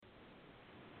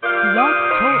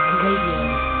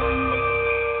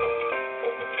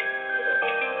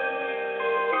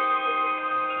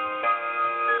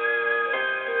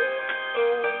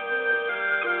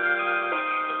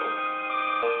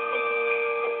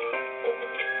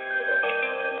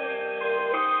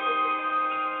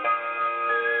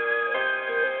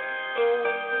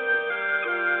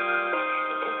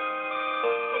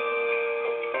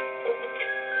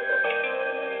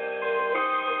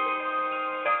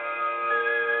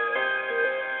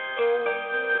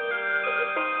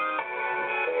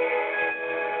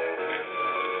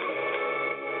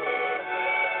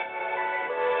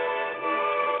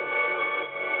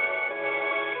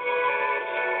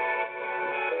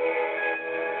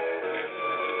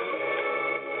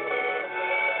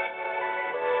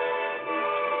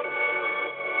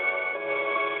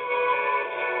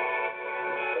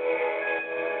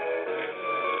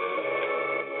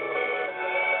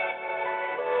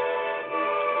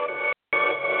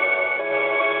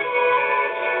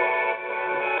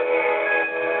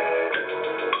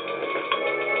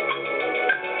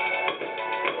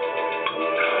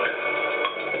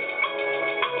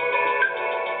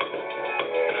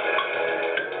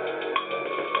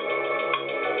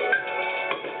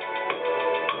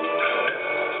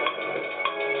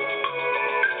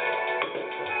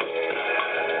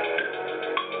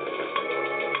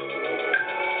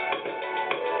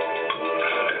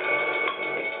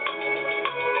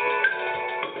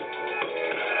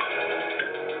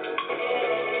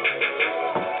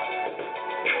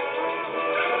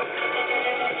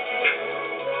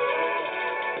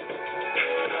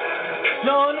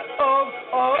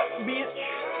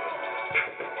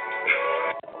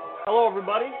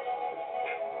everybody.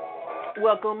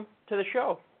 Welcome to the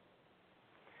show.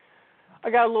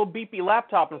 I got a little beepy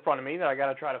laptop in front of me that I got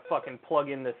to try to fucking plug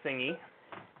in the thingy.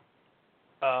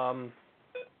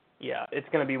 Yeah, it's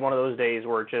going to be one of those days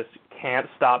where it just can't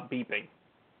stop beeping.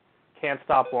 Can't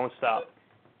stop, won't stop.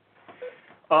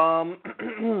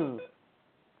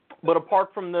 But apart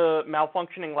from the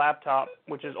malfunctioning laptop,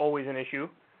 which is always an issue,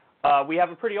 we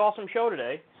have a pretty awesome show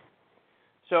today.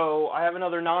 So I have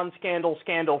another non-scandal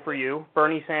scandal for you.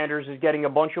 Bernie Sanders is getting a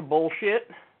bunch of bullshit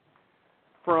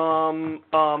from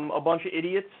a bunch of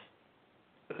idiots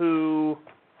who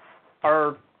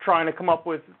are trying to come up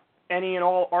with any and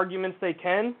all arguments they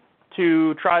can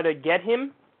to try to get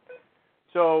him.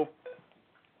 So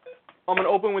I'm going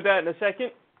to open with that in a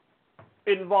second.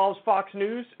 It involves Fox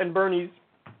News and Bernie's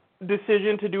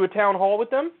decision to do a town hall with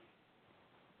them.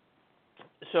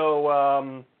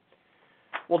 So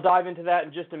we'll dive into that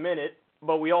in just a minute.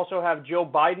 But we also have Joe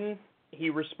Biden. He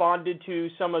responded to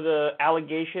some of the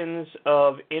allegations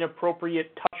of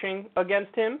inappropriate touching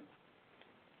against him.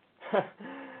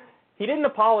 He didn't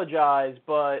apologize,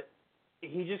 but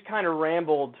he just kind of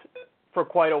rambled for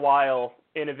quite a while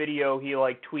in a video he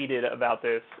tweeted about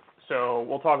this. So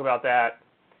we'll talk about that.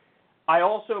 I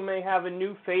also may have a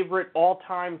new favorite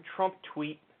all-time Trump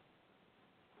tweet.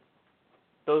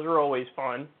 Those are always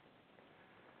fun.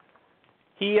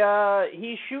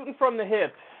 He's shooting from the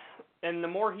hip, and the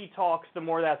more he talks, the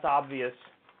more that's obvious.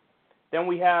 Then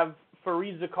we have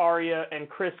Fareed Zakaria and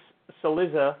Chris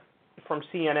Cillizza from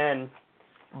CNN,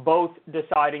 both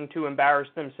deciding to embarrass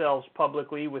themselves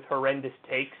publicly with horrendous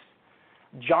takes.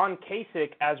 John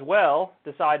Kasich, as well,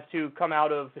 decides to come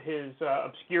out of his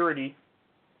obscurity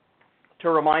to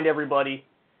remind everybody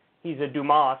he's a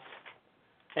Dumas.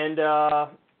 And,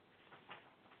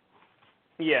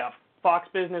 yeah, Fox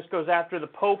Business goes after the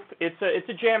Pope. It's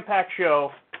a jam-packed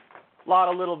show. A lot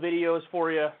of little videos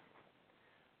for you.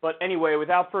 But anyway,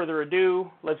 without further ado,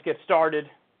 let's get started.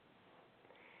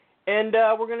 And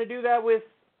we're going to do that with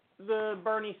the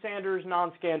Bernie Sanders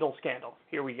non-scandal scandal.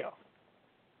 Here we go.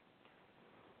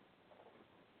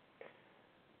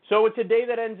 So it's a day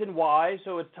that ends in Y,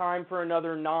 so it's time for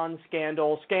another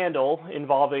non-scandal scandal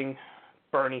involving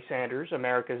Bernie Sanders,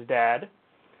 America's dad.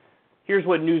 Here's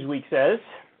what Newsweek says.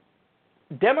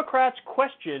 Democrats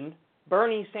question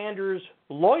Bernie Sanders'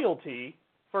 loyalty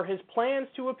for his plans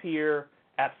to appear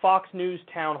at Fox News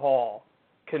Town Hall.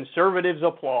 Conservatives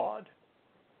applaud.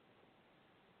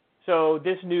 So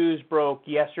this news broke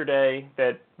yesterday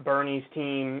that Bernie's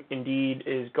team indeed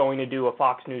is going to do a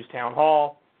Fox News Town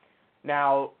Hall.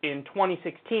 Now, in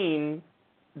 2016,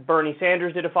 Bernie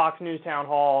Sanders did a Fox News Town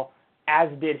Hall, as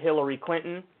did Hillary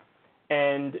Clinton.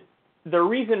 And the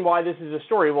reason why this is a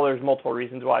story, well, there's multiple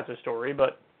reasons why it's a story,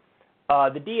 but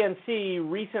the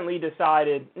DNC recently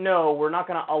decided, no, we're not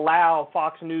going to allow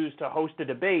Fox News to host a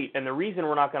debate. And the reason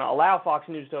we're not going to allow Fox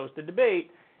News to host a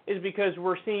debate is because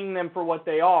we're seeing them for what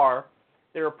they are.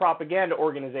 They're a propaganda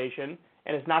organization,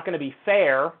 and it's not going to be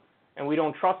fair, and we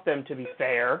don't trust them to be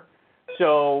fair.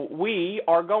 So we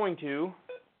are going to,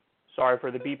 sorry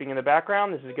for the beeping in the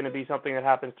background, this is going to be something that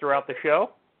happens throughout the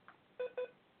show.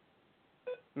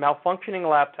 Malfunctioning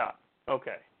laptop.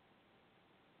 Okay.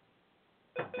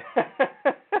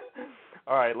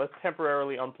 All right, let's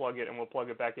temporarily unplug it, and we'll plug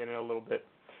it back in a little bit.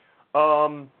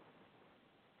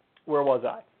 Where was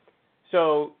I?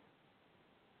 So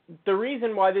the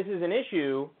reason why this is an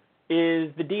issue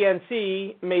is the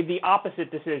DNC made the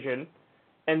opposite decision.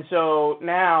 And so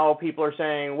now people are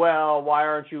saying, well, why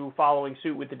aren't you following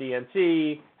suit with the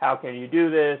DNC? How can you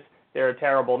do this? They're a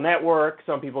terrible network.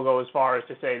 Some people go as far as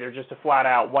to say they're just a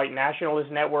flat-out white nationalist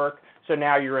network. So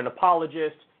now you're an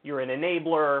apologist, you're an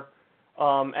enabler,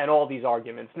 and all these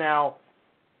arguments. Now,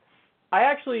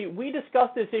 we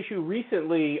discussed this issue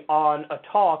recently on a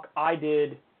talk I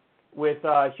did with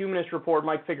Humanist Report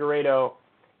Mike Figueredo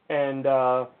and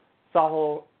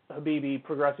Sahil Habibi,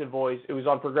 Progressive Voice. It was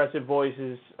on Progressive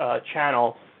Voice's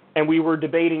channel, and we were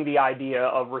debating the idea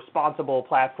of responsible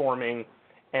platforming,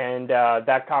 and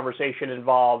that conversation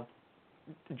involved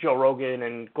Joe Rogan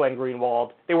and Glenn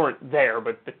Greenwald. They weren't there,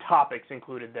 but the topics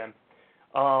included them.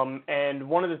 And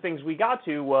one of the things we got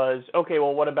to was, okay,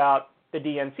 well, what about the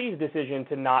DNC's decision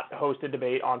to not host a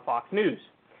debate on Fox News?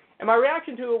 And my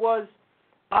reaction to it was,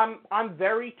 I'm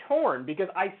very torn because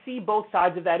I see both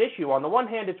sides of that issue. On the one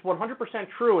hand, it's 100%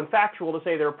 true and factual to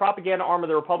say they're a propaganda arm of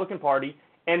the Republican Party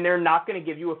and they're not going to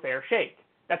give you a fair shake.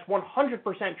 That's 100%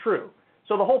 true.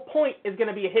 So the whole point is going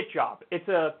to be a hit job. It's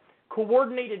a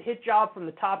coordinated hit job from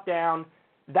the top down.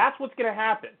 That's what's going to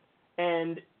happen.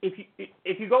 And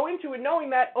if you go into it knowing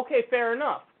that, okay, fair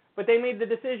enough. but they made the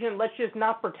decision, let's just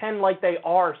not pretend like they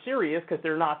are serious because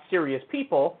they're not serious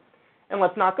people, and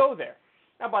let's not go there.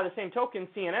 Now, by the same token,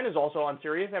 CNN is also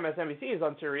unserious. MSNBC is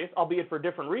unserious, albeit for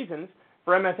different reasons.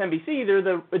 For MSNBC, they're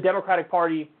the Democratic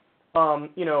Party,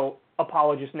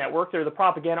 apologist network. They're the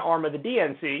propaganda arm of the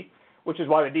DNC, which is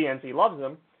why the DNC loves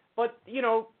them. But,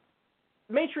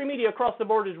 mainstream media across the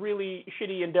board is really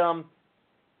shitty and dumb.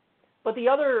 But the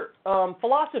other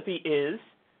philosophy is,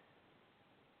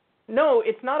 no,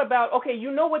 it's not about, okay,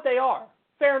 you know what they are.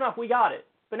 Fair enough, we got it.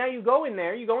 But now you go in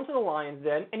there, you go into the lion's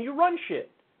den, and you run shit.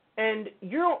 And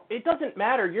it doesn't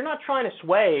matter. You're not trying to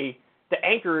sway the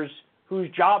anchors whose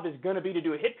job is going to be to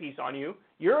do a hit piece on you.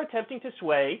 You're attempting to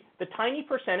sway the tiny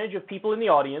percentage of people in the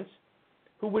audience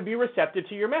who would be receptive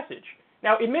to your message.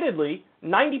 Now, admittedly,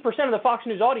 90% of the Fox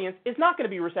News audience is not going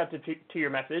to be receptive to your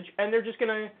message, and they're just going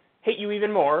to hate you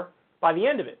even more by the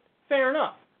end of it. Fair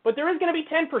enough. But there is going to be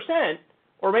 10%,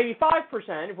 or maybe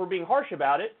 5%, if we're being harsh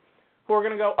about it, who are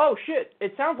going to go, oh, shit,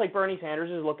 it sounds like Bernie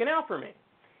Sanders is looking out for me.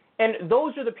 And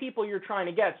those are the people you're trying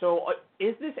to get. So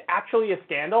is this actually a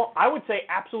scandal? I would say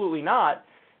absolutely not,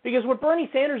 because what Bernie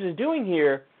Sanders is doing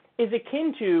here is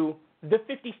akin to the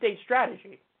 50-state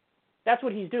strategy. That's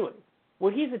what he's doing.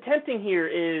 What he's attempting here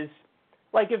is,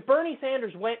 like if Bernie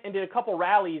Sanders went and did a couple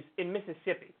rallies in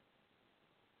Mississippi,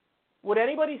 would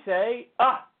anybody say,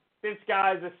 this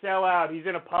guy's a sellout, he's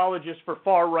an apologist for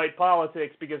far-right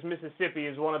politics because Mississippi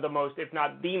is one of the most, if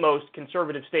not the most,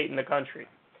 conservative state in the country?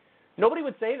 Nobody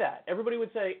would say that. Everybody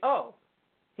would say, oh,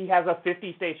 he has a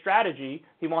 50-state strategy.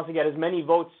 He wants to get as many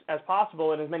votes as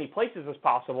possible in as many places as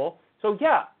possible. So,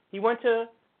 yeah, he went to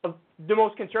the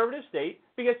most conservative state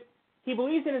because he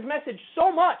believes in his message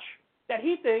so much that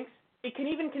he thinks it can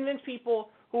even convince people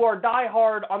who are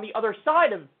diehard on the other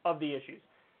side of the issues.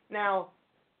 Now,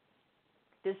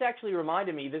 this actually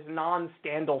reminded me, this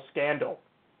non-scandal scandal.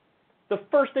 The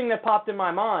first thing that popped in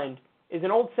my mind is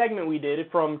an old segment we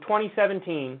did from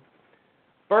 2017.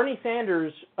 Bernie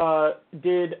Sanders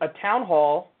did a town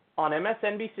hall on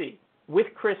MSNBC with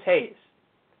Chris Hayes.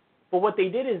 But what they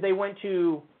did is they went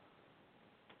to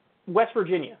West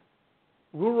Virginia,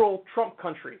 rural Trump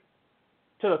country,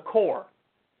 to the core.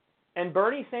 And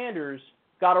Bernie Sanders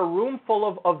got a room full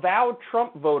of avowed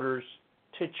Trump voters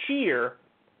to cheer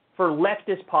for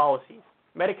leftist policies,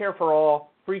 Medicare for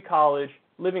all, free college,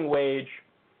 living wage,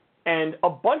 and a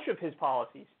bunch of his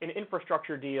policies, an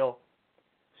infrastructure deal.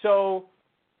 So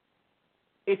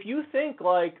if you think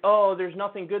like, oh, there's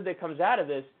nothing good that comes out of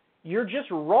this, you're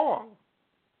just wrong.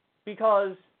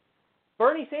 Because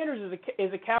Bernie Sanders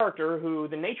is a character who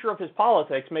the nature of his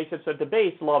politics makes it so the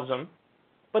base loves him,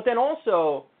 but then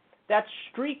also that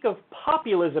streak of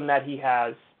populism that he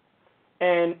has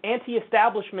and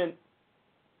anti-establishment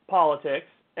politics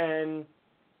and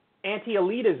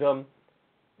anti-elitism,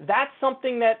 that's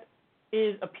something that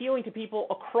is appealing to people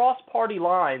across party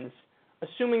lines,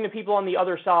 assuming the people on the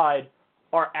other side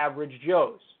are average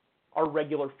Joes, are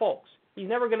regular folks. He's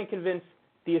never going to convince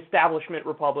the establishment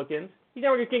Republicans. He's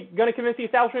never going to convince the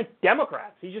establishment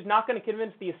Democrats. He's just not going to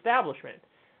convince the establishment.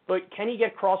 But can he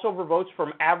get crossover votes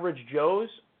from average Joes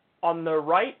on the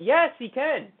right? Yes, he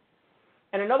can.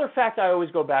 And another fact I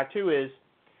always go back to is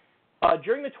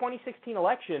during the 2016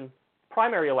 election,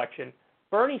 primary election,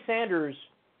 Bernie Sanders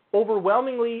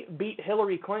overwhelmingly beat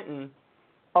Hillary Clinton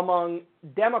among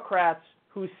Democrats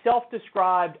who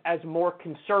self-described as more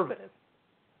conservative.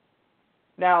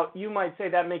 Now, you might say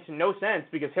that makes no sense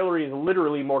because Hillary is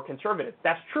literally more conservative.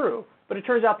 That's true, but it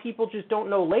turns out people just don't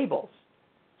know labels.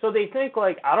 So they think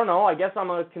like, I don't know, I guess I'm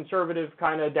a conservative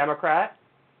kind of Democrat.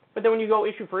 But then when you go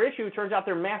issue for issue, it turns out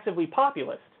they're massively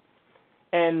populist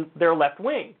and they're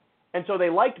left-wing. And so they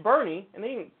liked Bernie, and they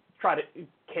didn't try to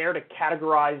care to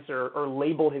categorize or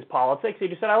label his politics. They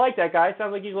just said, I like that guy.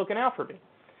 Sounds like he's looking out for me.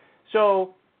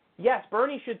 So, yes,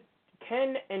 Bernie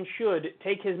can and should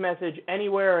take his message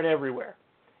anywhere and everywhere.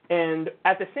 And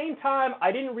at the same time,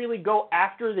 I didn't really go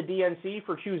after the DNC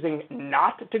for choosing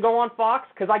not to go on Fox,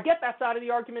 because I get that side of the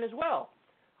argument as well.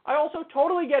 I also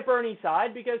totally get Bernie's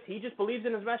side because he just believes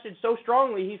in his message so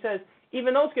strongly. He says,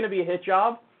 even though it's going to be a hit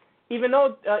job, even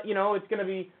though it's going to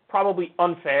be probably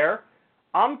unfair,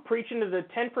 I'm preaching to the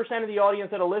 10% of the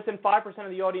audience that'll listen, 5%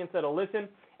 of the audience that'll listen,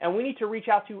 and we need to reach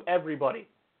out to everybody.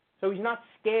 So he's not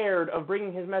scared of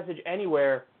bringing his message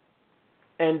anywhere.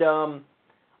 And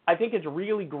I think it's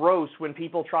really gross when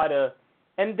people try to,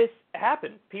 and this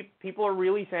happened. People are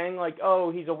really saying like,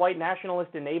 oh, he's a white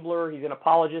nationalist enabler, he's an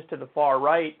apologist to the far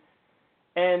right.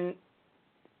 And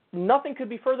nothing could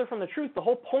be further from the truth. The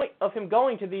whole point of him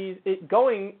going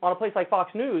on a place like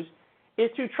Fox News is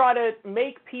to try to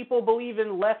make people believe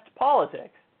in left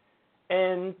politics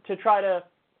and to try to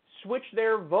switch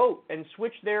their vote and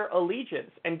switch their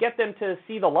allegiance and get them to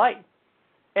see the light.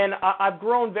 And I've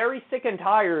grown very sick and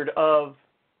tired of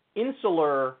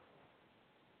insular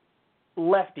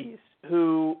lefties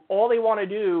who all they want to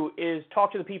do is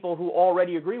talk to the people who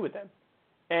already agree with them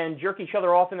and jerk each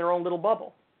other off in their own little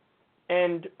bubble.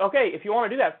 And, okay, if you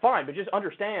want to do that, fine, but just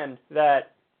understand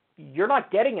that you're not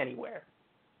getting anywhere.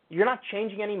 You're not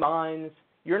changing any minds.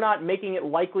 You're not making it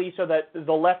likely so that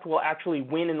the left will actually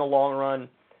win in the long run.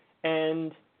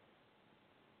 And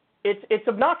it's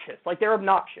obnoxious. Like, they're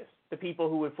obnoxious, the people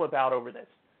who would flip out over this.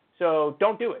 So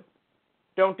don't do it.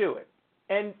 Don't do it.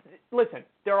 And listen,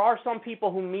 there are some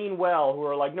people who mean well who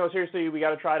are like, no, seriously, we got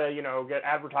to try to, get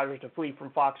advertisers to flee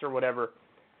from Fox or whatever.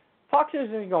 Fox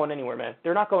isn't going anywhere, man.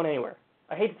 They're not going anywhere.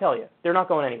 I hate to tell you. They're not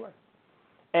going anywhere.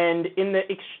 And in the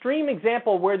extreme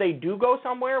example where they do go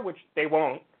somewhere, which they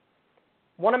won't,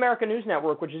 One American News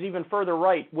Network, which is even further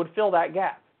right, would fill that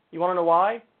gap. You want to know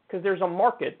why? Because there's a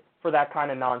market for that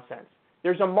kind of nonsense.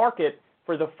 There's a market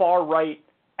for the far-right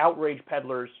outrage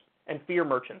peddlers and fear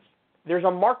merchants. There's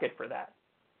a market for that.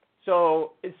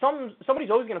 So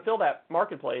somebody's always going to fill that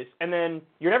marketplace, and then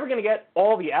you're never going to get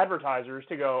all the advertisers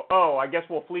to go, oh, I guess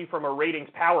we'll flee from a ratings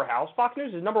powerhouse. Fox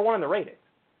News is number one in the ratings.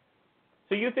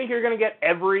 So you think you're going to get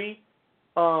every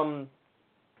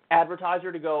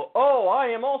advertiser to go, oh, I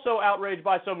am also outraged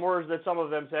by some words that some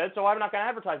of them said, so I'm not going to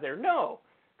advertise there. No,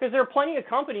 because there are plenty of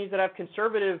companies that have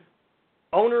conservative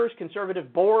owners,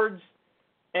 conservative boards,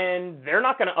 and they're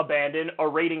not going to abandon a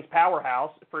ratings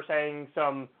powerhouse for saying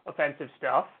some offensive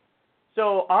stuff.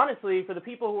 So honestly, for the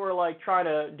people who are like trying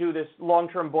to do this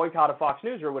long-term boycott of Fox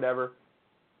News or whatever,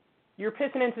 you're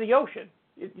pissing into the ocean.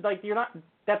 You're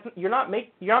not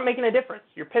making a difference.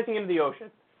 You're pissing into the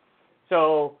ocean.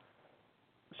 So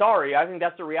sorry, I think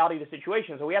that's the reality of the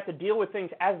situation. So we have to deal with things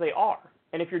as they are.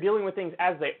 And if you're dealing with things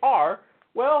as they are,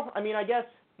 well, I guess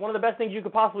one of the best things you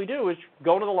could possibly do is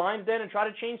go to the lines then and try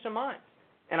to change some minds.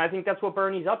 And I think that's what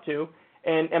Bernie's up to.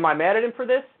 And am I mad at him for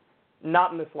this?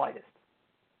 Not in the slightest.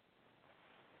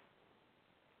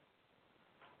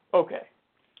 Okay.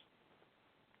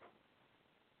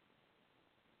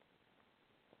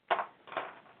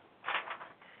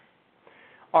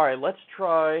 All right, let's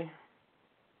try,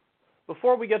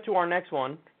 before we get to our next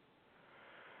one,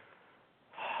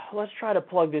 let's try to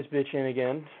plug this bitch in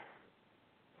again.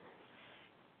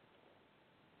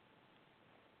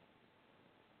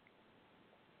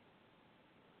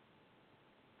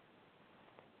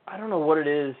 I don't know what it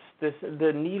is.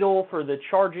 The needle for the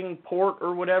charging port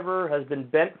or whatever has been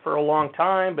bent for a long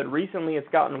time, but recently it's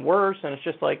gotten worse, and it's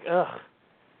just like, ugh,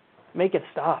 make it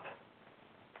stop.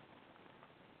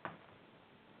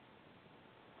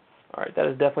 All right, that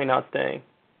is definitely not staying.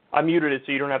 I muted it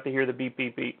so you don't have to hear the beep,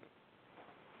 beep, beep.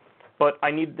 But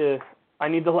I need the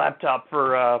laptop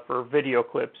for video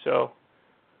clips, so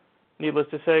needless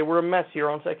to say, we're a mess here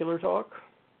on Secular Talk.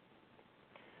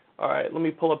 All right, let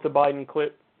me pull up the Biden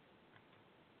clip.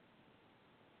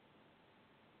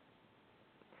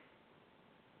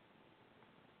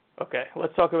 Okay,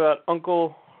 let's talk about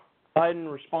Uncle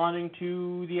Biden responding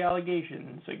to the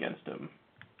allegations against him.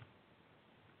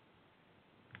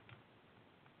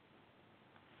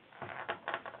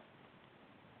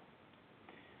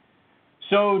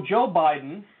 So Joe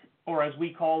Biden, or as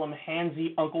we call him,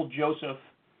 Handsy Uncle Joseph,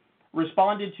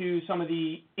 responded to some of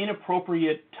the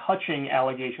inappropriate touching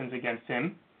allegations against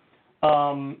him.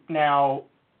 Now,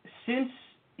 since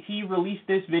he released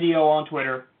this video on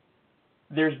Twitter,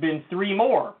 there's been 3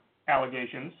 more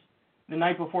allegations. The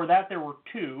night before that, there were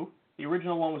 2. The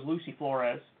original one was Lucy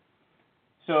Flores.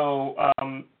 So,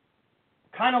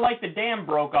 kind of like the dam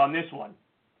broke on this one.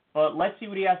 But let's see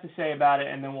what he has to say about it,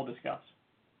 and then we'll discuss.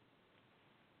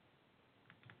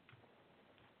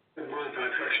 In month, I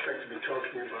expect to be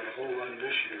talking about a whole lot of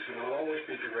issues, and I'll always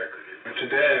be direct with you. But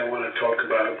today, I want to talk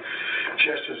about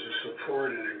gestures of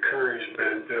support and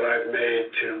encouragement that I've made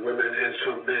to women and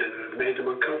some men that have made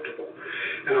them uncomfortable.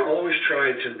 And I always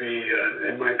try to be,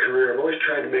 in my career, I've always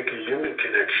tried to make a human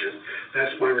connection.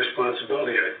 That's my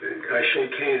responsibility, I think. I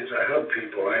shake hands, I hug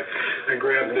people, I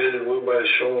grab men and women by the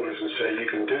shoulders and say, you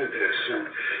can do this.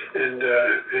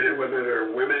 And whether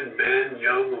they're women, men,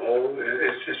 young, old,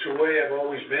 it's the way I've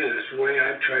always been. It's the way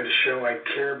I've tried to show I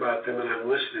care about them and I'm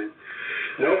listening.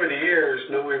 And over the years,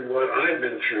 knowing what I've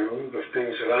been through, the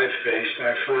things that I've faced,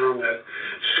 I've found that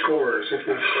scores, if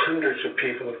not hundreds of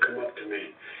people have come up to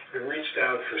me and reached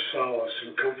out for solace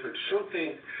and comfort,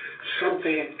 something,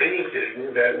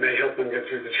 anything that may help them get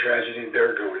through the tragedy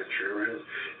they're going through.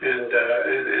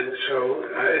 And so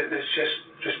it's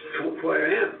just who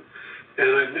I am. And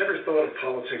I've never thought of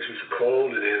politics as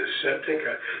cold and antiseptic.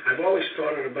 I've always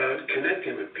thought it about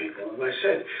connecting with people. And I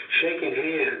said, shaking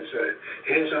hands,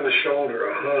 hands on the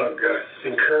shoulder, a hug,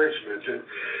 encouragement. And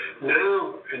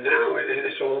now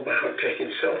it's all about taking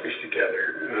selfies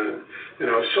together.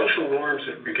 Social norms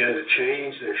have begun to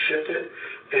change. They've shifted.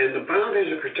 And the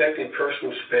boundaries of protecting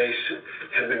personal space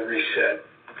have been reset.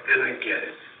 And I get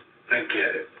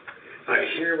it. I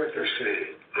hear what they're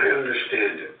saying. I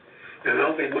understand it. And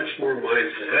I'll be much more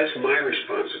mindful. That's my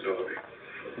responsibility,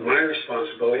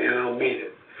 and I'll meet it.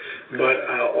 But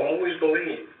I'll always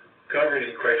believe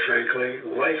governing, quite frankly,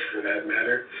 life for that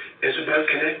matter, is about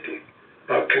connecting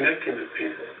with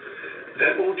people.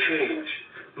 That won't change,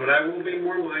 but I will be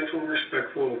more mindful and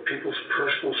respectful of people's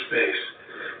personal space.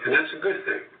 And that's a good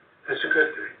thing.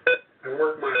 I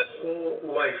worked my whole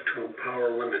life to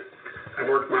empower women. I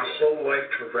worked my whole life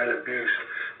to prevent abuse.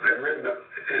 I've written up,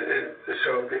 and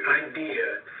so the idea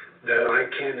that I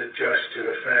can adjust to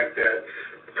the fact that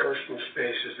personal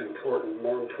space is important,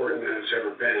 more important than it's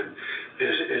ever been,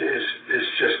 is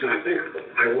just not thinkable.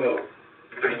 I will.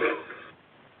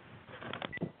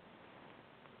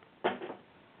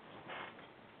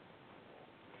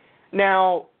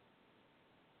 Now,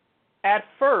 at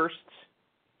first,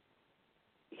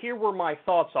 here were my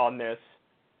thoughts on this.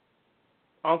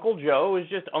 Uncle Joe is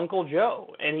just Uncle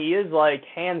Joe, and he is like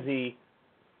handsy,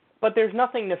 but there's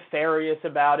nothing nefarious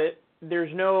about it.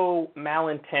 There's no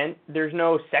malintent. There's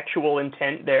no sexual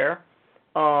intent there.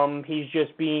 He's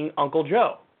just being Uncle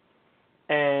Joe.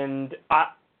 And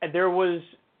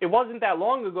it wasn't that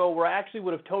long ago where I actually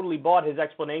would have totally bought his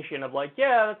explanation of like,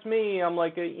 yeah, that's me. I'm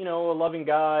like a loving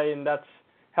guy, and that's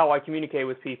how I communicate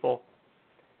with people.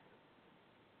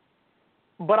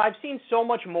 But I've seen so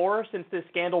much more since this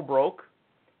scandal broke.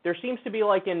 There seems to be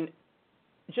like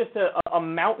just a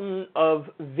mountain of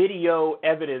video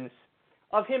evidence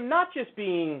of him not just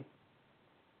being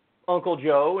Uncle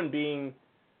Joe and being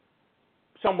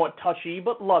somewhat touchy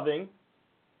but loving.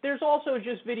 There's also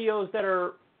just videos that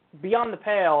are beyond the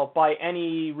pale by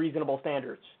any reasonable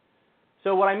standards.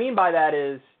 So what I mean by that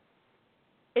is,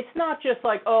 it's not just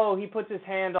like, oh, he puts his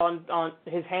hands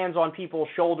on people's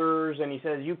shoulders and he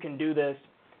says, you can do this.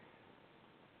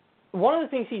 One of the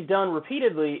things he's done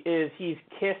repeatedly is he's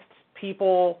kissed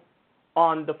people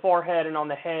on the forehead and on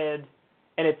the head,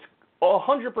 and it's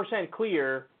 100%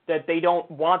 clear that they don't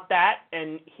want that,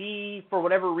 and he, for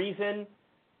whatever reason,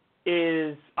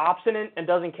 is obstinate and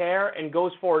doesn't care and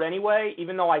goes for it anyway,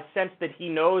 even though I sense that he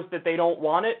knows that they don't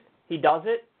want it, he does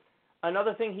it.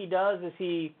 Another thing he does is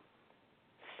he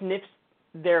sniffs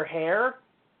their hair,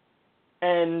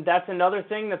 and that's another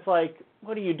thing that's like,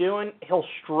 what are you doing? He'll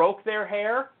stroke their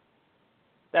hair.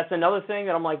 That's another thing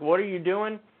that I'm like, what are you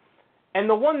doing? And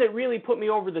the one that really put me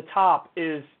over the top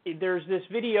is there's this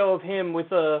video of him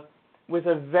with a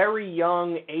very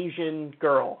young Asian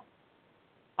girl.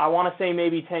 I want to say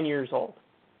maybe 10 years old.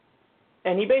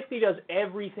 And he basically does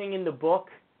everything in the book,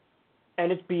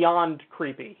 and it's beyond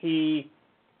creepy. He,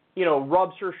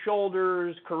 rubs her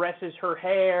shoulders, caresses her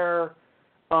hair,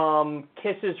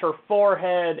 kisses her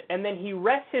forehead, and then he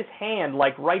rests his hand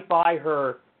like right by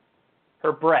her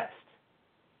breast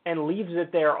and leaves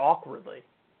it there awkwardly.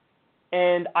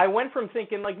 And I went from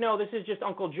thinking, like, no, this is just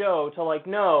Uncle Joe, to like,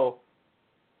 no,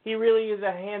 he really is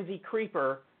a handsy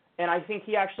creeper, and I think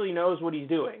he actually knows what he's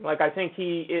doing. Like, I think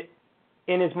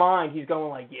in his mind, he's going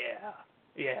like,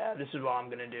 yeah, this is what I'm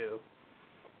going to do.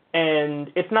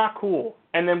 And it's not cool.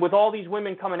 And then with all these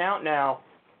women coming out now,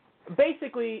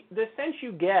 basically the sense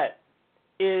you get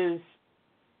is,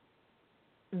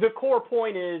 the core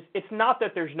point is, it's not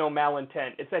that there's no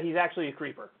malintent, it's that he's actually a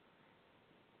creeper.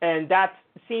 And that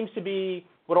seems to be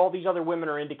what all these other women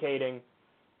are indicating.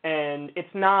 And it's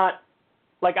not,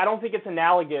 like, I don't think it's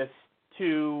analogous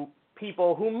to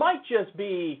people who might just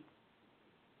be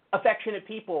affectionate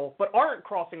people but aren't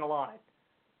crossing a line.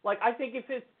 I think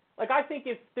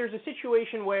if there's a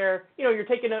situation where, you're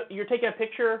taking a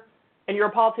picture and you're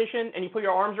a politician and you put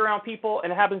your arms around people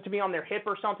and it happens to be on their hip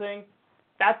or something,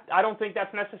 I don't think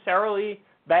that's necessarily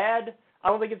bad. I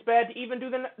don't think it's bad to even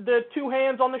do the two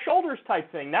hands on the shoulders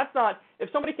type thing. That's not, if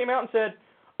somebody came out and said,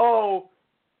 oh,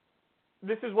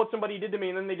 this is what somebody did to me,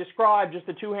 and then they described just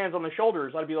the two hands on the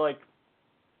shoulders, I'd be like,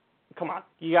 come on,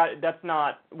 that's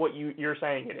not what you're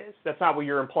saying it is. That's not what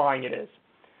you're implying it is.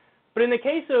 But in the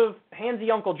case of handsy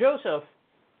Uncle Joseph,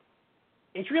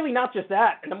 it's really not just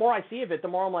that. And the more I see of it, the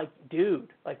more I'm like, dude,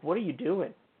 like, what are you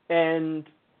doing? And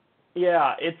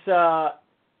yeah, it's,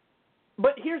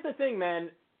 but here's the thing, man,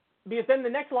 because then the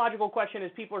next logical question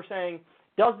is people are saying,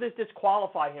 does this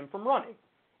disqualify him from running?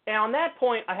 And on that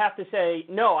point, I have to say,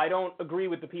 no, I don't agree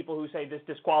with the people who say this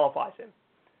disqualifies him.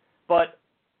 But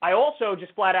I also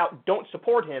just flat out don't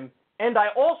support him. And I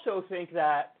also think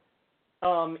that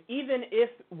even if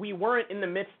we weren't in the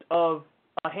midst of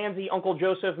a handsy Uncle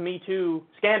Joseph Me Too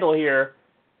scandal here,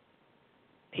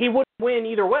 he wouldn't win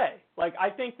either way. Like, I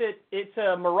think that it's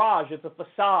a mirage, it's a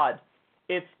facade,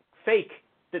 it's fake,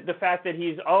 the fact that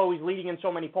he's leading in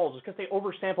so many polls. It's because they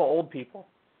oversample old people.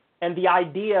 And the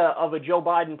idea of a Joe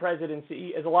Biden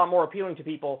presidency is a lot more appealing to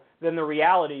people than the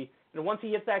reality. And once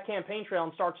he hits that campaign trail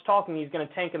and starts talking, he's going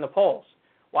to tank in the polls.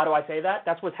 Why do I say that?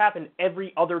 That's what's happened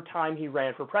every other time he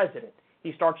ran for president.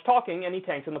 He starts talking and he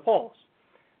tanks in the polls.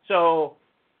 So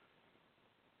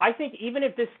I think even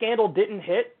if this scandal didn't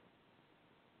hit,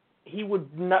 he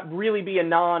would not really be a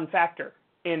non-factor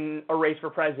in a race for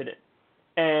president.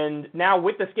 And now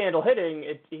with the scandal hitting,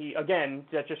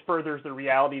 that just furthers the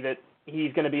reality that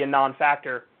he's going to be a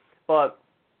non-factor. But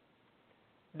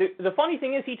the funny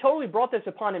thing is he totally brought this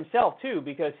upon himself too,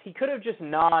 because he could have just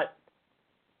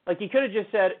he could have just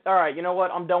said, all right, you know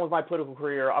what, I'm done with my political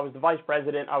career. I was the vice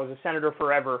president. I was a senator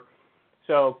forever.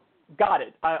 So got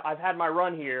it. I've had my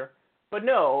run here. But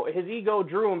no, his ego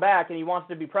drew him back and he wants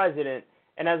to be president.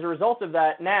 And as a result of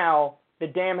that, now the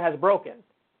dam has broken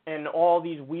and all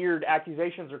these weird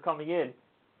accusations are coming in.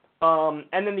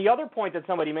 And then the other point that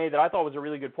somebody made that I thought was a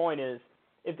really good point is,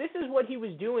 if this is what he was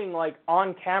doing, like,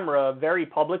 on camera very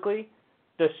publicly,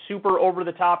 the super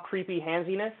over-the-top creepy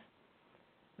handsiness,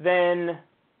 then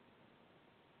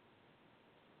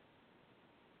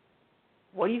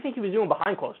what do you think he was doing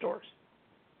behind closed doors?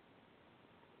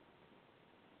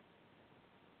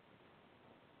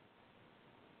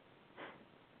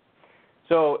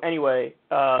 So anyway,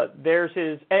 there's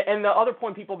his, and the other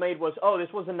point people made was,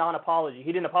 this was a non-apology.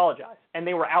 He didn't apologize, and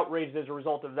they were outraged as a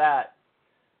result of that.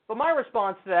 But my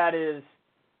response to that is,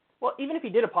 well, even if he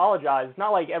did apologize, it's not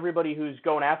like everybody who's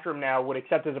going after him now would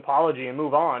accept his apology and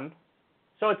move on.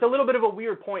 So it's a little bit of a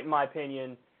weird point in my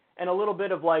opinion, and a little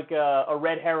bit of like a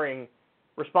red herring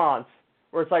response,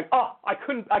 where it's like,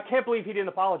 I can't believe he didn't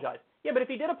apologize. Yeah, but if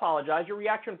he did apologize, your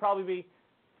reaction would probably be,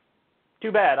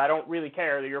 too bad, I don't really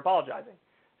care that you're apologizing.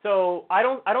 So I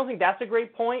don't think that's a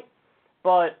great point,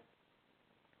 but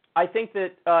I think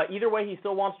that either way he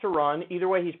still wants to run, either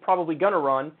way he's probably going to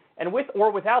run, and with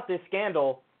or without this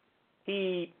scandal,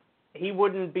 he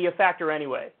wouldn't be a factor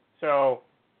anyway. So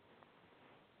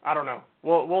I don't know.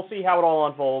 We'll see how it all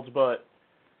unfolds, but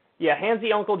yeah,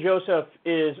 handsy Uncle Joseph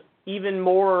is even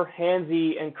more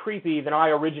handsy and creepy than I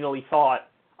originally thought.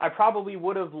 I probably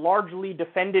would have largely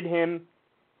defended him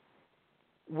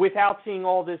without seeing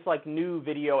all this like new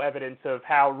video evidence of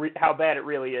how bad it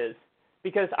really is.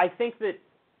 Because I think that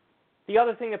the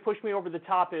other thing that pushed me over the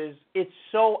top is it's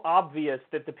so obvious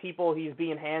that the people he's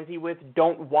being handsy with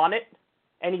don't want it,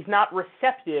 and he's not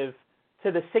receptive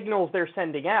to the signals they're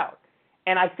sending out.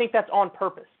 And I think that's on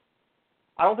purpose.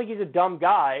 I don't think he's a dumb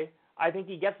guy. I think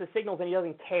he gets the signals and he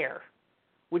doesn't care,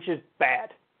 which is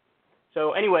bad.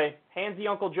 So anyway, handsy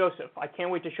Uncle Joseph. I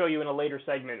can't wait to show you in a later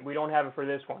segment. We don't have it for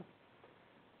this one.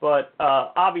 But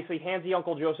obviously, handsy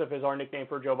Uncle Joseph is our nickname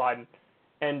for Joe Biden.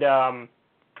 And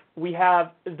we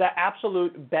have the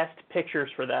absolute best pictures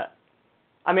for that.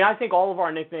 I mean, I think all of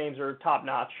our nicknames are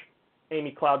top-notch.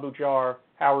 Amy Klobuchar,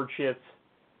 Howard Schitz,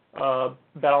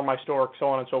 Bet on My Stork, so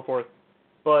on and so forth.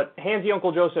 But handsy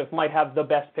Uncle Joseph might have the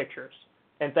best pictures.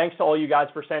 And thanks to all you guys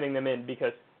for sending them in,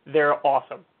 because they're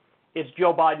awesome. It's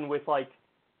Joe Biden with, like,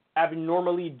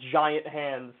 abnormally giant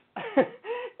hands.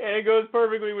 And it goes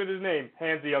perfectly with his name,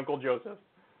 handsy Uncle Joseph.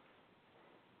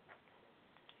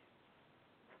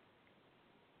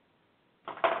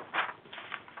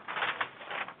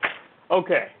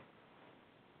 Okay.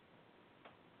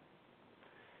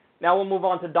 Now we'll move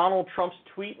on to Donald Trump's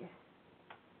tweet.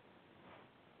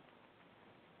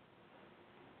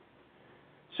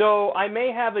 So I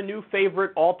may have a new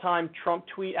favorite all-time Trump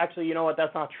tweet. Actually, you know what?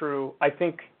 That's not true. I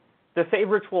think the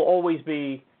favorites will always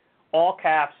be all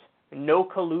caps, no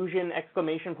collusion,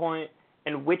 exclamation point,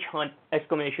 and witch hunt,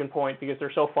 exclamation point, because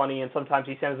they're so funny, and sometimes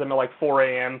he sends them at like 4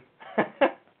 a.m.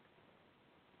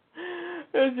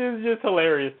 It's just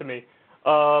hilarious to me.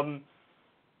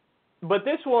 But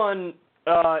this one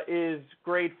is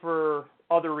great for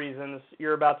other reasons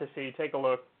you're about to see. Take a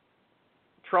look.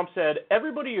 Trump said,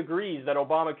 everybody agrees that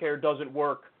Obamacare doesn't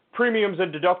work. Premiums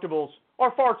and deductibles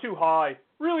are far too high.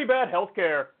 Really bad health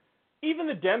care. Even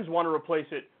the Dems want to replace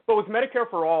it, but with Medicare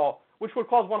for All, which would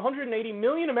cause 180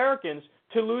 million Americans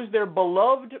to lose their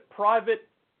beloved private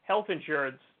health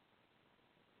insurance.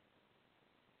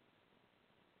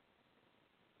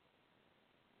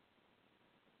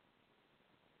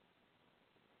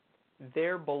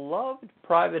 Their beloved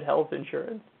private health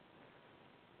insurance.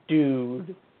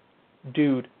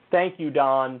 Dude, thank you,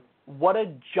 Don. what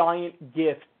a giant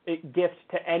gift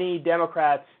to any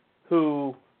Democrats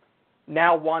who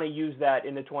now want to use that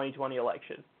in the 2020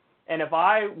 election. And if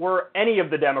I were any of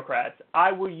the Democrats,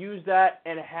 I would use that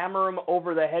and hammer them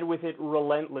over the head with it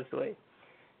relentlessly.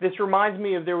 This reminds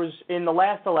me of, there was, in the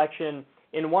last election,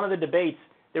 in one of the debates,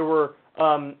 there were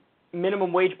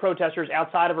minimum wage protesters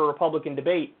outside of a Republican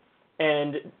debate,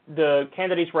 and the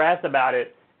candidates were asked about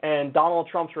it, and Donald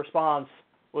Trump's response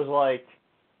was like,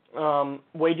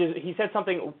 wages, he said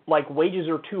something like, wages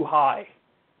are too high.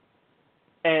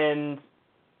 And,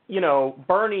 you know,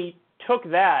 Bernie took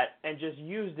that and just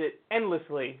used it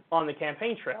endlessly on the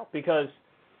campaign trail, because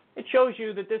it shows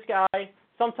you that this guy,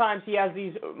 sometimes he has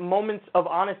these moments of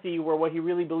honesty where what he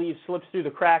really believes slips through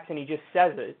the cracks and he just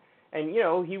says it. And, you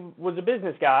know, he was a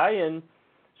business guy, and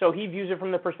so he views it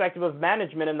from the perspective of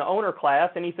management and the owner class,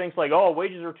 and he thinks like, oh,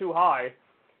 wages are too high.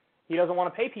 He doesn't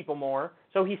want to pay people more,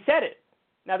 so he said it.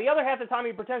 Now, the other half of the time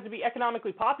he pretends to be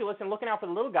economically populist and looking out for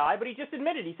the little guy, but he just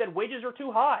admitted, he said wages are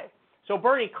too high. So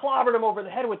Bernie clobbered him over the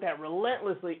head with that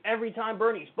relentlessly every time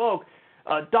Bernie spoke.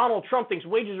 Donald Trump thinks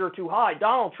wages are too high.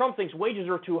 Donald Trump thinks wages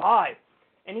are too high.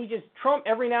 And Trump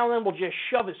every now and then will just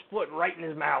shove his foot right in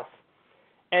his mouth.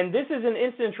 And this is an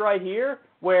instance right here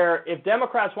where if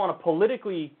Democrats want to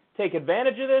politically take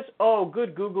advantage of this, oh,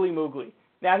 good googly moogly.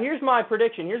 Now, here's my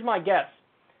prediction. Here's my guess.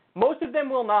 Most of them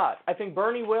will not. I think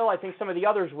Bernie will. I think some of the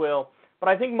others will. But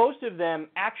I think most of them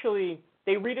actually,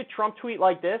 they read a Trump tweet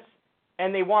like this,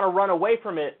 and they want to run away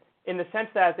from it in the sense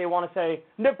that they want to say,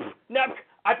 nope,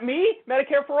 me?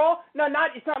 Medicare for all? No,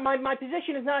 it's not, my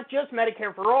position is not just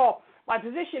Medicare for all. My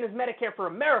position is Medicare for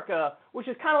America, which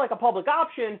is kind of like a public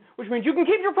option, which means you can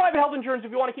keep your private health insurance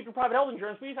if you want to keep your private health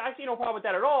insurance. I see no problem with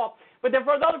that at all. But then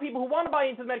for the other people who want to buy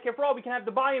into the Medicare for all, we can have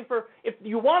the buy-in for, if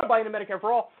you want to buy into Medicare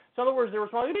for all. So in other words, they're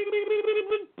responding,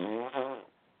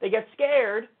 they get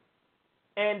scared,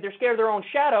 and they're scared of their own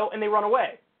shadow, and they run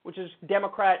away, which is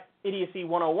Democrat idiocy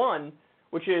 101,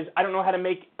 which is I don't know how to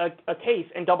make a case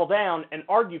and double down and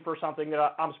argue for something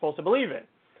that I'm supposed to believe in.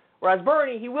 Whereas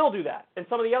Bernie, he will do that. And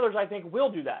some of the others, I think,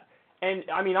 will do that. And,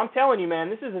 I mean, I'm telling you, man,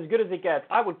 this is as good as it gets.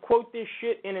 I would quote this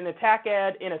shit in an attack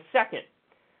ad in a second.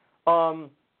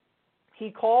 He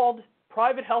called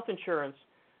private health insurance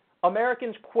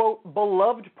Americans, quote,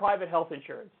 beloved private health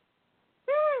insurance.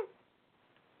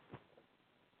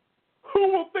 Who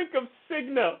will think of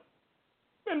Cigna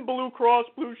and Blue Cross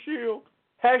Blue Shield?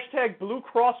 Hashtag Blue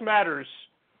Cross Matters.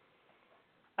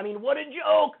 I mean, what a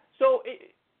joke. So,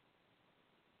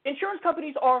 insurance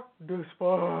companies are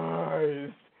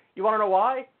despised. You want to know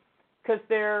why? Because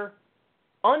they're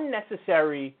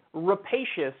unnecessary,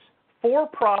 rapacious,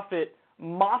 for-profit,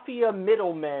 mafia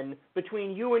middlemen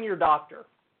between you and your doctor.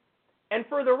 And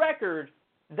for the record,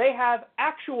 they have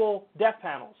actual death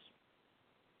panels.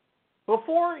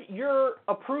 Before you're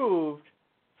approved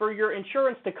for your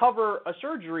insurance to cover a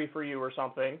surgery for you or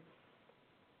something,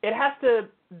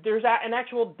 there's an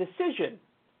actual decision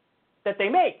that they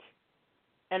make.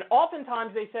 And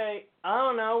oftentimes they say, I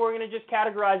don't know, we're going to just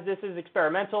categorize this as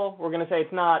experimental. We're going to say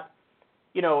it's not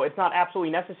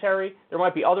absolutely necessary. There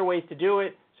might be other ways to do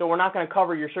it, so we're not going to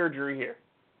cover your surgery here.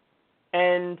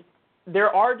 And there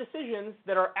are decisions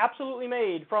that are absolutely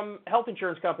made from health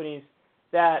insurance companies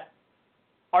that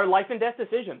are life and death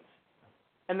decisions.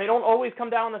 And they don't always come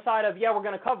down on the side of, yeah, we're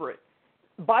going to cover it.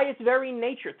 By its very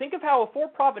nature, think of how a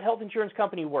for-profit health insurance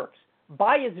company works.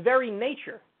 By its very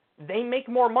nature, they make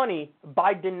more money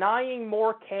by denying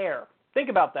more care. Think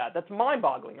about that. That's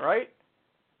mind-boggling, right?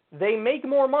 They make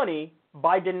more money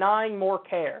by denying more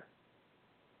care.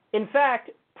 In fact,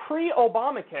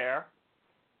 pre-Obamacare,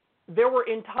 there were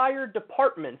entire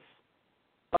departments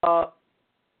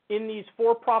in these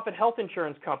for-profit health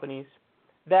insurance companies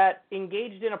that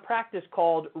engaged in a practice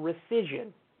called rescission.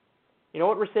 You know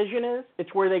what rescission is?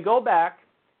 It's where they go back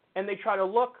and they try to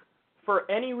look for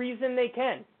any reason they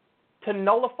can to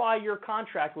nullify your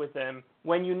contract with them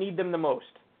when you need them the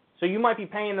most. So you might be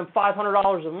paying them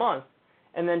 $500 a month,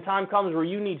 and then time comes where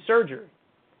you need surgery.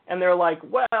 And they're like,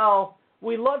 well,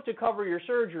 we'd love to cover your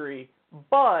surgery,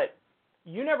 but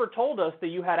you never told us that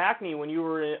you had acne when you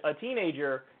were a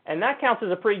teenager, and that counts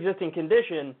as a pre-existing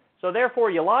condition, so therefore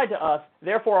you lied to us,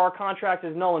 therefore our contract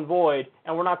is null and void,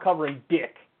 and we're not covering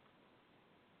dick.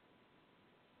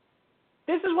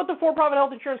 This is what the for-profit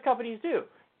health insurance companies do.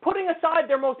 Putting aside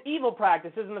their most evil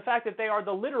practices and the fact that they are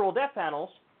the literal death panels,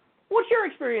 what's your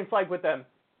experience like with them?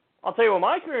 I'll tell you what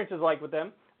my experience is like with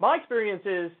them. My experience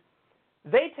is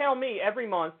they tell me every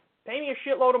month, pay me a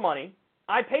shitload of money.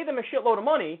 I pay them a shitload of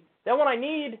money. Then when I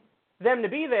need them to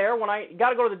be there, when I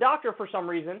got to go to the doctor for some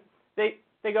reason,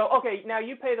 they go, okay, now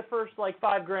you pay the first like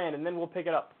 $5,000 and then we'll pick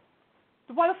it up.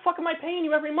 So why the fuck am I paying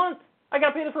you every month? I got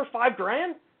to pay the first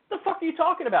 $5,000? The fuck are you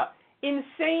talking about?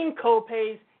 Insane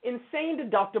copays, insane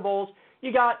deductibles.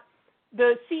 You got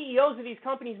the CEOs of these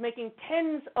companies making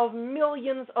tens of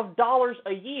millions of dollars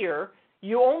a year.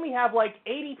 You only have like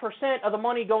 80% of the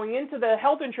money going into the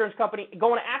health insurance company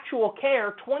going to actual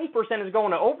care. 20% is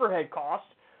going to overhead costs.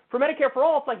 For Medicare for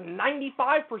All, it's like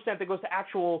 95% that goes to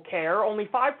actual care. Only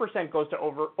 5% goes to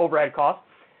overhead costs.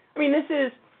 I mean,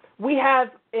 we have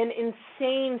an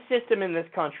insane system in this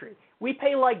country. We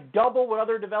pay like double what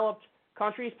other developed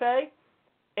countries pay,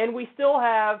 and we still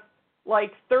have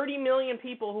like 30 million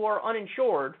people who are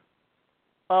uninsured,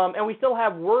 and we still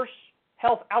have worse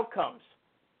health outcomes.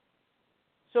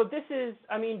 So this is,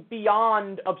 I mean,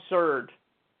 beyond absurd.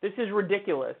 This is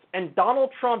ridiculous. And Donald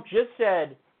Trump just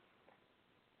said,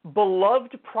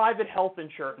 beloved private health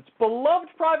insurance. Beloved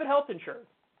private health insurance.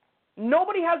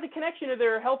 Nobody has a connection to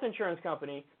their health insurance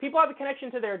company. People have a connection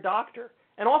to their doctor.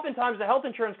 And oftentimes the health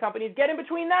insurance companies get in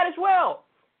between that as well.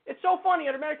 It's so funny.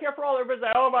 Under Medicare for All, everybody's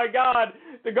like, oh my God,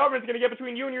 the government's going to get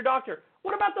between you and your doctor.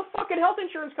 What about the fucking health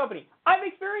insurance company? I've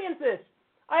experienced this.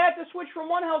 I had to switch from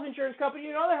one health insurance company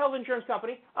to another health insurance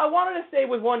company. I wanted to stay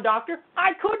with one doctor.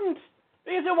 I couldn't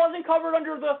because it wasn't covered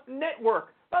under the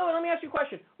network. By the way, let me ask you a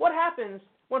question. What happens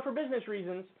when, for business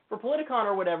reasons, for Politicon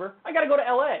or whatever, I got to go to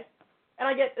L.A., and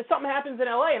something happens in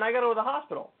L.A., and I got to go to the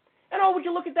hospital? And oh, would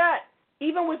you look at that?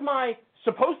 Even with my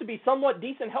supposed to be somewhat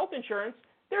decent health insurance,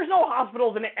 there's no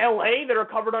hospitals in L.A. that are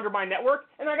covered under my network,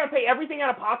 and I got to pay everything out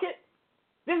of pocket?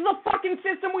 This is the fucking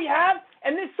system we have,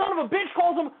 and this son of a bitch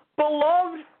calls them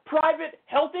beloved private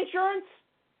health insurance?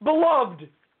 Beloved.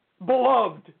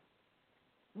 Beloved.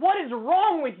 What is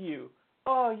wrong with you?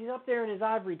 Oh, he's up there in his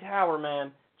ivory tower,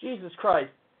 man. Jesus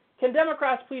Christ. Can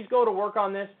Democrats please go to work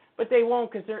on this? But they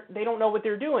won't because they don't know what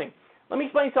they're doing. Let me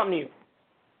explain something to you.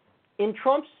 In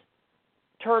Trump's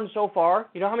term so far,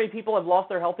 you know how many people have lost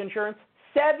their health insurance?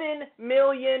 7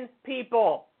 million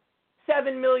people.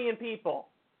 7 million people.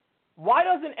 Why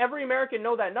doesn't every American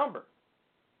know that number?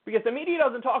 Because the media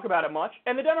doesn't talk about it much,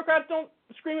 and the Democrats don't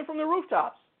scream it from the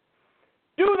rooftops.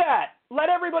 Do that. Let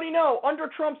everybody know. Under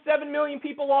Trump, 7 million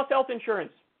people lost health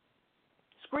insurance.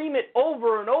 Scream it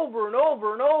over and over and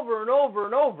over and over and over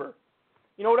and over.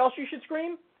 You know what else you should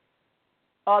scream?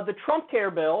 The Trump care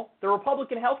bill, the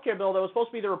Republican health care bill that was supposed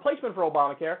to be the replacement for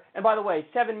Obamacare. And by the way,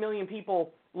 7 million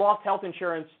people lost health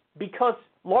insurance because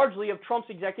largely of Trump's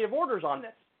executive orders on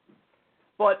this.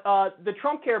 But the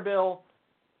Trump care bill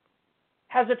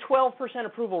has a 12%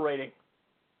 approval rating.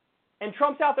 And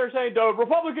Trump's out there saying, the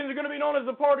Republicans are going to be known as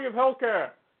the party of health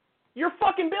care. Your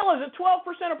fucking bill has a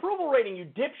 12% approval rating, you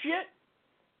dipshit.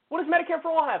 What does Medicare for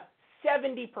All have?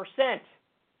 70%.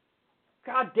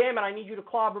 God damn it, I need you to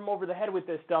clobber him over the head with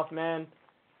this stuff, man.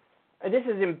 This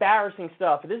is embarrassing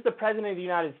stuff. This is the President of the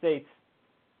United States.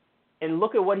 And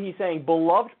look at what he's saying,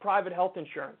 beloved private health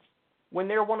insurance, when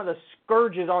they're one of the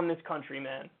scourges on this country,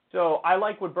 man. So I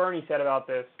like what Bernie said about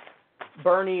this.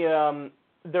 Bernie,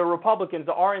 the Republicans,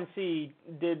 the RNC,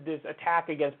 did this attack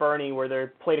against Bernie where they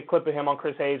played a clip of him on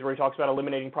Chris Hayes where he talks about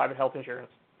eliminating private health insurance.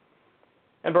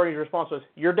 And Bernie's response was,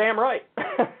 you're damn right,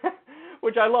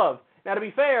 which I love. Now, to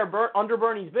be fair, under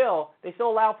Bernie's bill, they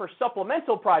still allow for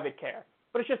supplemental private care.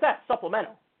 But it's just that,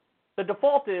 supplemental. The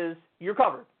default is you're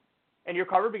covered. And you're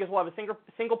covered because we'll have a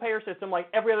single-payer system like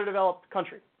every other developed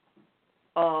country.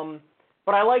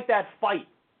 But I like that fight,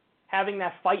 having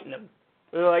that fight in them.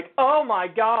 They're like, oh, my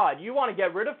God, you want to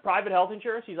get rid of private health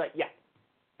insurance? He's like,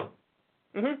 yeah.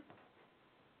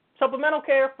 Supplemental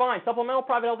care, fine. Supplemental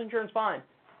private health insurance, fine.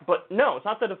 But no, it's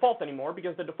not the default anymore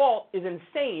because the default is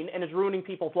insane and is ruining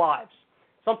people's lives.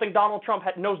 Something Donald Trump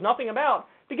knows nothing about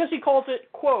because he calls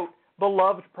it, quote,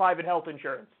 beloved private health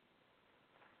insurance.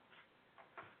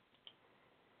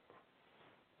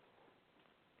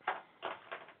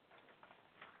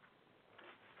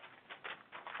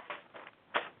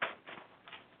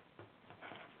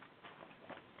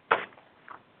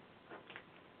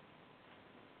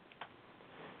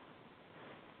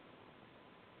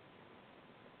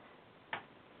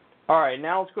 All right,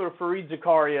 now let's go to Fareed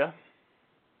Zakaria,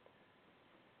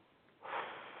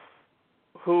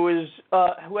 who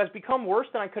has become worse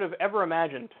than I could have ever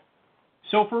imagined.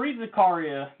 So Fareed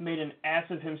Zakaria made an ass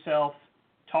of himself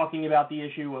talking about the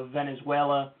issue of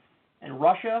Venezuela and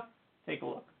Russia. Take a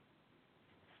look.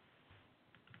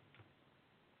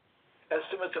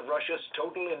 Estimates of Russia's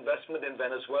total investment in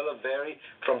Venezuela vary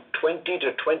from $20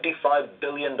 to $25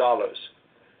 billion.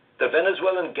 The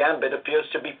Venezuelan gambit appears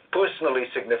to be personally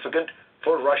significant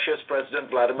for Russia's President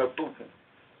Vladimir Putin.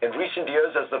 In recent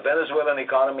years, as the Venezuelan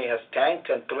economy has tanked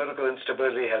and political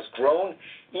instability has grown,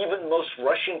 even most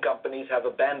Russian companies have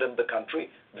abandoned the country,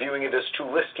 viewing it as too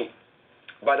risky.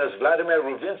 But as Vladimir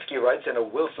Ruvinsky writes in a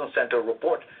Wilson Center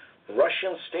report,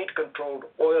 Russian state-controlled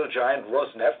oil giant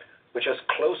Rosneft, which has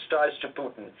close ties to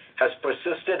Putin, has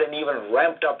persisted and even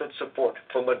ramped up its support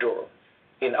for Maduro.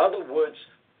 In other words,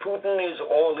 Putin is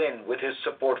all in with his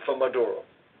support for Maduro.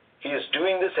 He is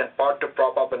doing this in part to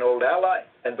prop up an old ally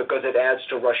and because it adds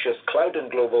to Russia's clout in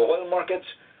global oil markets,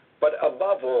 but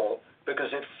above all,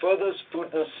 because it furthers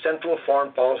Putin's central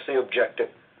foreign policy objective,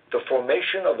 the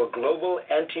formation of a global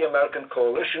anti-American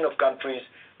coalition of countries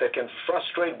that can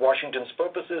frustrate Washington's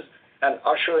purposes and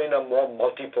usher in a more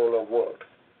multipolar world.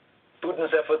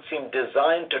 Putin's efforts seem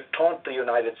designed to taunt the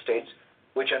United States,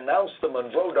 which announced the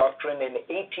Monroe Doctrine in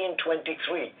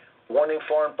 1823, warning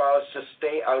foreign powers to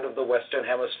stay out of the Western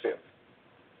Hemisphere.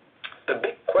 The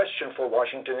big question for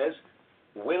Washington is,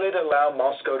 will it allow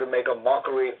Moscow to make a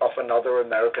mockery of another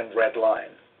American red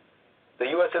line? The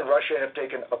U.S. and Russia have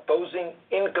taken opposing,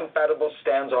 incompatible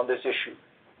stands on this issue.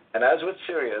 And as with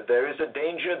Syria, there is a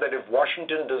danger that if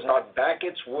Washington does not back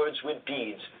its words with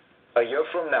deeds, a year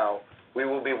from now, we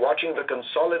will be watching the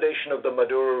consolidation of the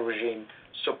Maduro regime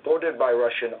supported by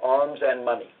Russian arms and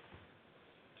money.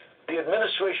 The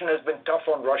administration has been tough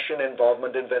on Russian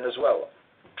involvement in Venezuela.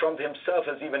 Trump himself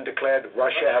has even declared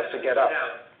Russia has to get out.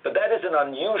 But that is an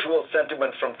unusual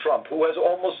sentiment from Trump, who has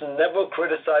almost never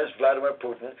criticized Vladimir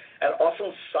Putin and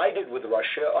often sided with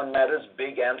Russia on matters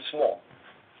big and small.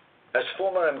 As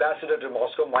former ambassador to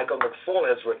Moscow, Michael McFaul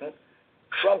has written,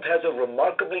 Trump has a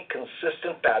remarkably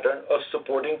consistent pattern of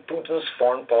supporting Putin's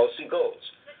foreign policy goals.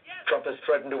 Trump has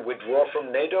threatened to withdraw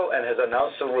from NATO and has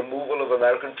announced the removal of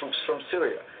American troops from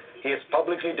Syria. He has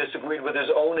publicly disagreed with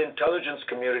his own intelligence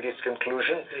community's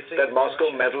conclusion that Moscow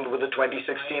meddled with the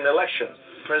 2016 election.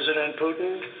 President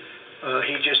Putin,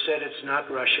 he just said it's not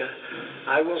Russia.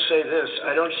 I will say this,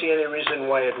 I don't see any reason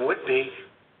why it would be.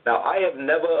 Now, I have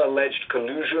never alleged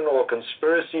collusion or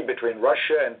conspiracy between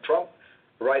Russia and Trump,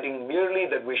 writing merely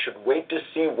that we should wait to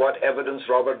see what evidence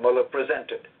Robert Mueller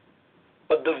presented.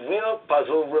 But the real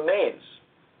puzzle remains.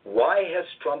 Why has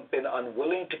Trump been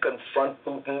unwilling to confront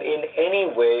Putin in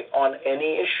any way on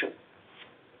any issue?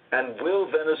 And will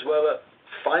Venezuela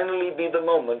finally be the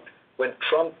moment when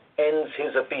Trump ends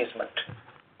his appeasement?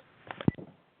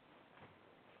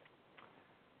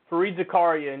 Fareed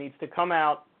Zakaria needs to come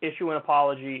out, issue an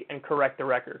apology, and correct the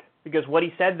record. Because what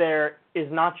he said there is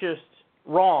not just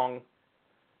wrong,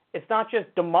 it's not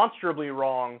just demonstrably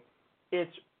wrong,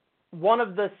 it's one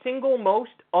of the single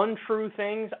most untrue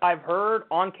things I've heard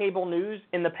on cable news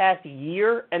in the past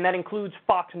year, and that includes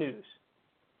Fox News.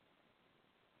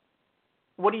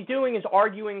 What he's doing is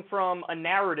arguing from a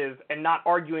narrative and not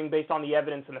arguing based on the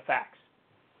evidence and the facts.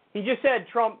 He just said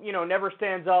Trump, never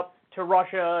stands up to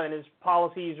Russia and his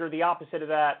policies are the opposite of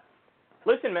that.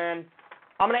 Listen, man,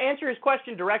 I'm going to answer his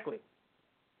question directly.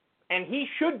 And he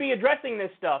should be addressing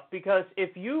this stuff because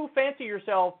if you fancy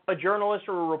yourself a journalist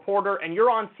or a reporter and you're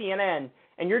on CNN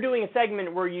and you're doing a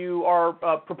segment where you are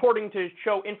purporting to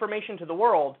show information to the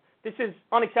world, this is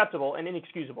unacceptable and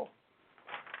inexcusable.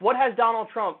 What has Donald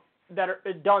Trump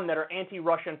done that are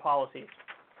anti-Russian policies?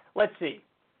 Let's see.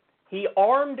 He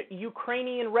armed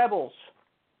Ukrainian rebels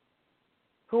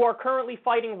who are currently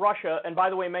fighting Russia, and by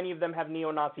the way, many of them have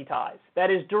neo-Nazi ties. That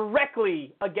is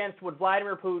directly against what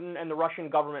Vladimir Putin and the Russian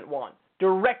government want.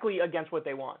 Directly against what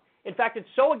they want. In fact, it's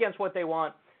so against what they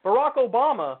want, Barack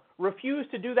Obama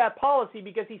refused to do that policy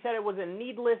because he said it was a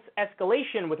needless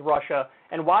escalation with Russia,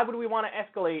 and why would we want to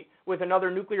escalate with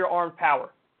another nuclear-armed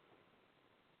power?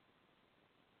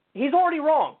 He's already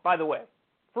wrong, by the way.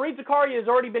 Fareed Zakaria has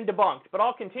already been debunked, but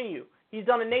I'll continue. He's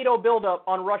done a NATO buildup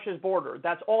on Russia's border.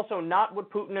 That's also not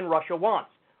what Putin and Russia wants.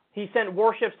 He sent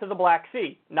warships to the Black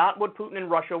Sea, not what Putin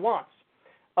and Russia wants.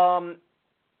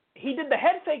 He did the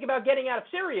head fake about getting out of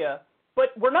Syria,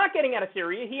 but we're not getting out of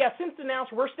Syria. He has since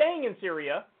announced we're staying in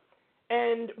Syria,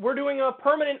 and we're doing a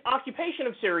permanent occupation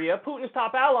of Syria, Putin's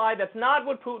top ally. That's not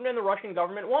what Putin and the Russian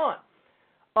government want.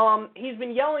 He's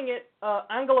been yelling at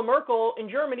Angela Merkel in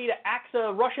Germany to axe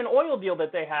a Russian oil deal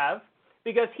that they have,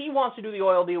 because he wants to do the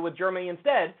oil deal with Germany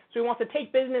instead. So he wants to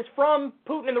take business from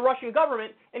Putin and the Russian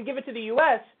government and give it to the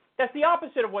U.S. That's the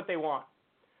opposite of what they want.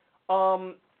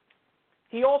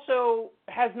 He also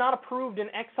has not approved an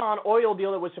Exxon oil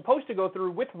deal that was supposed to go through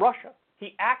with Russia.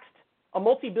 He axed a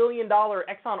multi-billion-dollar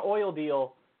Exxon oil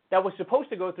deal that was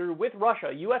supposed to go through with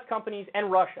Russia, U.S. companies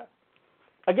and Russia.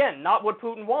 Again, not what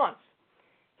Putin wants.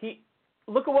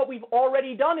 Look at what we've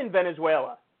already done in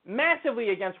Venezuela, massively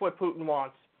against what Putin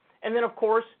wants. And then, of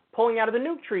course, pulling out of the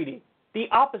nuke treaty, the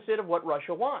opposite of what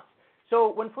Russia wants.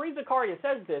 So when Fareed Zakaria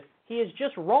says this, he is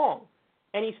just wrong.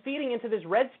 And he's feeding into this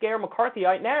Red Scare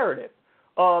McCarthyite narrative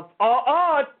of,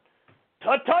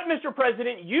 tut, Mr.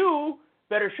 President, you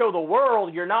better show the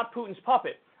world you're not Putin's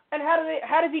puppet. And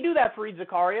how does he do that, Fareed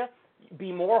Zakaria?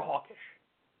 Be more hawkish.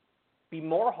 Be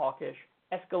more hawkish,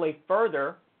 escalate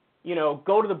further,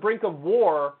 go to the brink of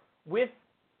war with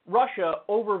Russia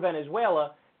over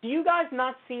Venezuela. Do you guys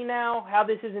not see now how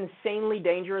this is insanely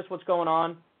dangerous, what's going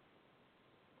on?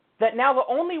 That now the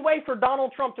only way for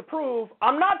Donald Trump to prove,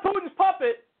 I'm not Putin's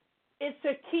puppet, is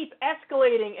to keep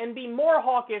escalating and be more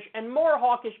hawkish and more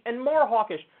hawkish and more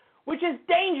hawkish, which is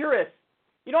dangerous.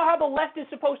 You know how the left is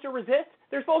supposed to resist?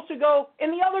 They're supposed to go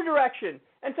in the other direction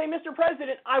and say, Mr.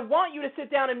 President, I want you to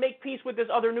sit down and make peace with this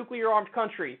other nuclear-armed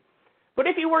country. But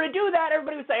if you were to do that,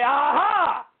 everybody would say,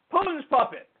 aha, Putin's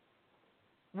puppet.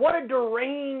 What a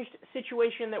deranged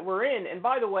situation that we're in. And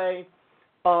by the way,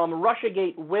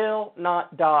 Russiagate will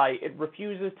not die. It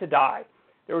refuses to die.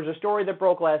 There was a story that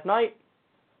broke last night.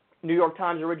 New York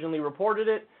Times originally reported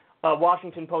it.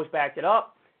 Washington Post backed it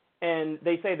up. And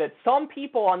they say that some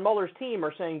people on Mueller's team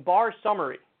are saying Barr's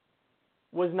summary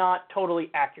was not totally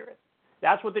accurate.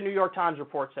 That's what the New York Times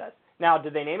report says. Now,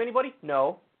 did they name anybody?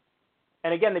 No.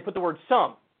 And again, they put the word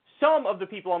some. Some of the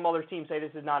people on Mueller's team say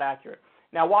this is not accurate.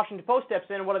 Now, Washington Post steps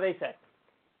in, and what do they say?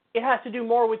 It has to do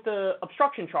more with the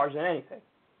obstruction charge than anything.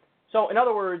 So, in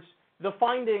other words, the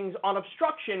findings on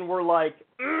obstruction were like,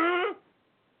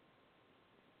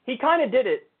 he kind of did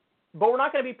it, but we're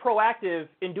not going to be proactive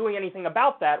in doing anything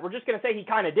about that. We're just going to say he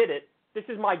kind of did it. This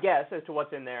is my guess as to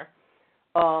what's in there.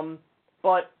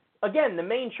 But, again, the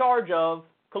main charge of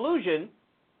collusion,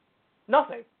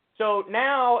 nothing. So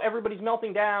now everybody's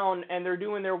melting down and they're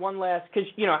doing their one last, because,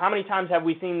 how many times have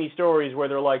we seen these stories where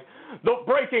they're like, the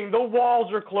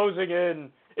walls are closing in.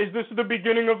 Is this the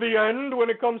beginning of the end when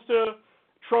it comes to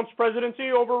Trump's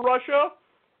presidency over Russia?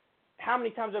 How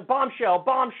many times have bombshell,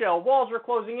 walls are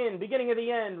closing in, beginning of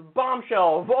the end,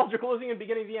 bombshell, walls are closing in,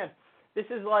 beginning of the end. This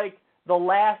is like the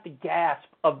last gasp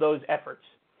of those efforts.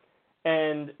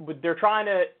 And they're trying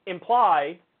to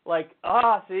imply, like,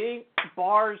 see,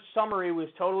 Barr's summary was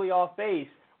totally off base.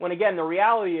 When, again, the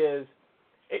reality is,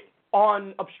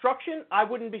 on obstruction, I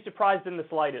wouldn't be surprised in the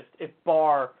slightest if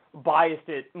Barr biased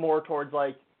it more towards,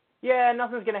 like, yeah,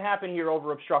 nothing's going to happen here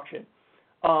over obstruction.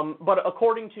 But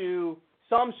according to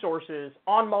some sources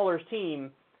on Mueller's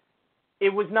team, it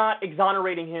was not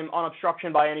exonerating him on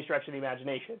obstruction by any stretch of the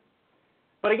imagination.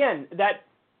 But again, that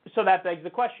begs the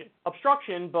question.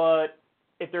 Obstruction, but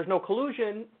if there's no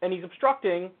collusion and he's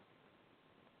obstructing,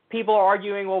 people are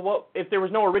arguing, well, if there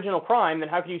was no original crime, then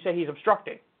how can you say he's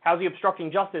obstructing? How's he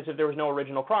obstructing justice if there was no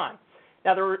original crime?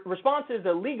 Now, the response is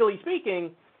that legally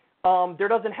speaking, there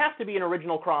doesn't have to be an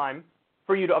original crime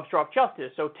for you to obstruct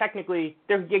justice. So technically,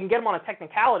 you can get him on a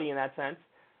technicality in that sense.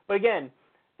 But again,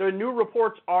 the new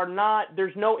reports are not,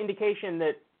 there's no indication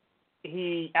that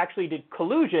he actually did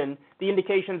collusion. The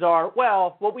indications are,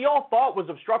 well, what we all thought was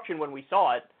obstruction when we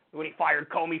saw it, when he fired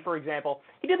Comey, for example.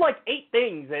 He did like 8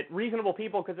 things that reasonable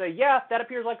people could say, yeah, that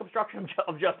appears like obstruction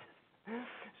of justice.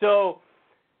 So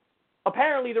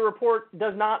apparently the report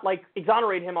does not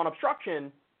exonerate him on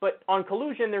obstruction, but on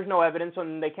collusion there's no evidence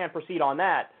and they can't proceed on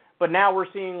that. But now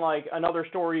we're seeing another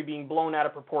story being blown out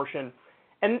of proportion.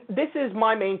 And this is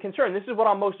my main concern. This is what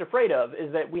I'm most afraid of,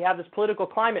 is that we have this political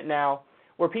climate now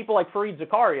where people like Fareed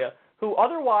Zakaria, who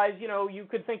otherwise, you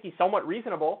could think he's somewhat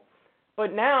reasonable,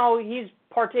 but now he's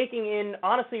partaking in,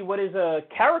 honestly, what is a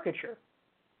caricature.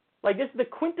 This is the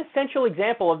quintessential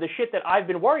example of the shit that I've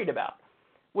been worried about,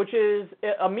 which is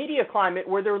a media climate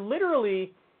where they're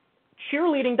literally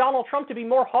cheerleading Donald Trump to be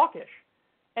more hawkish.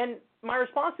 And my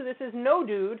response to this is, no,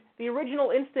 dude, the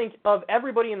original instinct of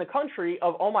everybody in the country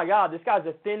of, oh my God, this guy's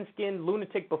a thin-skinned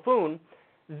lunatic buffoon,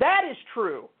 that is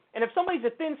true. And if somebody's a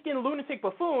thin-skinned lunatic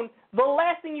buffoon, the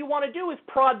last thing you want to do is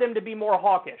prod them to be more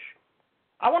hawkish.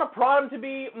 I want to prod them to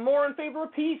be more in favor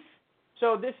of peace.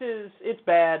 So it's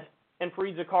bad, and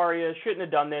Fareed Zakaria shouldn't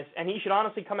have done this, and he should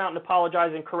honestly come out and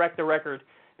apologize and correct the record,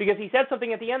 because he said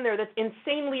something at the end there that's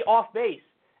insanely off base.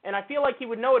 And I feel like he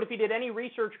would know it if he did any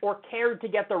research or cared to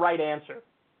get the right answer.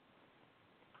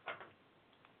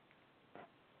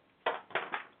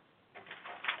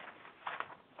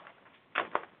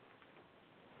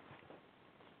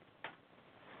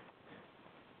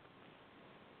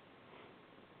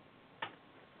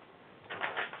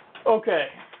 Okay.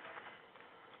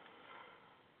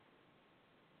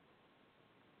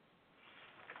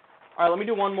 All right, let me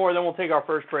do one more, then we'll take our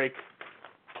first break.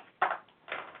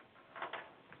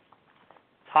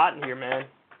 It's hot in here, man.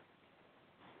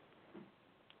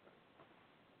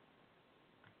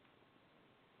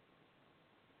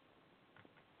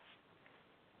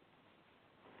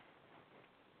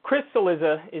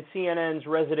 Cillizza is CNN's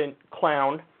resident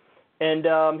clown,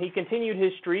 and he continued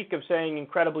his streak of saying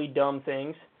incredibly dumb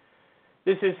things.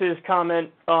 This is his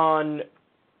comment on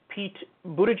Pete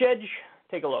Buttigieg.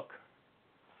 Take a look.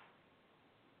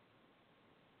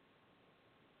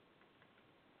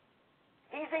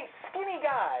 He's a skinny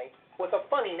guy with a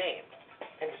funny name,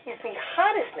 and he's the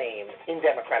hottest name in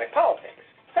Democratic politics.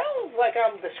 Sounds like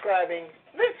I'm describing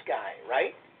this guy,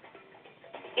 right?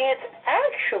 It's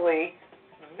actually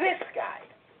this guy.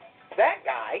 That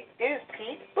guy is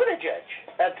Pete Buttigieg.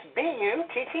 That's Buttigieg.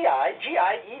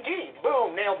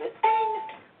 Boom, nailed it. Ding!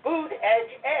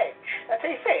 Buttigieg. That's how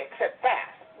you say it, except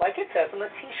fast, like it says on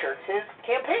the T-shirts his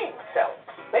campaign sells.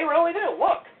 They really do.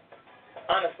 Look.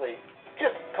 Honestly,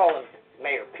 just call him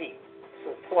Mayor Pete.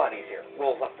 So it's a lot easier.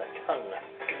 Rolls off the tongue.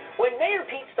 When Mayor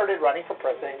Pete started running for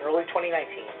president in early 2019,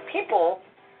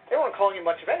 they weren't calling him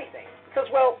much of anything because,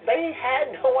 well, they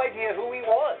had no idea who he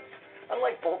was.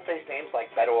 Unlike bold-faced names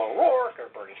like Beto O'Rourke or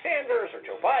Bernie Sanders or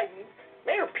Joe Biden,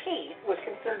 Mayor Pete was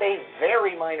considered a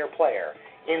very minor player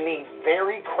in the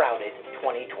very crowded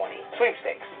 2020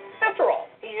 sweepstakes. After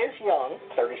all, he is young,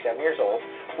 37 years old,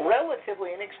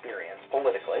 relatively inexperienced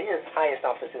politically. His highest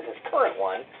office is his current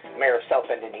one, mayor of South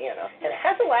Bend, Indiana, and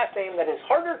has a last name that is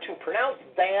harder to pronounce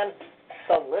than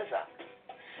Cillizza.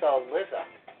 Cillizza.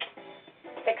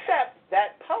 Except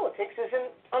that politics is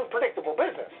an unpredictable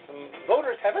business, and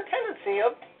voters have a tendency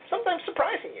of sometimes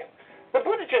surprising you. The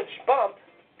Buttigieg bump,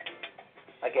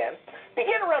 again,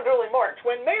 began around early March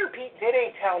when Mayor Pete did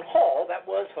a town hall that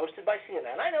was hosted by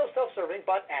CNN, I know, self-serving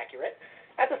but accurate,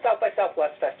 at the South by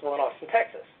Southwest Festival in Austin,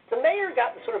 Texas. The mayor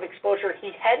got the sort of exposure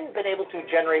he hadn't been able to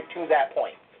generate to that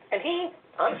point, and he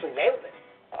honestly nailed it.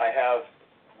 I have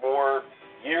more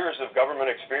years of government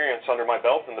experience under my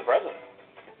belt than the president.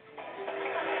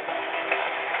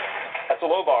 That's a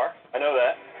low bar, I know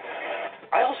that.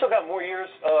 I also got more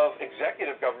years of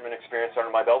executive government experience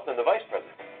under my belt than the vice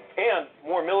president, and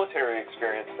more military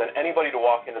experience than anybody to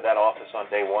walk into that office on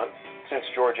day one since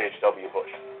George H.W.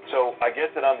 Bush. So I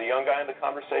get that I'm the young guy in the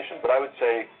conversation, but I would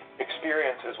say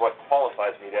experience is what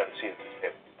qualifies me to have a seat at this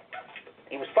table.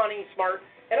 He was funny, smart,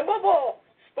 and above all,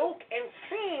 spoke and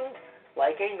seemed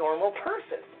like a normal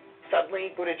person.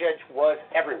 Suddenly, Buttigieg was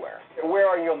everywhere. Where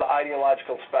are you on the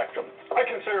ideological spectrum? I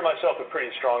consider myself a pretty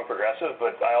strong progressive,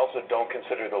 but I also don't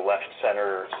consider the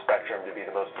left-center spectrum to be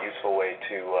the most useful way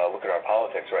to look at our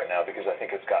politics right now, because I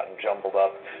think it's gotten jumbled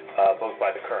up both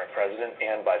by the current president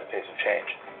and by the pace of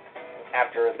change.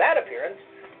 After that appearance,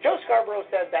 Joe Scarborough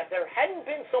said that there hadn't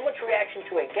been so much reaction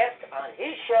to a guest on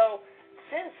his show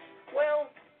since,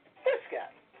 well, this guy.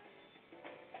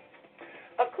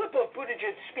 A clip of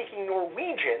Buttigieg speaking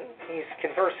Norwegian, he's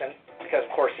conversant, because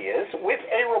of course he is, with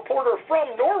a reporter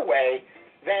from Norway,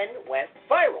 then went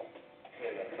viral.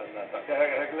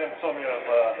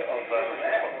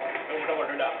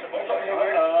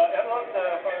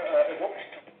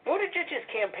 Buttigieg's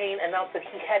campaign announced that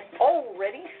he had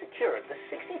already secured the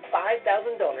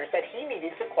 65,000 donors that he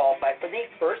needed to qualify for the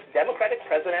first Democratic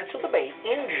presidential debate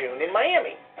in June in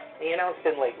Miami. He announced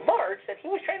in late March that he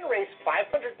was trying to raise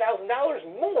 $500,000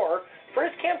 more for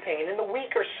his campaign in the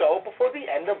week or so before the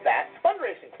end of that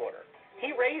fundraising quarter. He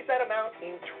raised that amount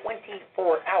in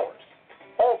 24 hours.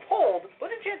 All told,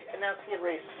 Buttigieg announced he had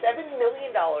raised $7 million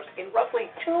in roughly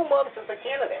 2 months as a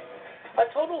candidate, a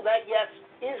total that, yes,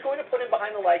 is going to put him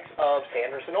behind the likes of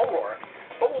Sanders and O'Rourke,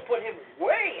 but will put him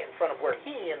way in front of where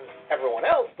he and everyone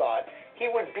else thought he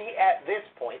would be at this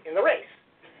point in the race.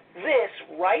 This,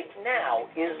 right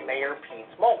now, is Mayor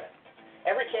Pete's moment.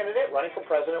 Every candidate running for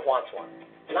president wants one.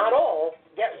 Not all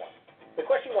get one. The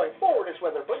question going forward is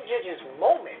whether Buttigieg's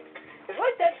moment is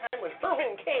like that time when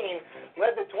Herman Cain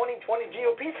led the 2020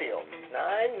 GOP field.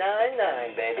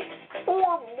 999, baby.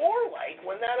 Or more like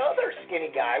when that other skinny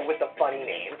guy with the funny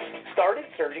name started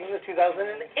surging in the 2008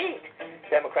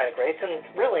 Democratic race and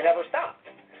really never stopped.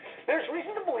 There's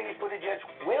reason to believe Buttigieg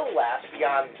will last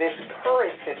beyond this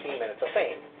current 15 minutes of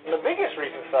fame. And the biggest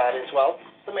reason for that is, well,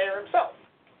 the mayor himself.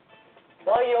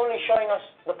 Why are you only showing us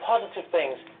the positive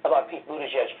things about Pete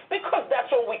Buttigieg? Because that's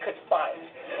all we could find.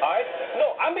 All right?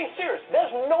 No, I'm being serious.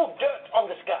 There's no dirt on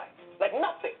this guy. Like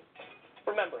nothing.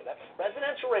 Remember that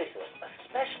presidential races,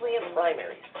 especially in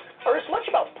primaries, are as much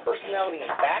about personality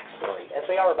and backstory as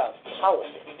they are about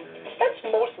policy. That's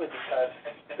mostly because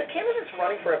the candidates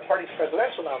running for a party's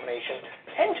presidential nomination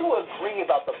tend to agree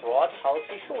about the broad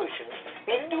policy solutions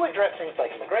needed to address things like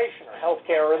immigration or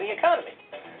healthcare or the economy.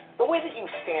 The way that you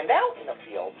stand out in a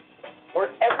field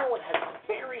where everyone has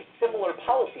very similar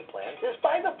policy plans is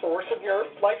by the force of your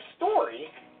life story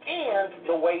and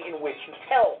the way in which you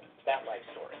tell that life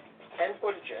story. And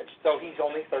Buttigieg, though he's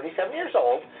only 37 years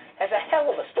old, has a hell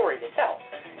of a story to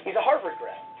Harvard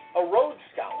grad, a Rhodes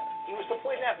Scholar. He was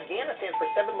deployed in Afghanistan for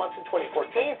 7 months in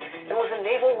 2014 and was a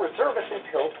naval reservist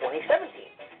until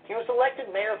 2017. He was elected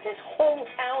mayor of his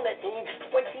hometown at age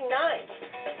 29.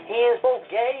 He is both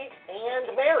gay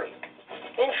and married.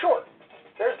 In short,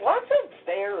 there's lots of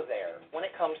there when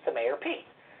it comes to Mayor Pete.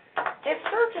 His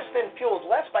search has been fueled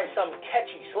less by some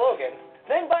catchy slogan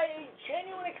than by a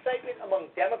genuine excitement among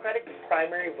Democratic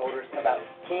primary voters about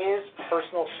his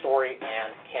personal story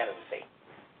and candidacy.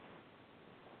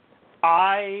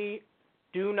 I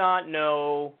do not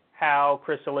know how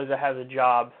Chris Cillizza has a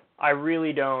job. I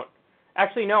really don't.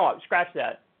 Actually, no, scratch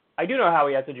that. I do know how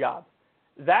he has a job.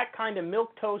 That kind of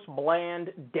milquetoast,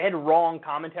 bland, dead wrong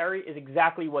commentary is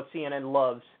exactly what CNN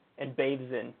loves and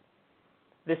bathes in.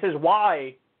 This is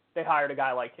why they hired a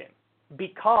guy like him,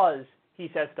 because he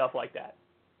says stuff like that.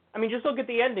 I mean, just look at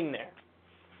the ending there.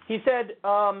 He said,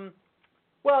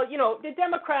 well, you know, the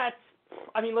Democrats,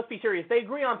 I mean, let's be serious, they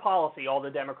agree on policy, all the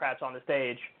Democrats on the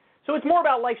stage. So it's more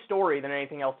about life story than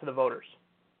anything else to the voters.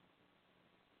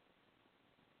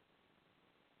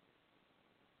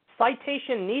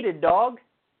 Citation needed, dog.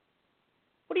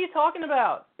 What are you talking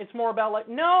about? It's more about like,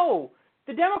 no,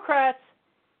 the Democrats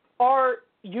are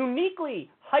uniquely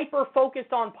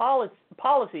hyper-focused on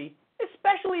policy,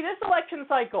 especially this election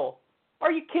cycle.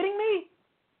 Are you kidding me?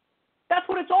 That's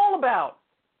what it's all about.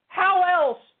 How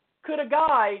else could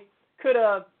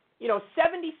a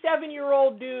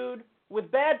 77-year-old dude with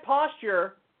bad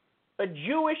posture, a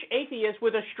Jewish atheist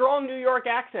with a strong New York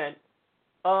accent,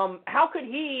 how could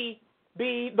he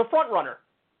be the front runner?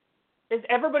 Is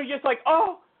everybody just like,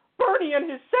 oh, Bernie and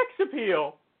his sex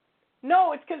appeal?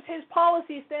 No, it's because his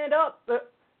policies stand up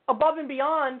above and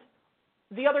beyond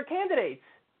the other candidates.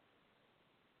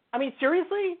 I mean,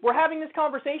 seriously? We're having this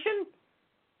conversation?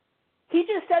 He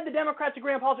just said the Democrats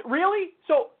agree on policy. Really?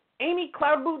 So Amy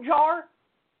Klobuchar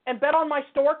and Bet on My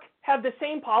Stork have the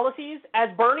same policies as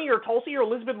Bernie or Tulsi or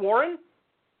Elizabeth Warren?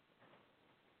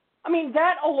 I mean,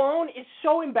 that alone is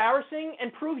so embarrassing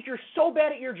and proves you're so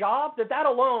bad at your job that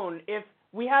alone, if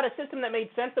we had a system that made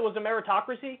sense that was a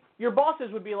meritocracy, your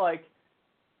bosses would be like,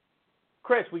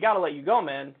 Chris, we got to let you go,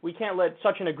 man. We can't let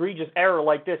such an egregious error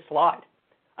like this slide.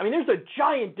 I mean, there's a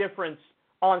giant difference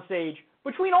on stage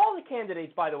between all the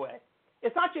candidates, by the way.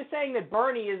 It's not just saying that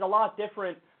Bernie is a lot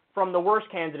different from the worst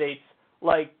candidates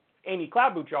like Amy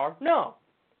Klobuchar. No.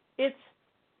 It's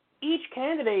each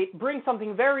candidate brings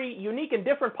something very unique and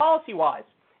different policy-wise.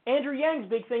 Andrew Yang's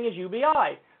big thing is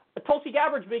UBI. Tulsi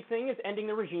Gabbard's big thing is ending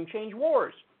the regime change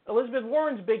wars. Elizabeth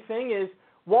Warren's big thing is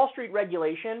Wall Street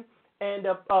regulation and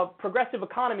a progressive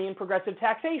economy and progressive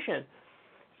taxation.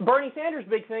 Bernie Sanders'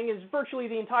 big thing is virtually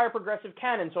the entire progressive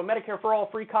canon, so Medicare for all,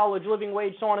 free college, living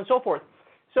wage, so on and so forth.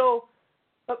 So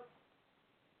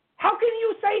how can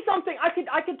you say something?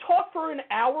 I could talk for an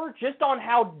hour just on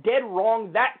how dead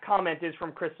wrong that comment is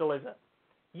from Chris Cillizza.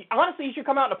 Honestly, he should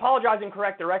come out and apologize and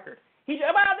correct the record. They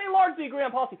largely agree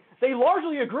on policy. They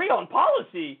largely agree on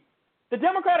policy? The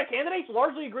Democratic candidates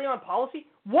largely agree on policy?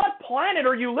 What planet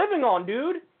are you living on,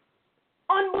 dude?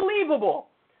 Unbelievable.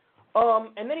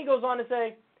 And then he goes on to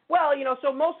say, well, you know,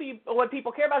 so mostly what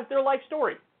people care about is their life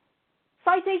story.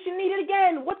 Citation needed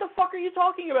again. What the fuck are you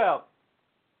talking about?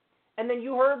 And then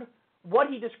you heard what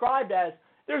he described as,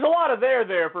 there's a lot of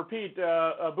there for Pete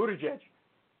Buttigieg.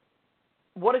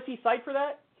 What does he cite for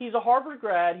that? He's a Harvard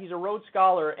grad, he's a Rhodes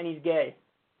Scholar, and he's gay.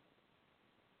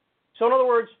 So in other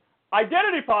words,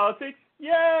 identity politics,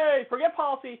 yay, forget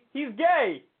policy, he's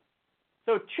gay.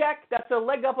 So check, that's a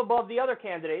leg up above the other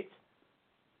candidates.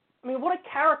 I mean, what a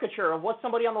caricature of what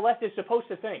somebody on the left is supposed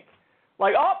to think.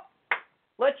 Like,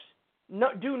 let's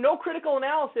do no critical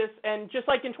analysis, and just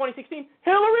like in 2016,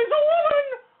 Hillary's a woman!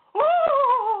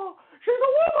 Oh, she's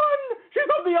a woman! She's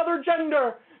of the other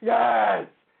gender! Yes!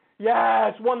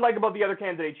 Yes! One leg above the other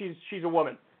candidate. She's a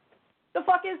woman. The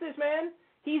fuck is this, man?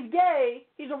 He's gay,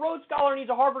 he's a Rhodes Scholar, and he's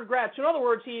a Harvard grad. So in other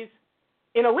words, he's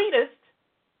an elitist,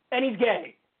 and he's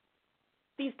gay.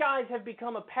 These guys have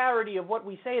become a parody of what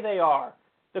we say they are.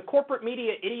 The corporate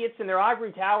media idiots in their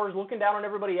ivory towers looking down on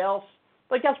everybody else.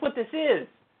 Like, that's what this is.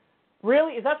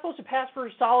 Really? Is that supposed to pass for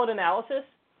solid analysis?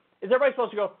 Is everybody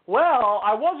supposed to go, well,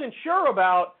 I wasn't sure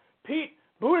about Pete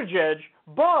Buttigieg,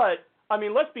 but, I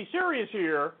mean, let's be serious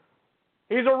here.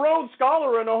 He's a Rhodes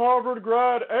Scholar and a Harvard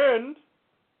grad, and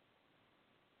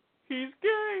he's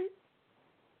gay.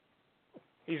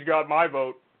 He's got my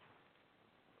vote.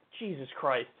 Jesus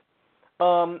Christ.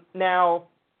 Now,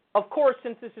 of course,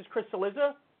 since this is Chris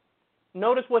Cillizza,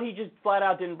 notice what he just flat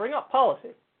out didn't bring up, policy.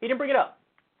 He didn't bring it up.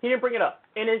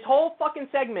 In his whole fucking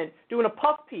segment, doing a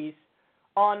puff piece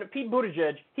on Pete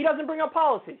Buttigieg, he doesn't bring up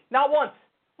policy. Not once.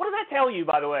 What does that tell you,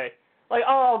 by the way? Like,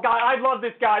 oh, God, I love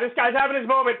this guy. This guy's having his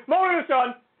moment. Moment of the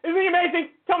sun. Isn't he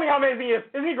amazing? Tell me how amazing he is.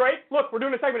 Isn't he great? Look, we're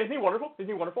doing a segment. Isn't he wonderful?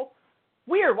 Isn't he wonderful?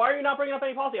 Weird. Why are you not bringing up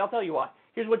any policy? I'll tell you why.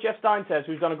 Here's what Jeff Stein says,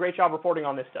 who's done a great job reporting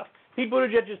on this stuff. Pete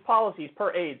Buttigieg's policies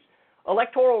per AIDS.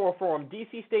 Electoral reform,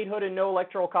 D.C. statehood and no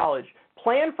electoral college.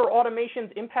 Plan for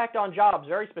automation's impact on jobs.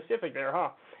 Very specific there, huh?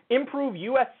 Improve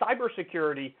U.S.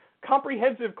 cybersecurity.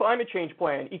 Comprehensive climate change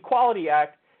plan. Equality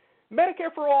Act.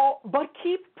 Medicare for all, but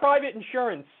keep private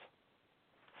insurance.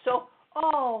 So,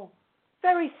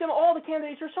 very similar. All the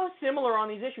candidates are so similar on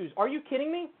these issues. Are you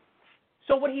kidding me?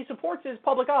 So what he supports is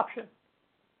public option.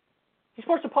 He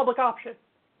supports a public option.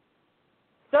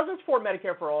 Doesn't support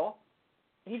Medicare for all.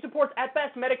 He supports, at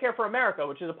best, Medicare for America,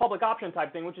 which is a public option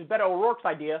type thing, which is Beto O'Rourke's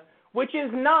idea, which is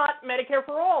not Medicare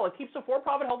for all. It keeps the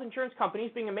for-profit health insurance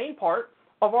companies being a main part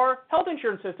of our health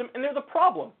insurance system, and they're the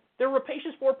problem. They're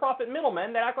rapacious for-profit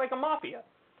middlemen that act like a mafia.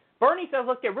 Bernie says,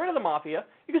 let's get rid of the mafia.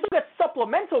 You can still get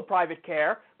supplemental private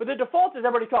care, but the default is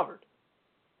everybody covered.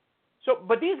 So,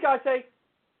 but these guys say,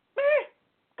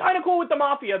 kind of cool with the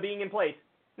mafia being in place.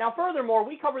 Now, furthermore,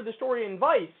 we covered the story in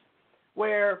Vice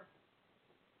where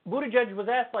Buttigieg was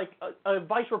asked, like, a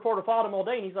Vice reporter followed him all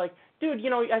day, and he's like, dude,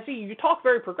 I see you talk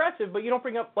very progressive, but you don't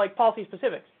bring up, like, policy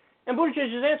specifics. And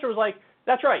Buttigieg's answer was like,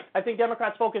 that's right. I think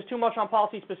Democrats focus too much on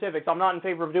policy specifics. I'm not in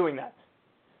favor of doing that.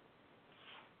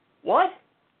 What?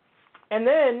 And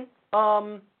then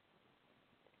I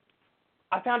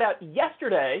found out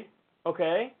yesterday,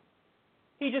 okay,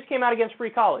 he just came out against free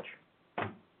college.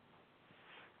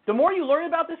 The more you learn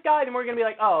about this guy, the more you're going to be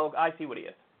like, oh, I see what he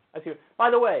is. By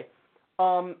the way,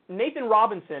 Nathan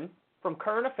Robinson from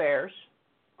Current Affairs,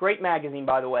 great magazine,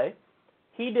 by the way,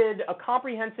 he did a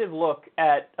comprehensive look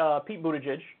at Pete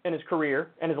Buttigieg and his career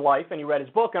and his life, and he read his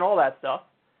book and all that stuff.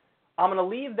 I'm going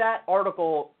to leave that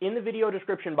article in the video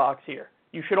description box here.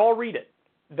 You should all read it.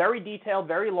 Very detailed,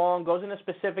 very long, goes into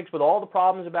specifics with all the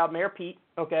problems about Mayor Pete,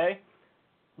 okay?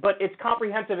 But it's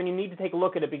comprehensive, and you need to take a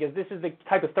look at it because this is the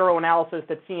type of thorough analysis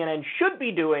that CNN should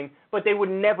be doing, but they would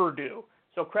never do.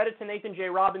 So credit to Nathan J.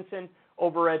 Robinson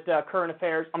over at Current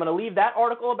Affairs. I'm going to leave that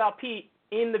article about Pete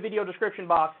in the video description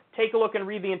box. Take a look and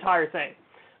read the entire thing.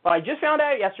 But I just found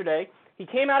out yesterday he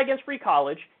came out against free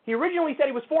college. He originally said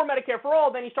he was for Medicare for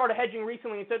all. Then he started hedging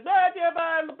recently and said,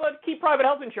 but keep private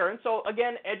health insurance. So,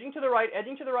 again, edging to the right,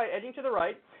 edging to the right, edging to the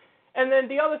right. And then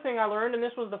the other thing I learned, and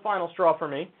this was the final straw for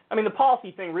me. I mean, the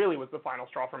policy thing really was the final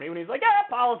straw for me when he's like,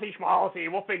 policy,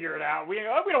 schmolicy, we'll figure it out. We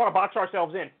don't want to box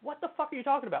ourselves in. What the fuck are you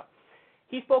talking about?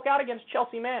 He spoke out against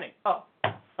Chelsea Manning. Oh,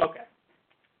 okay.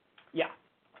 Yeah.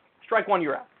 Strike one,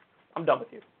 you're out. I'm done with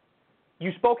you.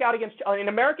 You spoke out against an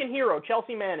American hero,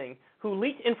 Chelsea Manning, who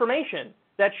leaked information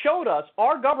that showed us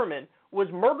our government was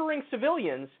murdering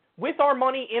civilians with our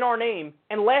money in our name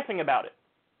and laughing about it.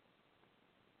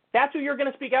 That's who you're going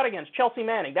to speak out against, Chelsea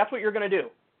Manning. That's what you're going to do.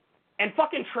 And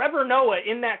fucking Trevor Noah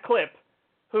in that clip,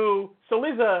 who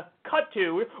Saliza cut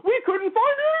to, we couldn't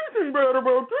find anything bad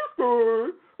about this guy.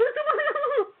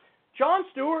 Jon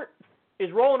Stewart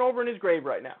is rolling over in his grave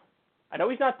right now. I know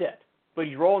he's not dead, but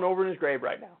he's rolling over in his grave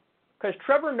right now. Because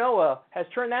Trevor Noah has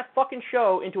turned that fucking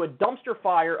show into a dumpster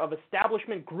fire of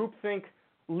establishment groupthink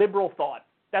liberal thought.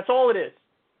 That's all it is.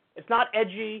 It's not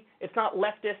edgy. It's not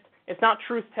leftist. It's not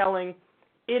truth-telling.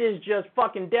 It is just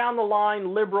fucking down the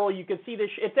line liberal. You can see this.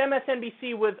 It's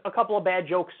MSNBC with a couple of bad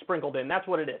jokes sprinkled in. That's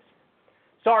what it is.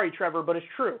 Sorry, Trevor, but it's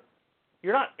true.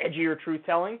 You're not edgy or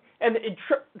truth-telling. And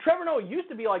Trevor Noah used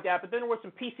to be like that, but then there was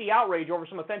some PC outrage over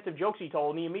some offensive jokes he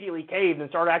told, and he immediately caved and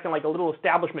started acting like a little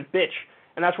establishment bitch.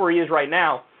 And that's where he is right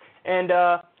now. And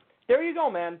there you go,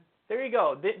 man. There you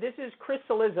go. This is Chris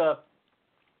Saliza.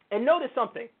 And notice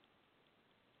something.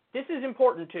 This is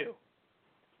important, too.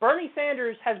 Bernie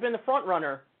Sanders has been the front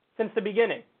runner since the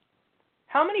beginning.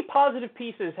 How many positive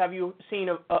pieces have you seen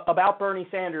about Bernie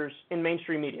Sanders in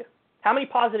mainstream media? How many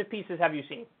positive pieces have you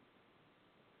seen?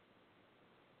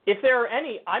 If there are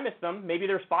any, I miss them. Maybe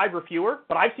there's 5 or fewer,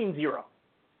 but I've seen 0.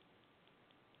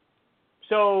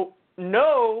 So,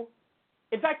 no.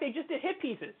 In fact, they just did hit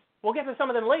pieces. We'll get to some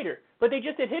of them later, but they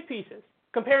just did hit pieces,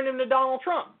 comparing him to Donald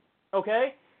Trump,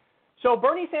 okay? So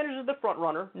Bernie Sanders is the front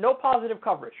runner, no positive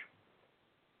coverage.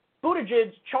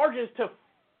 Buttigieg charges to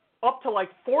up to like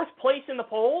 4th place in the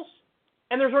polls,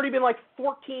 and there's already been like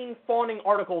 14 fawning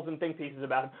articles and think pieces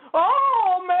about him.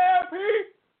 Oh, Mayor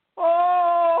Pete!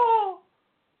 Oh,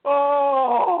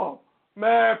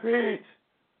 Mayor Pete!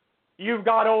 You've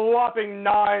got a whopping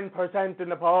 9% in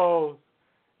the polls.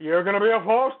 You're going to be a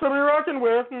force to be reckoned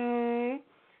with.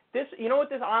 This, you know what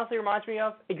this honestly reminds me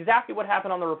of? Exactly what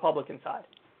happened on the Republican side.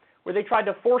 where they tried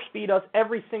to force feed us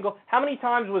every single, how many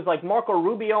times was like Marco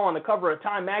Rubio on the cover of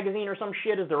Time magazine or some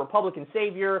shit as the Republican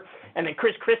savior, and then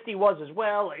Chris Christie was as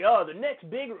well, like, oh, the next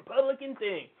big Republican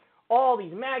thing. All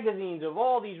these magazines of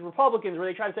all these Republicans where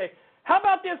they try to say, how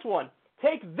about this one?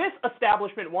 Take this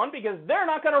establishment one because they're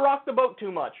not going to rock the boat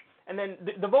too much. And then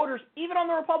the voters, even on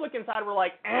the Republican side, were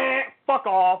like, fuck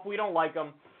off, we don't like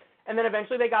them. And then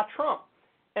eventually they got Trump.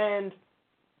 And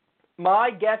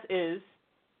my guess is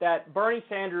that Bernie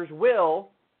Sanders will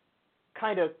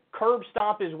kind of curb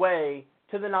stomp his way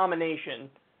to the nomination,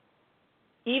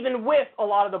 even with a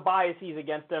lot of the biases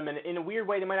against him. And in a weird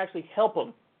way, they might actually help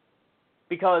him,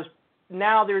 because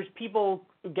now there's people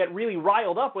who get really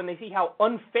riled up when they see how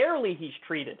unfairly he's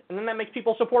treated. And then that makes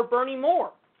people support Bernie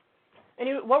more.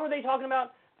 And what were they talking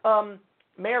about?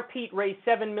 Mayor Pete raised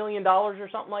 $7 million or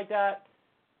something like that.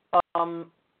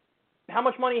 How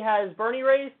much money has Bernie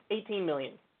raised? $18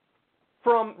 million.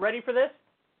 From, ready for this?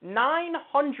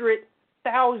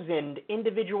 900,000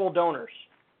 individual donors.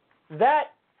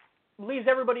 That leaves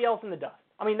everybody else in the dust.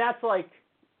 I mean, that's like,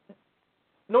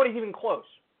 nobody's even close.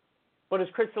 But does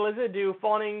Chris Cillizza do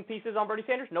fawning pieces on Bernie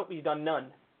Sanders? Nope, he's done none.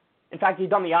 In fact, he's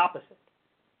done the opposite.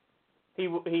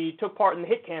 He took part in the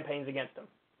hit campaigns against him.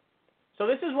 So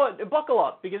this is what, buckle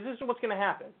up, because this is what's going to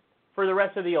happen for the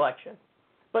rest of the election.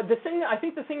 But I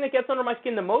think the thing that gets under my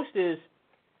skin the most is,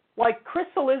 like, Chris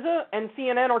Cillizza and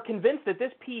CNN are convinced that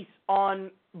this piece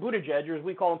on Buttigieg, or as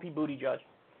we call him, Pete Buttigieg,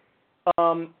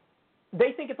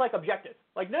 they think it's like objective.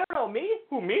 Like, no, me?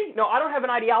 Who, me? No, I don't have an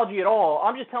ideology at all.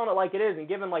 I'm just telling it like it is and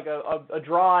giving like a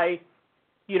dry,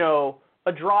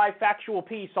 a dry factual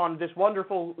piece on this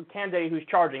wonderful candidate who's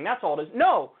charging. That's all it is.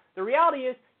 No, the reality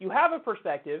is you have a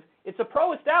perspective. It's a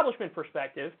pro-establishment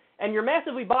perspective, and you're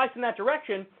massively biased in that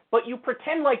direction, but you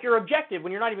pretend like you're objective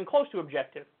when you're not even close to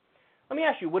objective. Let me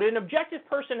ask you, would an objective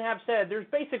person have said there's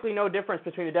basically no difference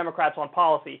between the Democrats on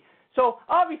policy? So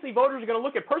obviously voters are going to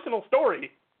look at personal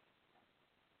story.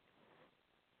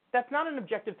 That's not an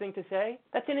objective thing to say.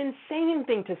 That's an insane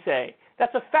thing to say.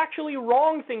 That's a factually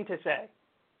wrong thing to say.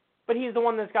 But he's the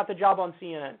one that's got the job on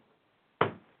CNN.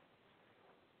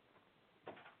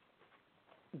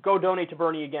 Go donate to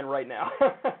Bernie again right now.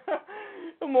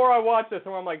 The more I watch this, the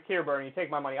more I'm like, here, Bernie, take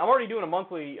my money. I'm already doing a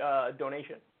monthly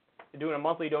donation. I'm doing a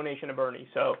monthly donation to Bernie.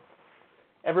 So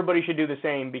everybody should do the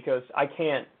same, because I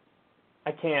can't.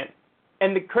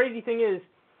 And the crazy thing is,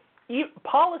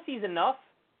 policy's enough.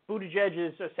 Buttigieg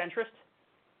is a centrist.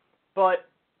 But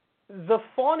the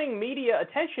fawning media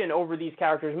attention over these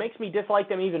characters makes me dislike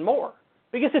them even more,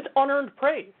 because it's unearned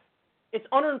praise. It's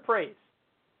unearned praise.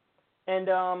 And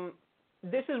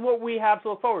this is what we have to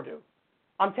look forward to.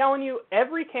 I'm telling you,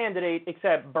 every candidate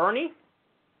except Bernie,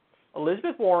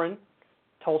 Elizabeth Warren,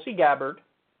 Tulsi Gabbard,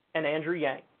 and Andrew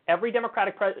Yang, every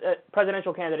Democratic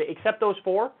presidential candidate except those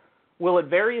four will at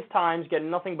various times get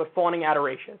nothing but fawning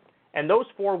adoration. And those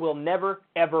four will never,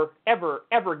 ever, ever,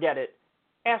 ever get it.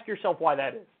 Ask yourself why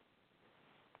that is.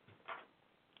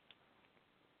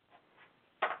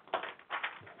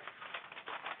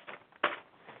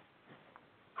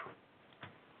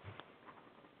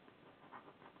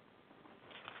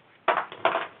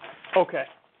 Okay.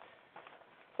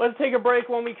 Let's take a break.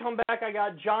 When we come back, I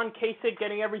got John Kasich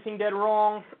getting everything dead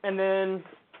wrong, and then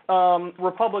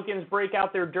Republicans break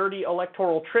out their dirty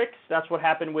electoral tricks. That's what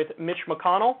happened with Mitch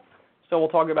McConnell. So we'll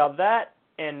talk about that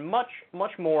and much,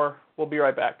 much more. We'll be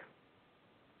right back.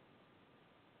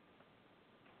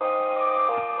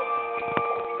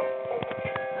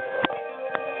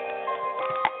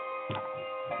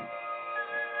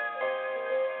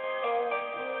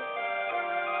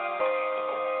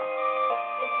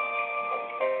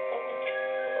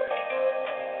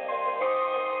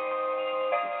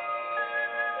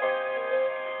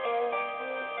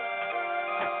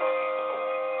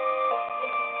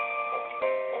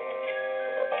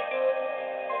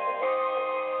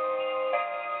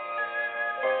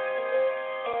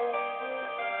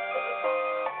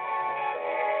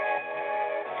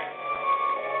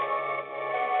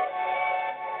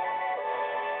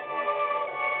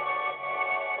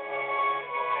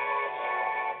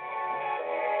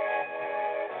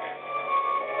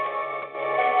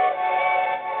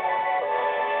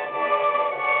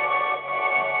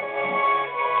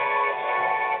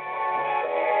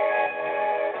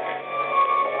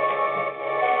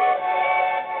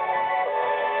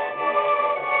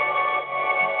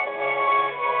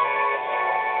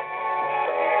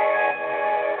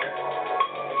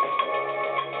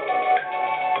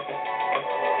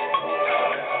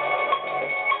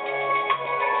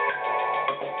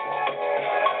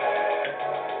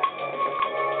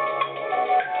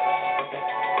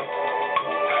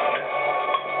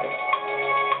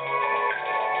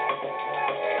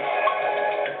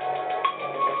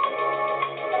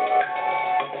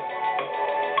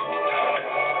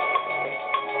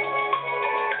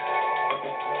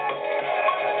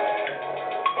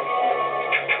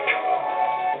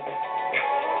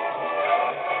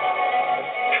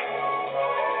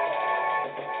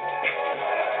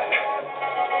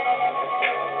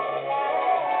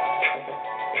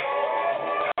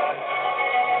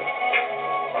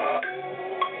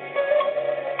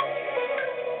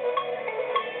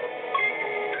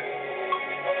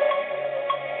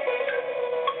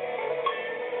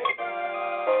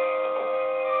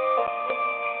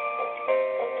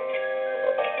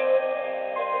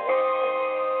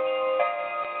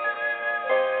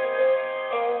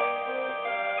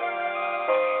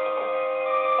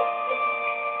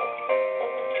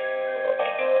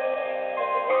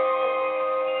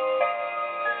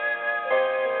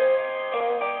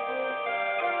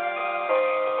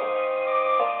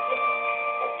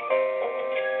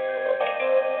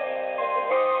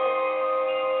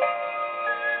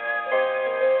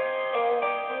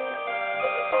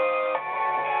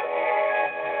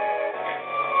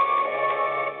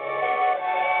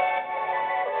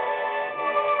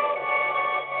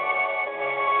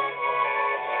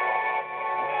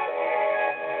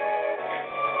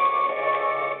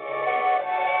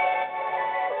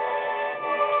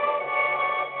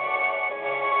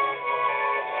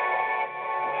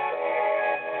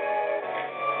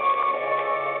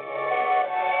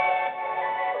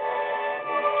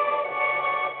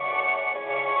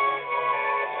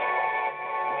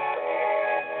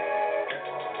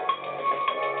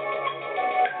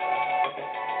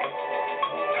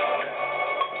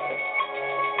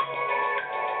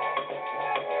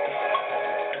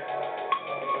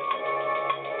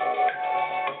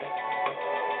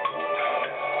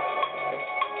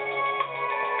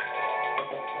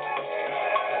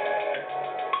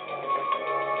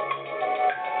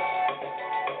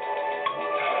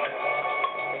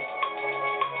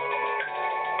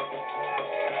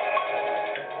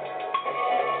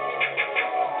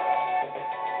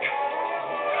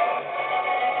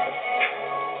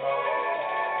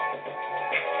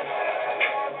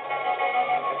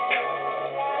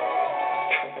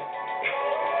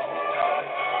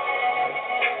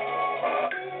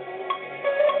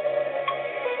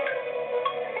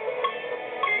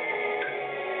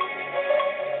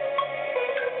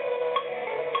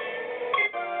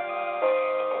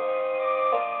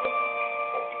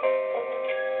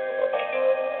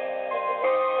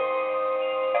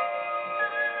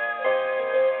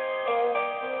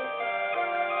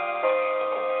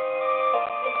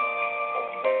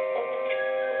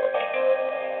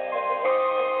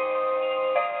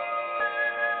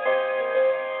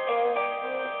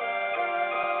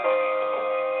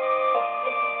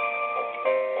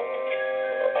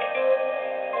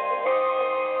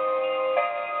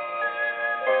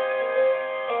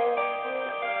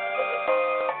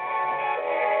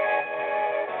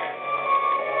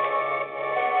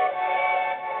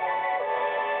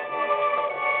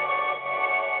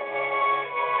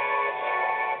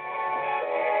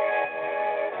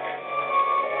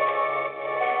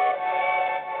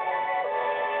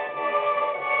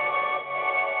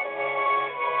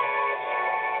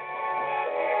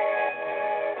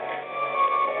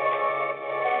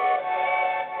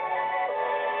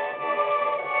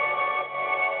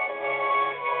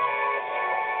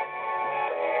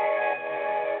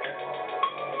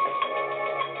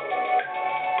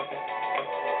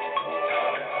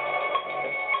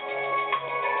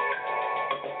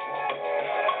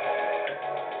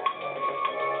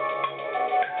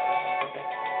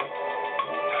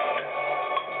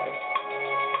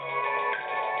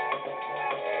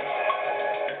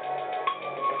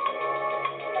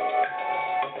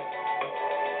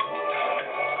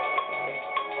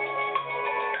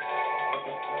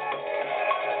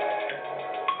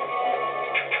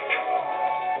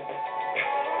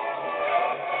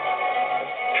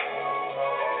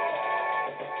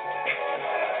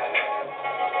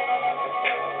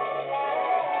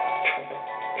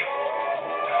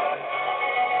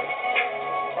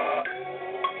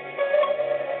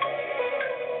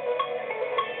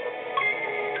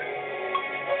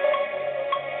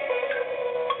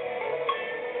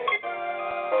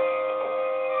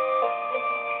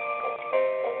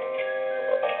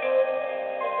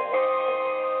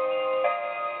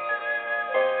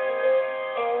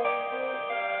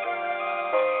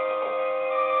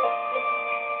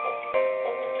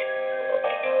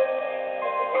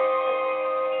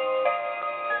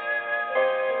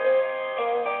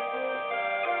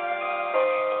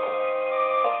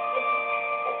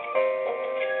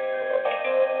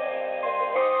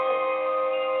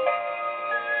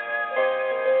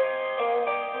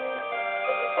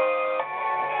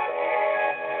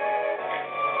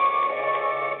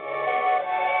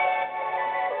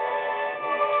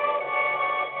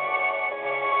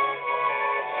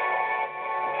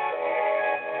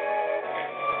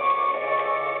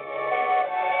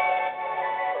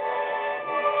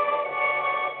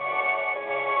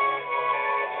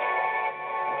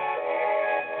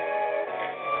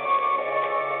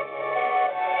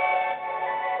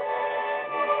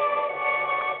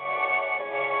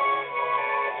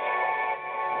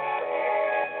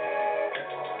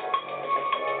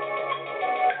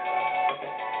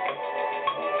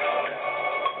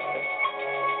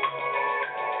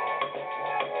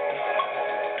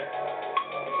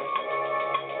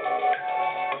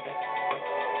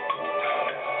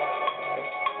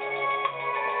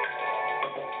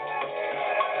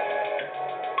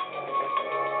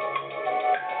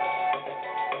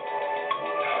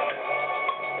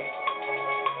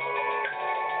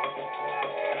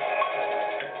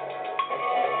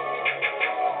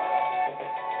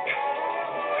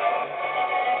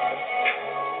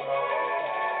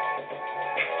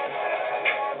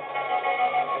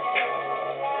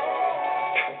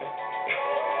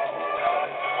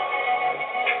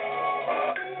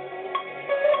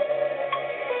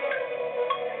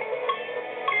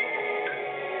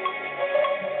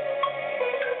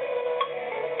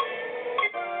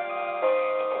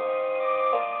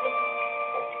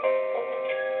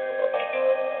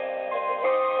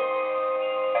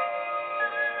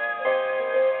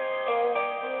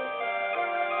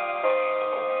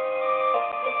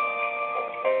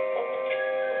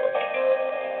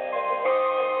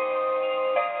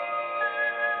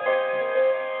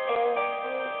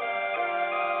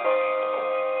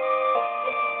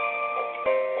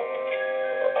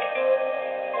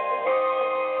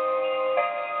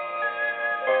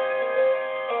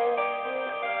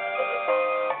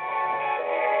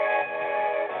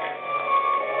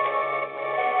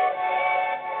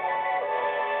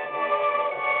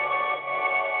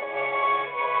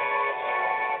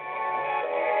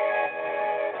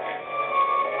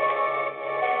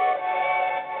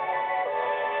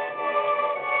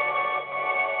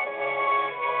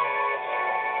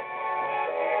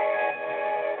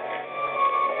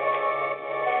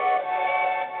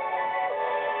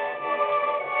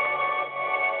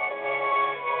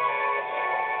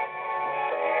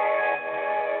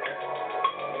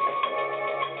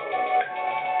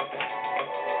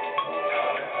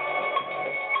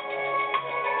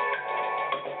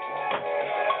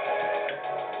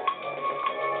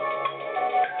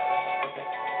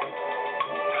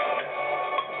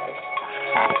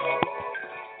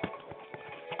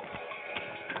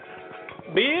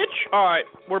 All right,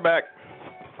 we're back.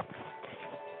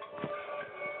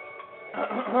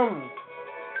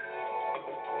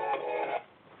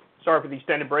 Sorry for the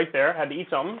extended break there. Had to eat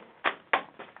something.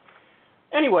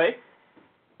 Anyway,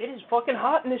 it is fucking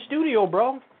hot in the studio,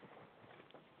 bro.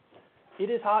 It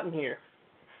is hot in here.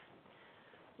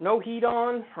 No heat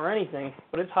on or anything,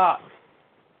 but it's hot.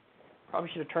 Probably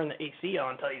should have turned the AC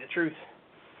on, tell you the truth.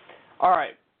 All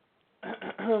right.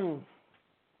 Let's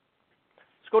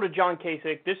go to John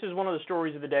Kasich. This is one of the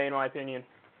stories of the day, in my opinion.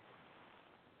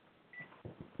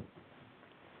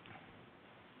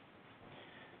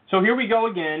 So here we go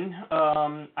again.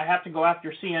 I have to go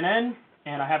after CNN,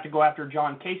 and I have to go after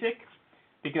John Kasich,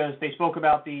 because they spoke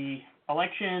about the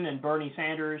election and Bernie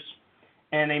Sanders,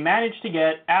 and they managed to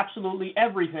get absolutely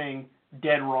everything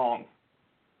dead wrong.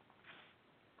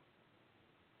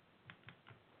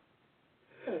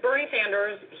 Bernie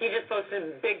Sanders, he just posted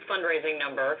a big fundraising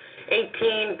number,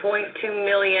 $18.2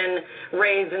 million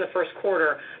raised in the first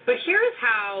quarter. But here's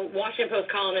how Washington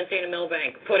Post columnist Dana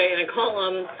Milbank put it in a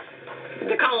column.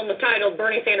 The column was titled,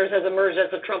 "Bernie Sanders has emerged as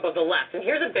the Trump of the left." And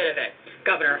here's a bit of it,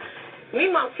 Governor.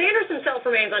 Meanwhile, Sanders himself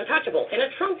remains untouchable in a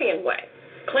Trumpian way.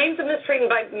 Claims of mistreatment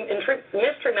by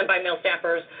male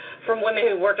staffers from women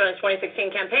who worked on his 2016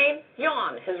 campaign,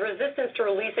 yawn. His resistance to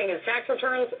releasing his tax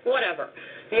returns, whatever.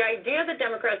 The idea that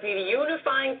Democrats need a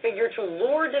unifying figure to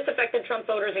lure disaffected Trump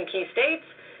voters in key states,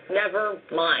 never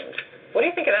mind. What do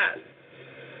you think of that?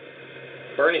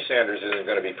 Bernie Sanders isn't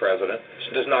going to be president.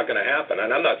 It's just not going to happen.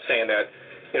 And I'm not saying that.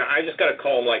 I just got to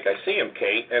call him like I see him,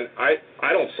 Kate, and I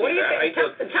don't see that. I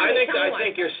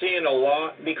think you're seeing a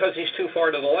lot because he's too far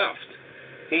to the left.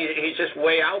 He's just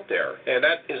way out there, and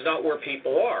that is not where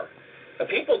people are.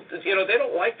 People, they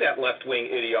don't like that left-wing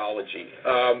ideology.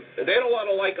 They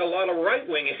don't like a lot of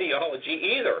right-wing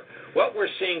ideology either. What we're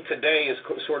seeing today is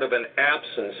sort of an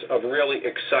absence of really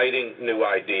exciting new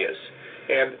ideas.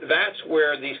 And that's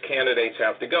where these candidates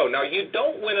have to go. Now, you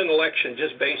don't win an election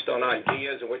just based on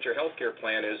ideas and what your health care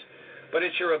plan is, but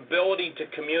it's your ability to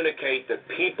communicate that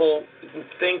people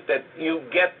think that you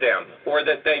get them or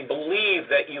that they believe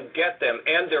that you get them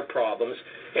and their problems,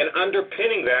 and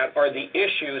underpinning that are the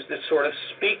issues that sort of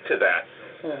speak to that.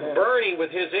 Mm-hmm. Bernie,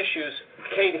 with his issues,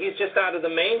 Kate, he's just out of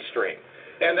the mainstream,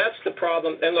 and that's the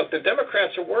problem. And look, the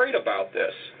Democrats are worried about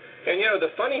this. And, the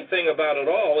funny thing about it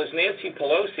all is Nancy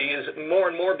Pelosi is more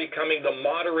and more becoming the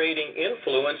moderating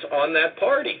influence on that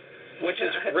party, which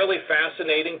is really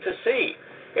fascinating to see.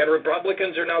 And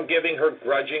Republicans are now giving her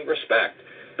grudging respect.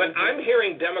 But I'm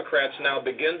hearing Democrats now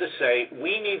begin to say,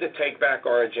 we need to take back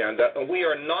our agenda, and we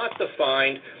are not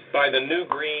defined by the new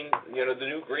green, the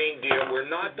new Green Deal. We're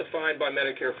not defined by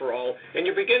Medicare for All. And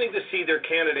you're beginning to see their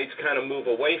candidates kind of move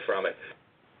away from it.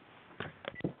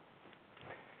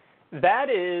 That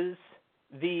is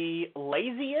the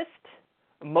laziest,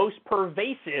 most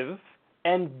pervasive,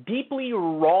 and deeply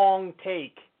wrong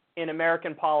take in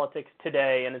American politics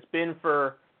today, and it's been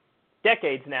for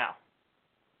decades now.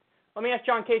 Let me ask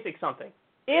John Kasich something.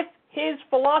 If his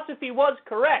philosophy was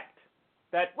correct,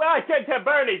 that, I said to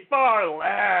Bernie, far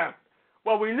left,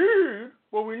 what we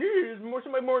need is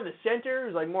somebody more in the center,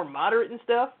 who's like more moderate and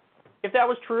stuff. If that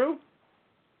was true,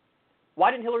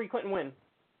 why didn't Hillary Clinton win?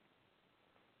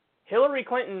 Hillary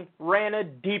Clinton ran a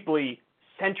deeply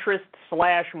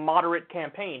centrist/moderate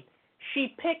campaign.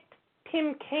 She picked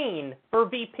Tim Kaine for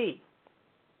VP.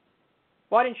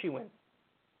 Why didn't she win?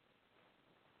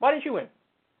 Why didn't she win?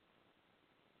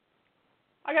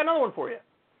 I got another one for you.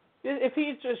 If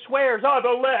he just swears, the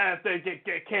left, they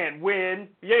can't win,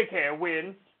 they can't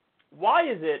win, why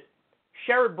is it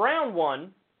Sherrod Brown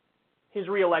won his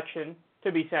re-election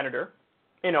to be senator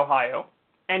in Ohio,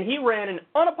 and he ran an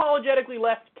unapologetically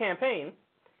left campaign,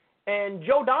 and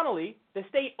Joe Donnelly, the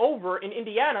state over in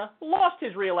Indiana, lost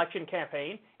his re-election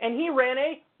campaign, and he ran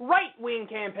a right-wing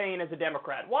campaign as a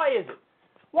Democrat? Why is it?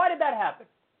 Why did that happen?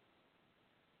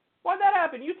 Why did that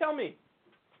happen? You tell me.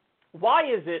 Why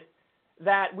is it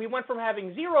that we went from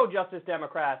having 0 Justice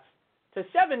Democrats to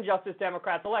 7 Justice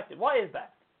Democrats elected? Why is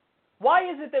that? Why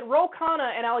is it that Ro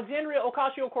Khanna and Alexandria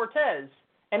Ocasio-Cortez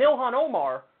and Ilhan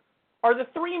Omar are the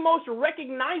 3 most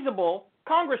recognizable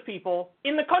congresspeople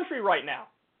in the country right now,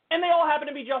 and they all happen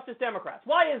to be Justice Democrats?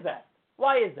 Why is that?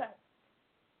 Why is that?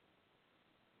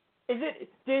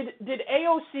 Did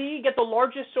AOC get the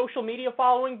largest social media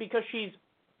following because she's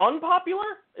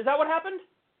unpopular? Is that what happened?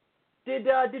 Did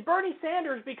Bernie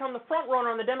Sanders become the front runner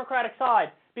on the Democratic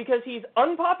side because he's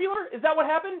unpopular? Is that what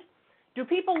happened? Do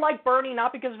people like Bernie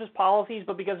not because of his policies,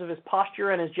 but because of his posture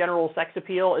and his general sex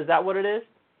appeal? Is that what it is?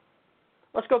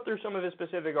 Let's go through some of his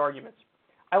specific arguments.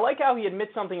 I like how he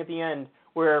admits something at the end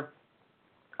where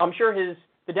I'm sure his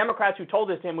the Democrats who told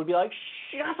this to him would be like,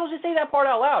 shh, you're not supposed to say that part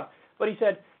out loud. But he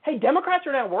said, hey, Democrats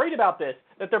are now worried about this,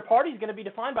 that their party's going to be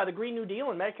defined by the Green New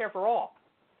Deal and Medicare for All.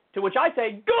 To which I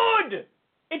say, good!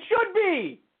 It should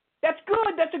be! That's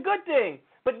good, that's a good thing.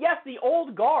 But yes, the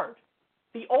old guard,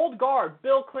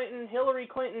 Bill Clinton, Hillary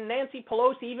Clinton, Nancy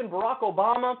Pelosi, even Barack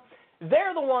Obama,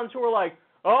 they're the ones who are like,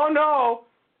 oh no,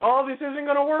 oh, this isn't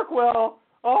going to work well.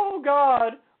 Oh,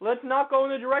 God, let's not go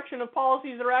in the direction of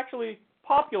policies that are actually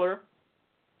popular.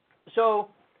 So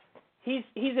he's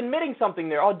admitting something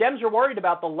there. Oh, Dems are worried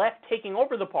about the left taking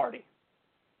over the party.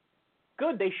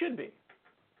 Good, they should be.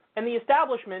 And the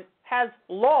establishment has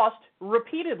lost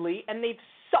repeatedly, and they've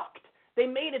sucked. They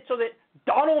made it so that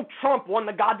Donald Trump won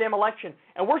the goddamn election,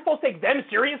 and we're supposed to take them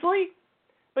seriously?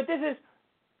 But this is,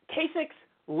 Kasich's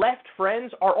left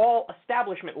friends are all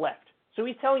establishment left. So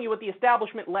he's telling you what the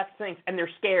establishment left thinks, and they're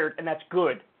scared, and that's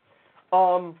good.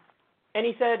 And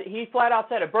he flat out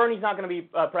said it, Bernie's not going to be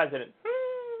president.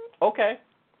 Okay.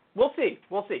 We'll see.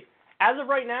 As of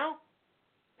right now,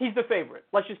 he's the favorite.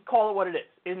 Let's just call it what it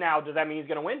is. Now, does that mean he's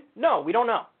going to win? No, we don't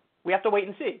know. We have to wait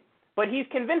and see. But he's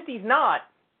convinced he's not,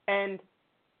 and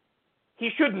he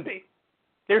shouldn't be.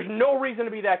 There's no reason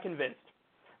to be that convinced.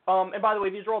 And by the way,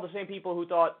 these are all the same people who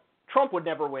thought Trump would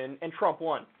never win, and Trump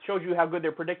won. Shows you how good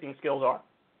their predicting skills are.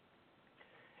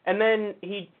 And then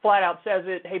he flat out says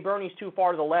it, hey, Bernie's too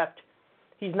far to the left.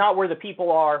 He's not where the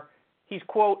people are. He's,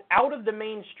 quote, out of the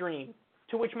mainstream.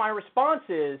 To which my response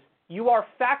is, you are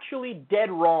factually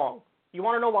dead wrong. You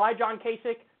want to know why, John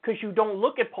Kasich? Because you don't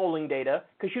look at polling data,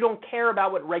 because you don't care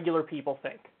about what regular people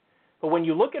think. But when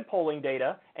you look at polling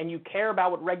data and you care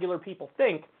about what regular people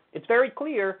think, it's very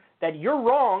clear that you're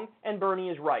wrong and Bernie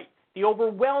is right. The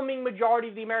overwhelming majority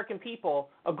of the American people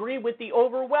agree with the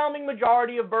overwhelming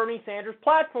majority of Bernie Sanders'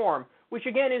 platform, which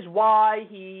again is why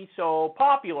he's so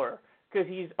popular, because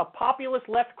he's a populist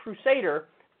left crusader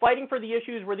fighting for the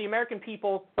issues where the American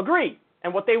people agree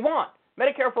and what they want.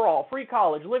 Medicare for all, free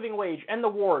college, living wage, end the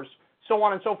wars, so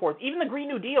on and so forth. Even the Green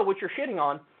New Deal, which you're shitting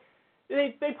on,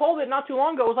 they polled it not too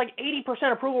long ago. It was like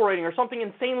 80% approval rating or something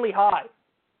insanely high.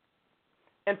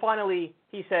 And finally,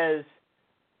 he says,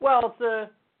 well,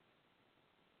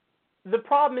 the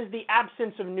problem is the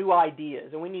absence of new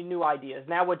ideas, and we need new ideas.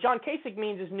 Now, what John Kasich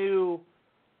means is new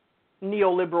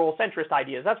neoliberal centrist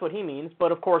ideas. That's what he means.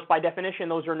 But, of course, by definition,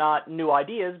 those are not new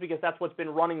ideas because that's what's been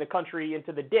running the country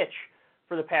into the ditch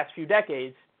for the past few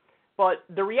decades. But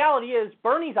the reality is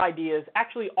Bernie's ideas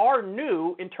actually are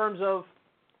new in terms of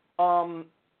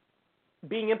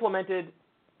being implemented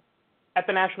at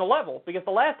the national level. Because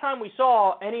the last time we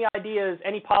saw any ideas,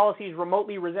 any policies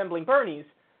remotely resembling Bernie's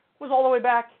was all the way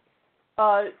back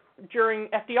during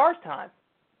FDR's time.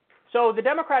 So the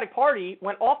Democratic Party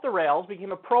went off the rails,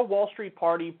 became a pro-Wall Street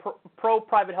party,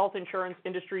 pro-private health insurance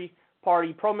industry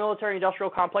party, pro-military industrial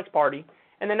complex party.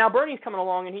 And then now Bernie's coming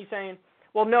along and he's saying,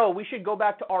 well, no, we should go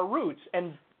back to our roots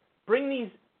and bring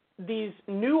these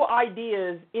new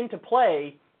ideas into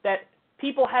play that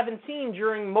people haven't seen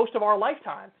during most of our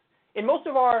lifetimes.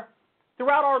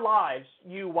 Throughout our lives,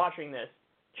 you watching this,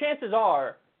 chances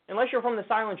are, unless you're from the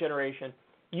silent generation,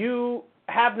 you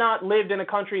have not lived in a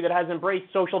country that has embraced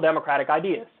social democratic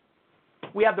ideas.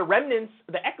 We have the remnants,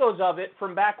 the echoes of it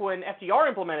from back when FDR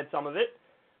implemented some of it,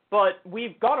 but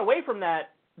we've gone away from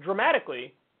that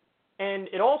dramatically. And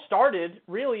it all started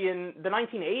really in the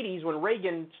 1980s when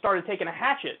Reagan started taking a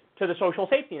hatchet to the social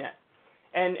safety net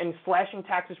and slashing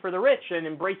taxes for the rich and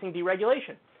embracing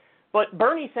deregulation. But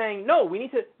Bernie's saying, no, we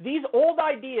need to, these old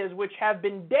ideas which have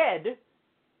been dead,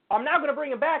 I'm now going to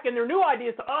bring them back, and they're new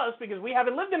ideas to us because we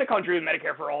haven't lived in a country with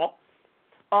Medicare for all.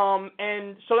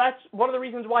 And so that's one of the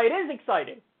reasons why it is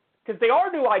exciting, because they are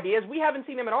new ideas. We haven't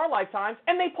seen them in our lifetimes,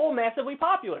 and they poll massively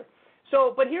popular.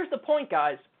 So, but here's the point,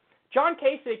 guys. John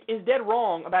Kasich is dead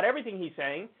wrong about everything he's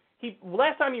saying.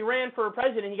 Last time he ran for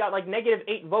president, he got like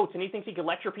 -8 votes, and he thinks he could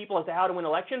lecture people as to how to win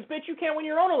elections. Bitch, you can't win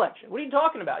your own election. What are you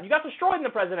talking about? You got destroyed in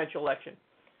the presidential election.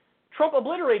 Trump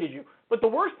obliterated you. But the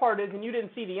worst part is, and you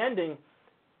didn't see the ending,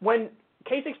 when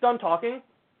Kasich's done talking,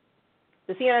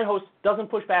 the CNN host doesn't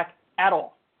push back at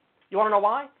all. You want to know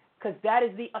why? Because that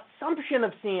is the assumption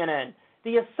of CNN.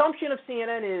 The assumption of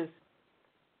CNN is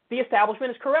the establishment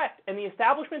is correct, and the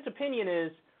establishment's opinion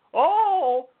is,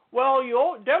 oh, well,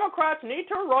 Democrats need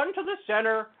to run to the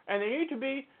center, and they need to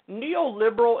be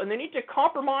neoliberal, and they need to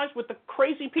compromise with the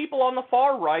crazy people on the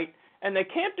far right, and they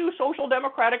can't do social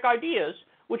democratic ideas,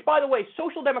 which, by the way,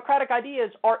 social democratic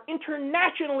ideas are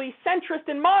internationally centrist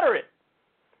and moderate.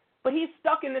 But he's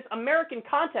stuck in this American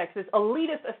context, this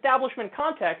elitist establishment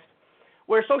context,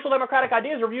 where social democratic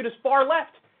ideas are viewed as far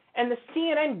left, and the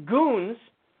CNN goons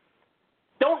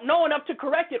don't know enough to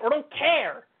correct it or don't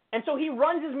care. And so he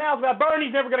runs his mouth about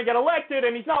Bernie's never going to get elected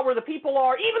and he's not where the people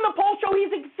are. Even the polls show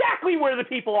he's exactly where the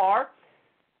people are.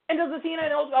 And does the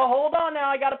CNN go, hold on now,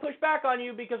 I got to push back on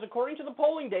you because according to the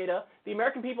polling data, the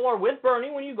American people are with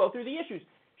Bernie when you go through the issues.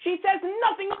 She says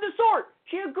nothing of the sort.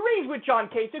 She agrees with John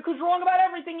Kasich, who's wrong about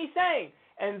everything he's saying.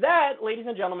 And that, ladies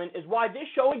and gentlemen, is why this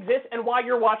show exists and why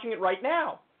you're watching it right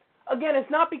now. Again, it's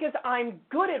not because I'm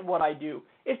good at what I do.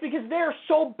 It's because they're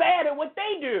so bad at what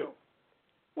they do.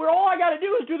 Where all I got to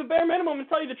do is do the bare minimum and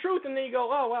tell you the truth, and then you go,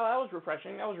 oh, wow, that was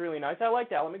refreshing. That was really nice. I like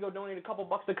that. Let me go donate a couple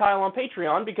bucks to Kyle on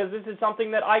Patreon because this is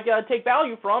something that I take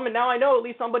value from, and now I know at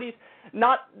least somebody's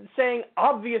not saying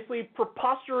obviously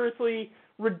preposterous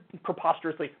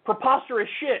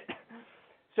shit.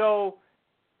 So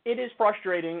it is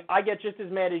frustrating. I get just as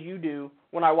mad as you do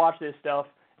when I watch this stuff,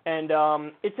 and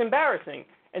it's embarrassing.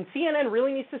 And CNN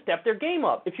really needs to step their game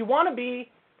up. If you want to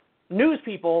be news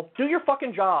people, do your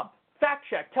fucking job. Fact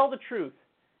check. Tell the truth.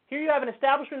 Here you have an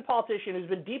establishment politician who's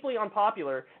been deeply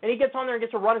unpopular, and he gets on there and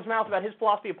gets to run his mouth about his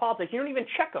philosophy of politics. You don't even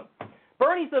check him.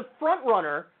 Bernie's the front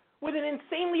runner with an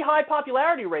insanely high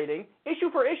popularity rating.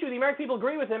 Issue for issue, the American people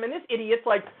agree with him, and this idiot's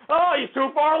like, oh, he's too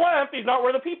far left. He's not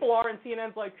where the people are. And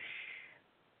CNN's like,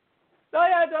 shh. Oh,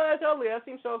 yeah, totally. That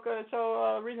seems so good,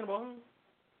 so reasonable.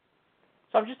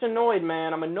 So I'm just annoyed,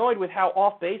 man. I'm annoyed with how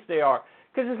off base they are.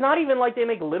 Because it's not even like they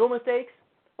make little mistakes.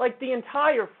 Like, the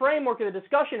entire framework of the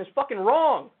discussion is fucking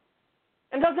wrong.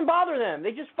 And doesn't bother them.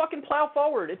 They just fucking plow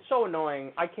forward. It's so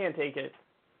annoying. I can't take it.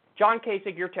 John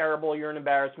Kasich, you're terrible. You're an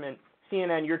embarrassment.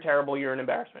 CNN, you're terrible. You're an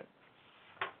embarrassment.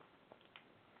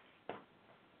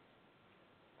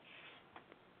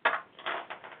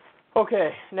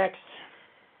 Okay, next.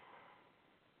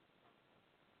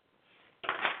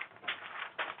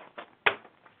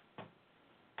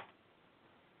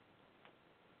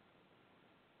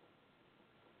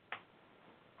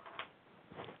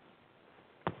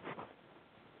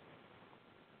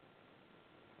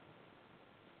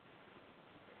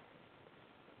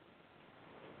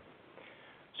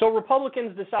 So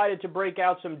Republicans decided to break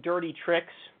out some dirty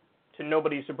tricks, to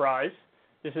nobody's surprise.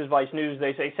 This is Vice News.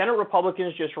 They say Senate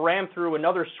Republicans just rammed through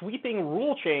another sweeping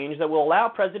rule change that will allow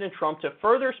President Trump to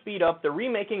further speed up the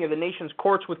remaking of the nation's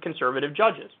courts with conservative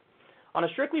judges. On a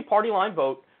strictly party-line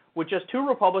vote, with just 2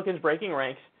 Republicans breaking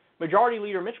ranks, Majority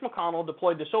Leader Mitch McConnell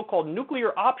deployed the so-called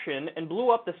nuclear option and blew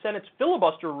up the Senate's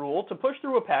filibuster rule to push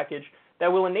through a package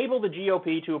that will enable the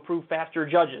GOP to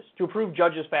approve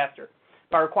judges faster,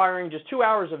 by requiring just 2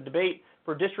 hours of debate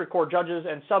for district court judges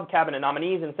and sub-cabinet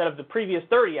nominees instead of the previous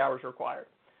 30 hours required.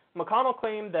 McConnell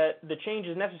claimed that the change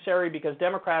is necessary because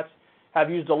Democrats have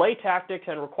used delay tactics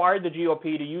and required the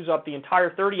GOP to use up the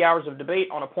entire 30 hours of debate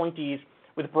on appointees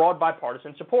with broad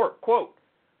bipartisan support. Quote,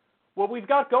 what we've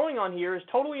got going on here is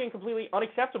totally and completely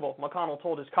unacceptable, McConnell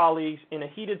told his colleagues in a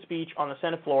heated speech on the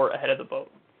Senate floor ahead of the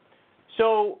vote.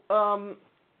 So,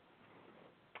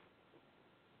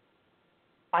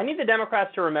 I need the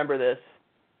Democrats to remember this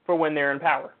for when they're in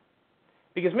power.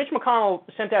 Because Mitch McConnell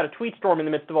sent out a tweet storm in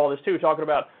the midst of all this, too, talking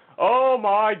about, oh,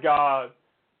 my God,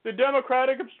 the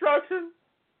Democratic obstruction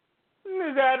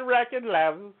is at record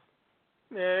levels.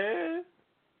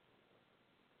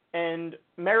 And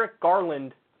Merrick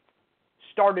Garland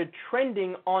started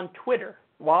trending on Twitter.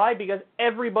 Why? Because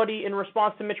everybody in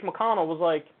response to Mitch McConnell was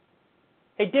like,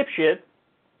 hey, dipshit,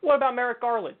 what about Merrick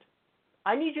Garland?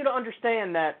 I need you to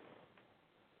understand that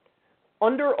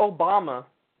under Obama,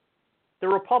 the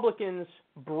Republicans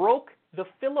broke the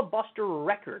filibuster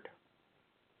record.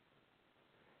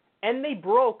 And they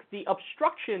broke the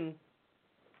obstruction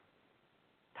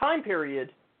time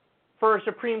period for a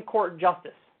Supreme Court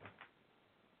justice.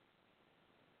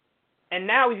 And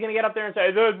now he's going to get up there and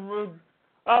say, the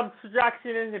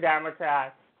obstruction is a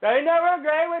Democrat. They never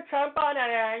agree with Trump on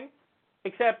anything.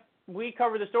 Except we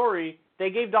cover the story. They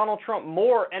gave Donald Trump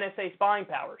more NSA spying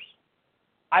powers.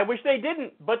 I wish they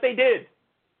didn't, but they did.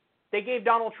 They gave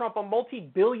Donald Trump a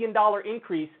multi-billion-dollar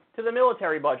increase to the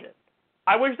military budget.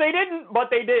 I wish they didn't, but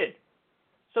they did.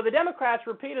 So the Democrats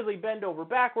repeatedly bend over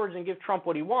backwards and give Trump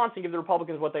what he wants and give the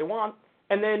Republicans what they want.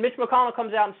 And then Mitch McConnell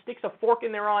comes out and sticks a fork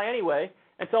in their eye anyway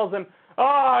and tells them,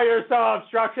 oh, you're so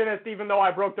obstructionist, even though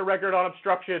I broke the record on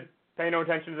obstruction. Pay no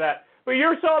attention to that. But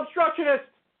you're so obstructionist.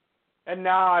 And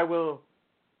now I will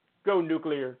go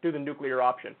nuclear, do the nuclear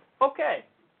option. Okay.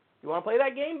 You want to play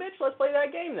that game, bitch? Let's play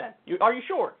that game then. Are you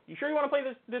sure? You sure you want to play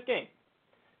this game?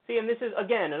 See, and this is,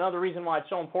 again, another reason why it's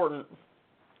so important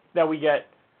that we get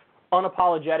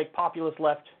unapologetic populist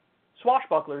left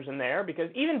swashbucklers in there, because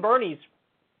even Bernie's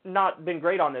not been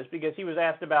great on this, because he was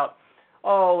asked about,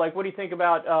 oh, like, what do you think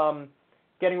about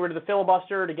getting rid of the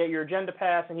filibuster to get your agenda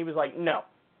passed? And he was like, no.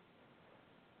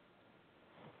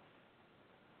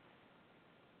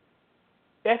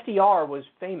 FDR was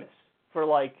famous for,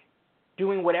 like,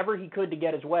 doing whatever he could to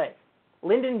get his way.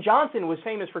 Lyndon Johnson was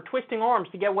famous for twisting arms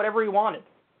to get whatever he wanted.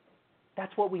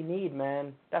 That's what we need,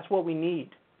 man. That's what we need.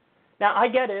 Now, I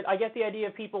get it. I get the idea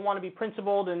of people want to be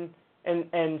principled and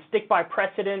stick by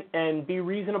precedent and be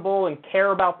reasonable and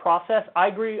care about process. I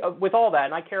agree with all that,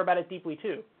 and I care about it deeply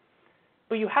too.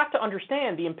 But you have to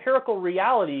understand the empirical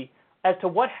reality as to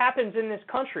what happens in this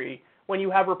country when you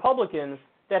have Republicans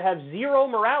that have zero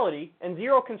morality and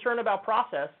zero concern about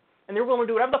process, and they're willing to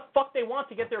do whatever the fuck they want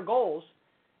to get their goals.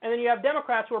 And then you have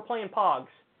Democrats who are playing pogs.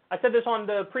 I said this on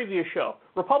the previous show.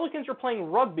 Republicans are playing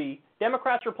rugby.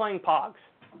 Democrats are playing pogs.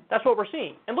 That's what we're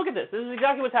seeing. And look at this. This is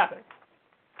exactly what's happening.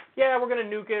 Yeah, we're going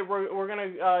to nuke it. We're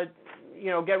going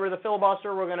to get rid of the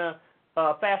filibuster. We're going to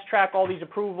fast track all these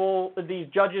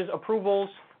judges' approvals,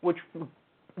 which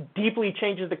deeply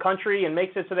changes the country and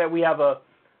makes it so that we have a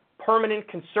permanent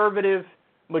conservative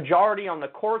majority on the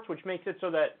courts, which makes it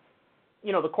so that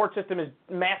the court system is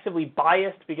massively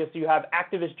biased because you have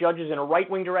activist judges in a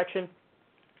right-wing direction.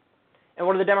 And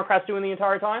what are the Democrats doing the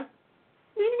entire time?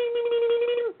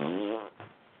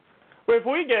 If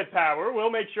we get power, we'll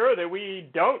make sure that we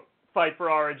don't fight for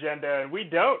our agenda and we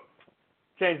don't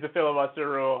change the filibuster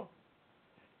rule.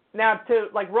 Now, to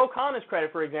Ro Khanna's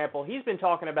credit, for example, he's been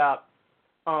talking about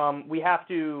we have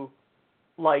to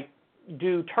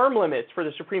do term limits for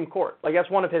the Supreme Court. That's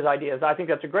one of his ideas. I think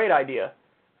that's a great idea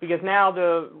because now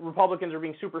the Republicans are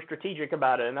being super strategic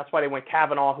about it, and that's why they went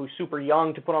Kavanaugh, who's super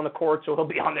young, to put on the court, so he'll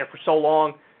be on there for so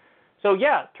long. So,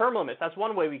 yeah, term limits. That's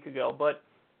one way we could go. But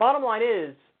bottom line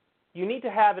is, you need to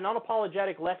have an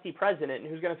unapologetic lefty president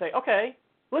who's going to say, okay,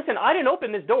 listen, I didn't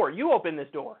open this door. You opened this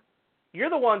door. You're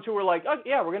the ones who were like, oh,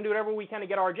 yeah, we're going to do whatever we can to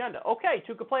get our agenda. Okay,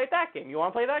 two could play at that game. You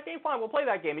want to play that game? Fine, we'll play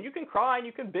that game. And you can cry and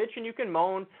you can bitch and you can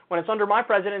moan when it's under my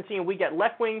presidency and we get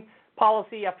left-wing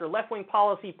policy after left-wing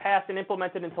policy passed and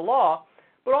implemented into law.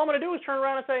 But all I'm going to do is turn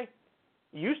around and say,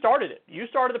 you started it. You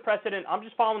started the precedent. I'm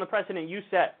just following the precedent you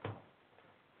set.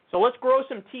 So let's grow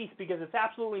some teeth because it's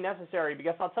absolutely necessary.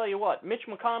 Because I'll tell you what, Mitch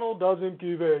McConnell doesn't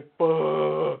give a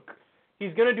fuck.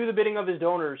 He's going to do the bidding of his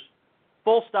donors,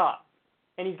 full stop.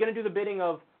 And he's going to do the bidding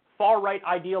of far-right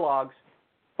ideologues,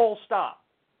 full stop.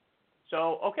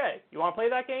 So, okay, you want to play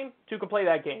that game? Two can play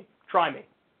that game. Try me.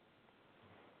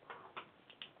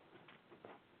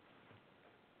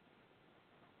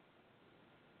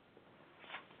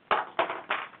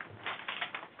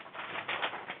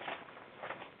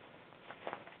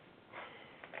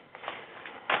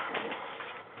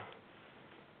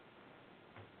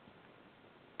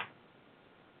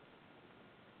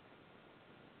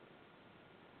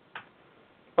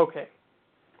 Okay,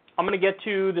 I'm going to get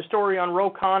to the story on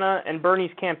Ro Khanna and Bernie's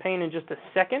campaign in just a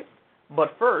second,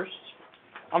 but first,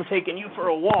 I'm taking you for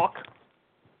a walk.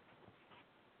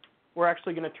 We're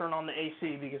actually going to turn on the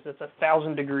AC because it's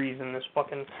 1,000 degrees in this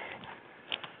fucking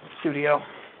studio.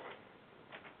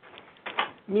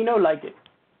 Me no like it.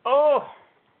 Oh!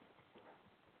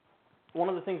 One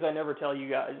of the things I never tell you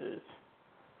guys is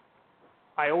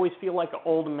I always feel like an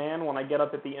old man when I get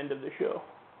up at the end of the show.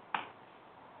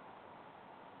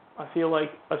 I feel like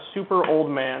a super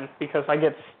old man because I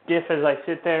get stiff as I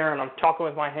sit there and I'm talking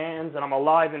with my hands and I'm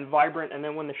alive and vibrant, and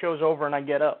then when the show's over and I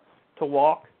get up to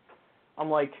walk, I'm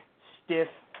like stiff,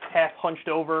 half hunched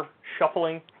over,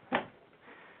 shuffling.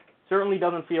 Certainly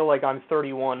doesn't feel like I'm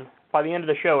 31. By the end of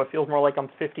the show, it feels more like I'm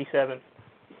 57.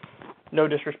 No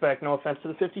disrespect, no offense to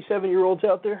the 57-year-olds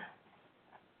out there.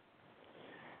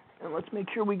 And let's make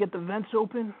sure we get the vents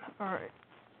open. All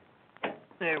right.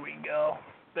 There we go.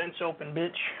 Vents open,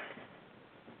 bitch.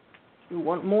 You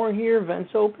want more here?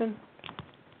 Vents open?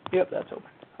 Yep, that's open.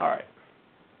 All right.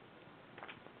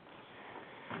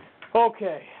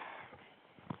 Okay.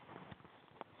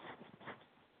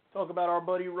 Talk about our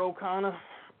buddy Ro Khanna.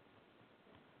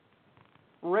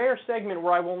 Rare segment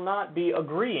where I will not be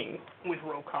agreeing with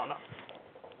Ro Khanna.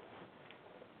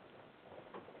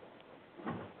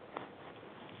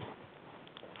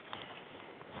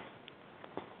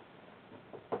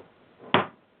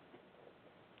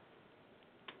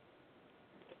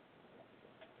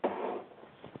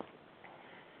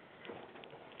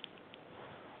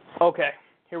 Okay,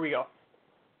 here we go.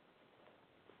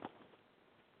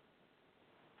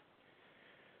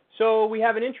 So we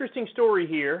have an interesting story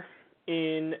here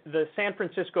in the San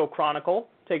Francisco Chronicle.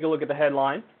 Take a look at the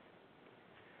headline.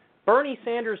 Bernie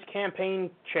Sanders campaign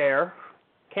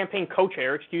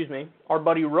co-chair, our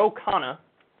buddy Ro Khanna,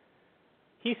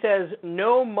 he says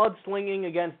no mudslinging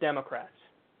against Democrats.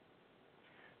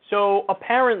 So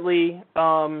apparently,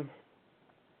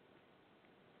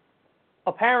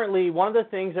 apparently one of the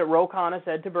things that Ro Khanna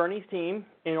said to Bernie's team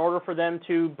in order for them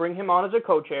to bring him on as a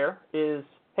co-chair is,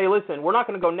 hey, listen, we're not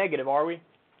going to go negative, are we?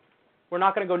 We're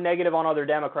not going to go negative on other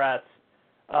Democrats.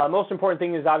 Most important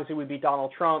thing is obviously we beat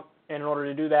Donald Trump, and in order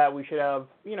to do that, we should have,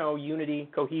 unity,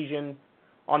 cohesion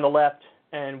on the left,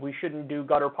 and we shouldn't do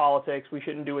gutter politics. We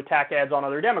shouldn't do attack ads on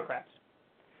other Democrats.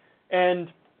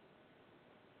 And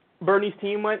Bernie's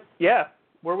team went, yeah,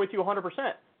 we're with you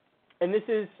 100%. And this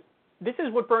is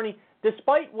what Bernie,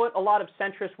 despite what a lot of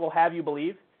centrists will have you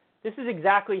believe, this is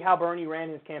exactly how Bernie ran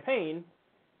his campaign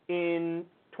in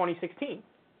 2016.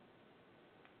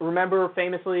 Remember,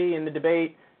 famously in the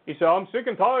debate, he said, I'm sick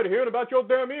and tired of hearing about your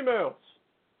damn emails.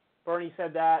 Bernie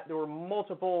said that. There were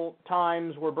multiple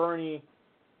times where Bernie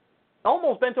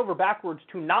almost bent over backwards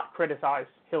to not criticize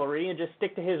Hillary and just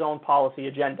stick to his own policy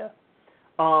agenda.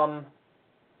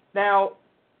 Now,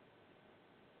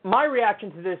 my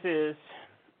reaction to this is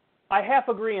I half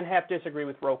agree and half disagree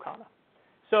with Ro Khanna.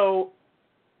 So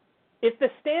if the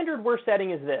standard we're setting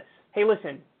is this, hey,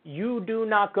 listen, you do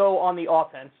not go on the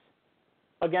offense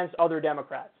against other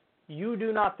Democrats. You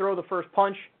do not throw the first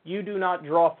punch. You do not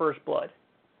draw first blood.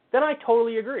 Then I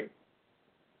totally agree.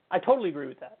 I totally agree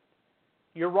with that.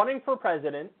 You're running for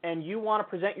president, and you want to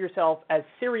present yourself as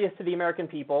serious to the American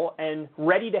people and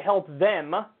ready to help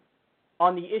them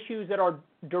on the issues that are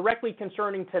directly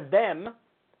concerning to them.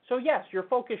 So yes, your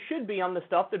focus should be on the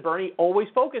stuff that Bernie always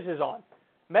focuses on.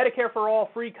 Medicare for all,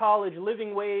 free college,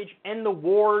 living wage, end the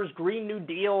wars, Green New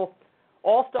Deal,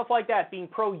 all stuff like that, being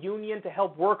pro-union to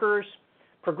help workers,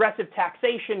 progressive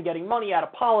taxation, getting money out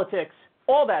of politics,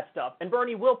 all that stuff. And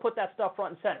Bernie will put that stuff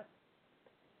front and center.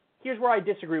 Here's where I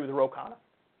disagree with Ro Khanna.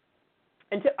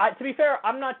 And to be fair,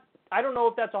 I don't know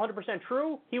if that's 100%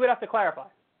 true. He would have to clarify.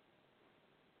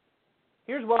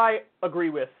 Here's what I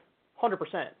agree with 100%.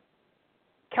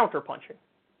 Counterpunching.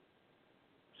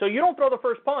 So you don't throw the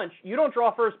first punch, you don't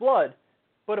draw first blood,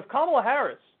 but if Kamala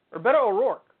Harris or Beto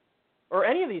O'Rourke or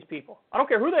any of these people, I don't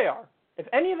care who they are, if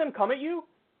any of them come at you,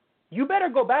 you better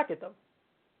go back at them.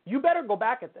 You better go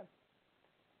back at them.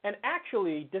 And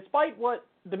actually, despite what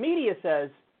the media says,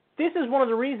 this is one of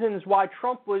the reasons why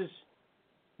Trump was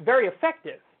very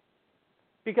effective.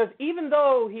 Because even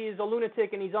though he's a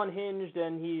lunatic and he's unhinged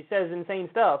and he says insane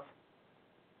stuff,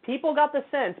 people got the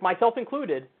sense, myself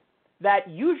included, that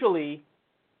usually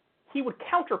he would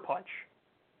counterpunch.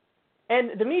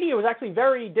 And the media was actually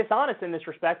very dishonest in this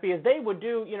respect because they would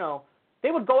do,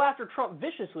 they would go after Trump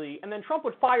viciously, and then Trump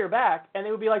would fire back, and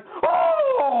they would be like,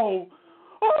 oh,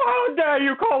 how dare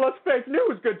you call us fake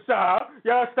news, good sir?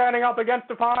 You're standing up against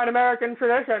a fine American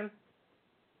tradition.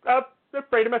 The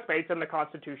freedom of speech and the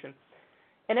Constitution.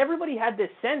 And everybody had this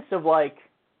sense of like,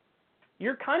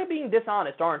 you're kind of being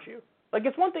dishonest, aren't you? Like,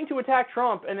 it's one thing to attack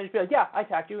Trump and then just be like, yeah, I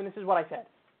attacked you and this is what I said.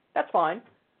 That's fine.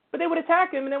 But they would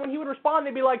attack him, and then when he would respond,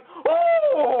 they'd be like,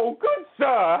 oh, good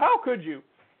sir, how could you?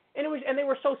 And they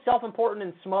were so self-important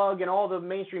and smug, and all the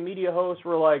mainstream media hosts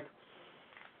were like,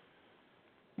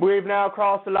 we've now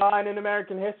crossed the line in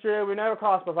American history we never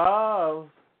crossed before.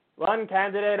 One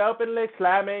candidate openly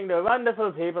slamming the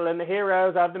wonderful people and the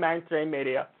heroes of the mainstream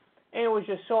media. And it was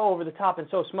just so over the top and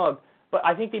so smug. But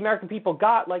I think the American people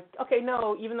got like, okay,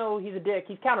 no, even though he's a dick,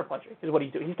 he's counterpunching is what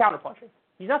he's doing. He's counterpunching.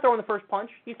 He's not throwing the first punch.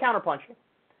 He's counterpunching.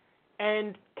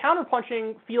 And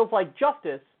counterpunching feels like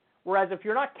justice, whereas if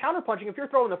you're not counterpunching, if you're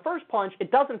throwing the first punch, it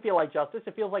doesn't feel like justice.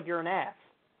 It feels like you're an ass.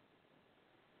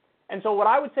 And so what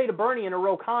I would say to Bernie and to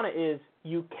Ro Khanna is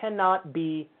you cannot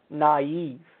be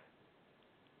naive.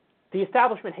 The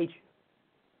establishment hates you.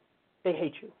 They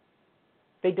hate you.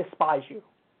 They despise you.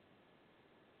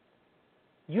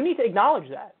 You need to acknowledge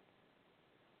that.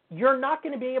 You're not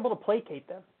going to be able to placate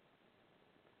them.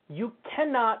 You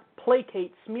cannot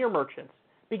placate smear merchants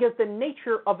because the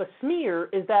nature of a smear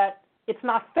is that it's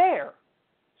not fair.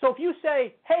 So if you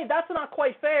say, hey, that's not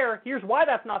quite fair, here's why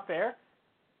that's not fair,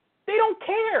 they don't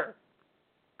care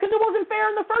because it wasn't fair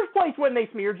in the first place when they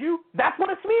smeared you. That's what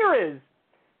a smear is.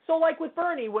 So like with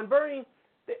Bernie, when Bernie,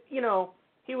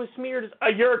 he was smeared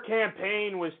as, your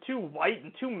campaign was too white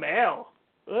and too male.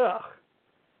 Ugh.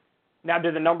 Now,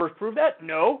 did the numbers prove that?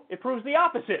 No, it proves the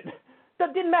opposite.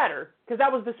 That didn't matter because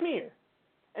that was the smear.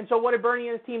 And so what did Bernie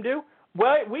and his team do?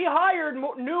 Well, we hired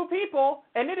new people,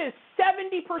 and it is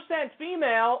 70%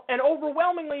 female and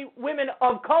overwhelmingly women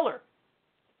of color.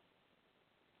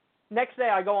 Next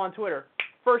day, I go on Twitter.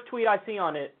 First tweet I see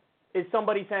on it is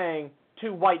somebody saying,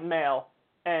 too white and male,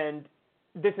 and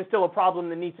this is still a problem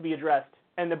that needs to be addressed,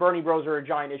 and the Bernie bros are a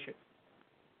giant issue.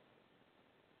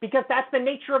 Because that's the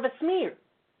nature of a smear.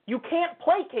 You can't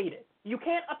placate it. You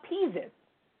can't appease it.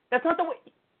 That's not the way.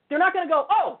 They're not going to go,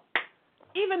 oh,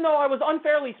 even though I was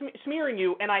unfairly smearing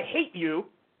you and I hate you,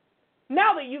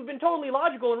 now that you've been totally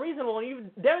logical and reasonable and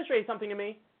you've demonstrated something to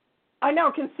me, I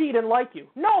now concede and like you.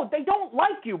 No, they don't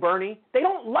like you, Bernie. They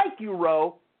don't like you,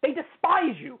 Roe. They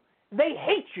despise you. They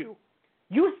hate you.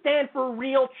 You stand for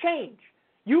real change.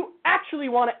 You actually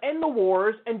want to end the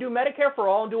wars and do Medicare for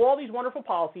all and do all these wonderful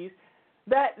policies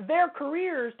that their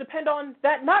careers depend on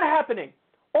that not happening.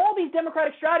 All these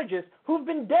Democratic strategists who've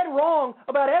been dead wrong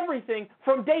about everything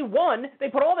from day one, they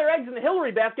put all their eggs in the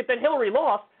Hillary basket, then Hillary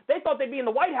lost. They thought they'd be in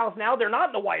the White House now. They're not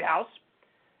in the White House.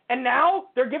 And now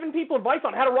they're giving people advice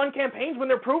on how to run campaigns when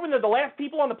they're proven they're the last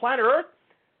people on the planet Earth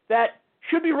that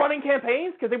should be running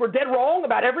campaigns because they were dead wrong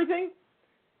about everything.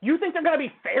 You think they're going to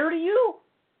be fair to you?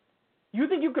 You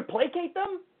think you could placate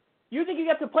them? You think you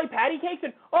get to play patty cakes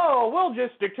and, oh, we'll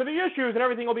just stick to the issues and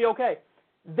everything will be okay?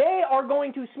 They are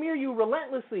going to smear you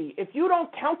relentlessly. If you don't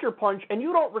counterpunch and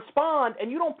you don't respond and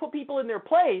you don't put people in their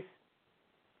place,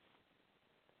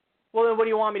 well, then what do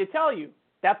you want me to tell you?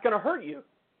 That's going to hurt you.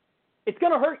 It's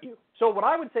going to hurt you. So what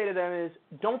I would say to them is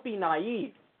don't be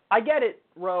naive. I get it,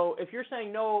 Ro. If you're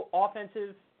saying no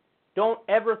offensive, don't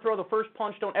ever throw the first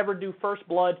punch, don't ever do first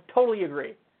blood, totally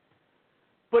agree.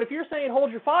 But if you're saying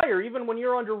hold your fire even when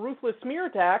you're under ruthless smear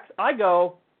attacks, I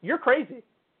go, you're crazy.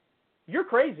 You're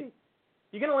crazy.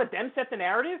 You're going to let them set the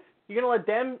narrative? You're going to let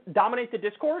them dominate the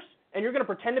discourse? And you're going to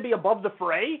pretend to be above the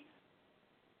fray?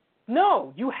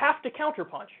 No, you have to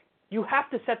counterpunch. You have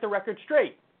to set the record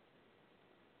straight.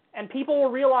 And people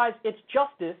will realize it's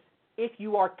justice if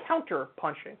you are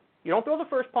counter-punching. You don't throw the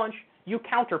first punch, you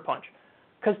counter-punch.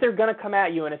 Because they're going to come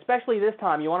at you, and especially this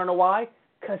time. You want to know why?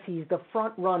 Because he's the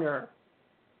front runner.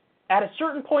 At a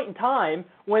certain point in time,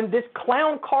 when this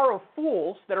clown car of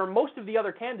fools that are most of the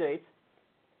other candidates,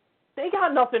 they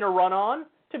got nothing to run on.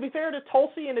 To be fair to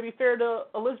Tulsi and to be fair to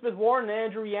Elizabeth Warren and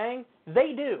Andrew Yang,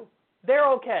 they do. They're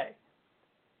okay.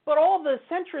 But all the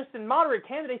centrist and moderate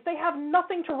candidates, they have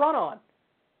nothing to run on.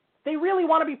 They really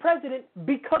want to be president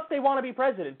because they want to be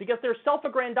president, because they're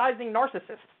self-aggrandizing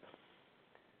narcissists.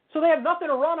 So they have nothing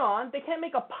to run on. They can't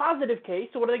make a positive case.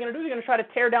 So what are they going to do? They're going to try to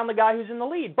tear down the guy who's in the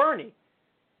lead, Bernie.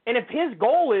 And if his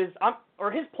goal is,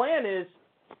 or his plan is,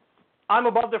 I'm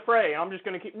above the fray, I'm just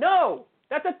going to keep, no,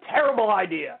 that's a terrible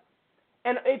idea.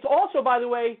 And it's also, by the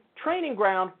way, training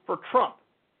ground for Trump.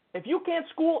 If you can't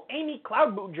school Amy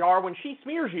Cloudboot-Jar when she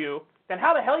smears you, then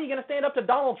how the hell are you going to stand up to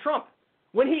Donald Trump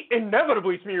when he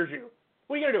inevitably smears you?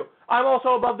 What are you going to do? I'm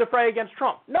also above the fray against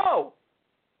Trump. No.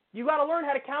 You got to learn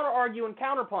how to counter-argue and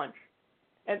counter-punch.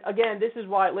 And again, this is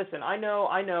why, listen, I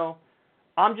know,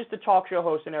 I'm just a talk show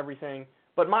host and everything,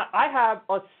 but I have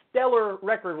a stellar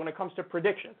record when it comes to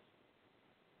predictions.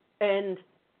 And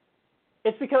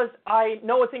it's because I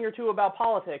know a thing or two about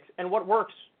politics and what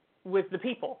works with the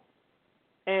people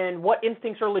and what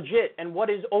instincts are legit and what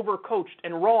is overcoached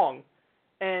and wrong.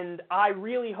 And I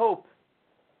really hope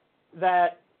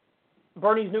that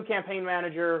Bernie's new campaign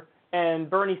manager and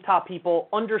Bernie's top people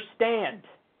understand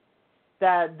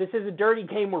that this is a dirty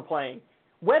game we're playing.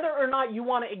 Whether or not you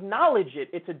want to acknowledge it,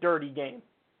 it's a dirty game.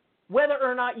 Whether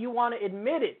or not you want to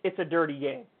admit it, it's a dirty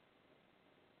game.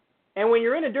 And when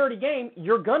you're in a dirty game,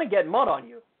 you're going to get mud on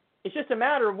you. It's just a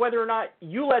matter of whether or not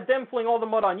you let them fling all the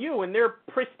mud on you and they're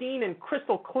pristine and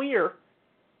crystal clear,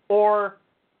 or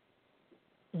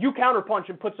you counterpunch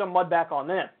and put some mud back on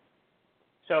them.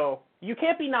 So you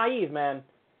can't be naive, man.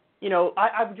 You know,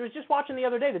 I was just watching the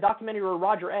other day the documentary of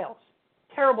Roger Ailes.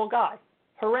 Terrible guy.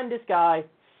 Horrendous guy.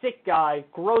 Sick guy.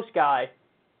 Gross guy.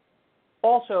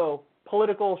 Also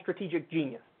political strategic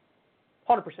genius.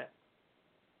 100%.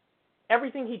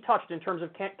 Everything he touched in terms of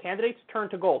candidates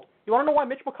turned to gold. You want to know why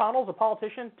Mitch McConnell is a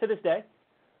politician to this day?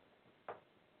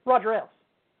 Roger Ailes.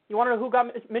 You want to know who got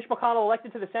Mitch McConnell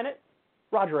elected to the Senate?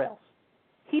 Roger Ailes.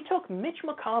 He took Mitch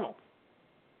McConnell,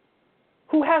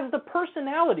 who has the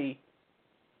personality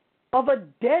of a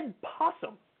dead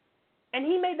possum, and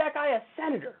he made that guy a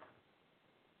senator.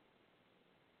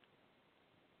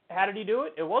 How did he do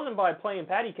it? It wasn't by playing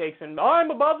patty cakes and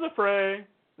I'm above the fray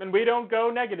and we don't go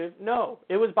negative. No,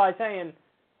 it was by saying,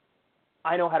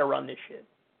 I know how to run this shit.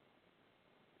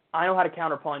 I know how to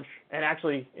counterpunch, and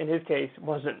actually, in his case,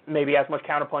 wasn't maybe as much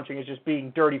counterpunching as just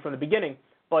being dirty from the beginning,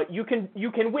 but you can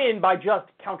win by just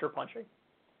counterpunching.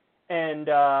 And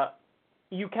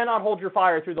you cannot hold your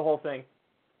fire through the whole thing,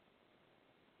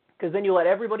 because then you let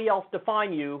everybody else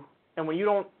define you, and when you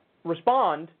don't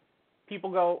respond, people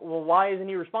go, well, why isn't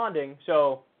he responding?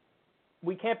 So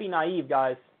we can't be naive,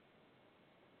 guys.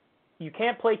 You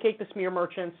can't placate the smear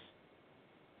merchants.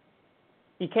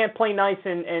 You can't play nice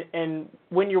and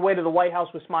win your way to the White House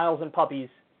with smiles and puppies.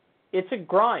 It's a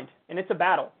grind, and it's a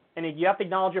battle, and you have to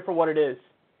acknowledge it for what it is.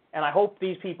 And I hope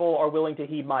these people are willing to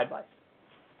heed my advice.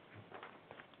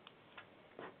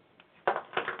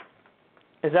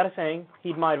 Is that a saying?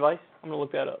 Heed my advice? I'm going to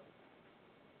look that up.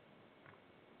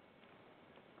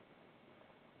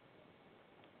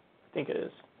 I think it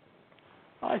is.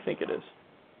 I think it is.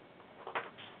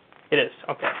 It is.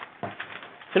 Okay.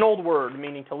 It's an old word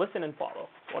meaning to listen and follow.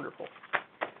 Wonderful.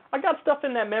 I got stuff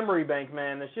in that memory bank,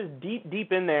 man, that's just deep,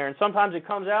 deep in there, and sometimes it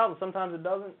comes out and sometimes it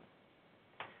doesn't.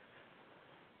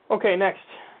 Okay, next.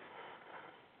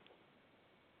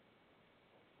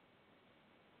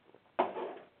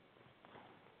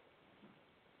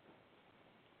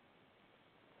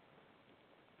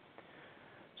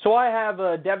 So I have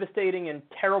a devastating and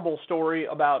terrible story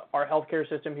about our healthcare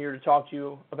system here to talk to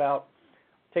you about.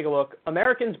 Take a look.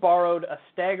 Americans borrowed a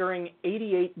staggering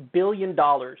 $88 billion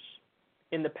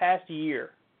in the past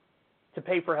year to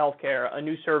pay for healthcare. A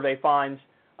new survey finds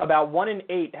about 1 in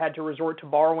 8 had to resort to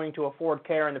borrowing to afford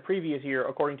care in the previous year,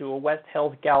 according to a West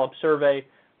Health Gallup survey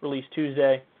released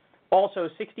Tuesday. Also,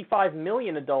 65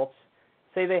 million adults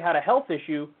say they had a health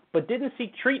issue but didn't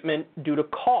seek treatment due to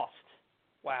cost.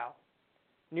 Wow.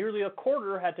 Nearly a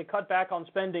quarter had to cut back on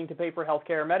spending to pay for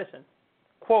healthcare or medicine.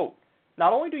 Quote,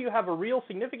 not only do you have a real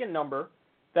significant number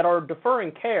that are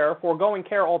deferring care, foregoing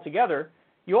care altogether,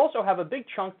 you also have a big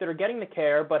chunk that are getting the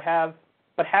care but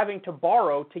having to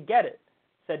borrow to get it,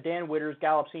 said Dan Witters,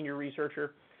 Gallup senior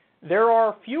researcher. There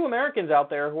are few Americans out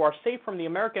there who are safe from the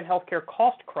American healthcare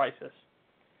cost crisis.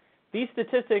 These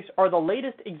statistics are the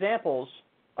latest examples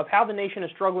of how the nation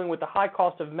is struggling with the high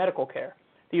cost of medical care.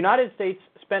 The United States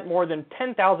spent more than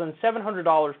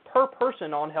 $10,700 per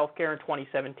person on health care in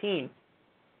 2017,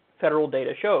 federal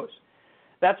data shows.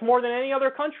 That's more than any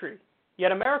other country.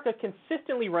 Yet America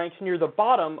consistently ranks near the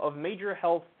bottom of major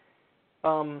health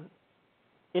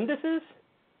indices?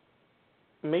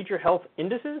 Major health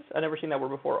indices? I've never seen that word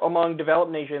before. Among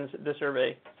developed nations, the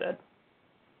survey said.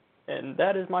 And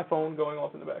that is my phone going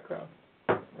off in the background.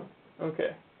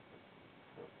 Okay.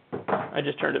 I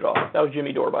just turned it off. That was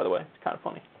Jimmy Dore, by the way. It's kind of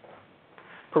funny.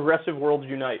 Progressive worlds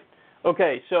unite.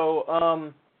 Okay, so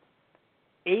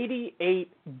 $88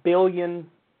 billion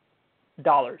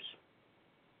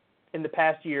in the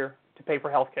past year to pay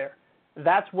for health care.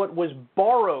 That's what was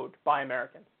borrowed by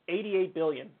Americans. $88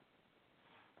 billion.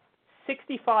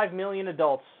 65 million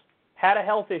adults had a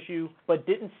health issue but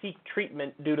didn't seek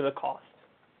treatment due to the cost.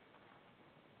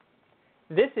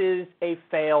 This is a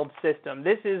failed system.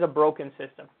 This is a broken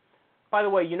system. By the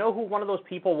way, you know who one of those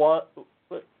people was?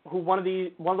 Who one of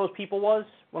those people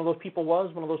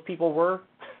were?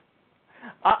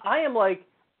 I am like,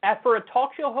 for a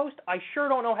talk show host, I sure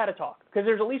don't know how to talk, because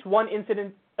there's at least one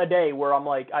incident a day where I'm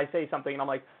like, I say something and I'm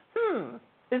like,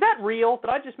 is that real? Did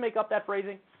I just make up that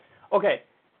phrasing? Okay,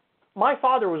 my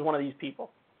father was one of these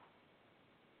people.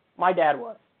 My dad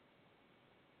was.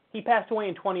 He passed away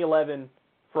in 2011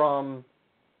 from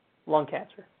lung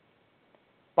cancer.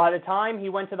 By the time he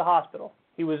went to the hospital,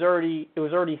 it was already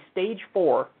stage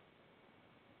 4.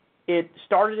 It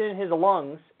started in his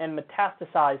lungs and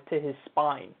metastasized to his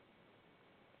spine.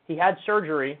 He had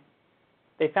surgery.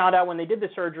 They found out when they did the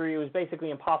surgery it was basically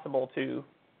impossible to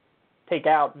take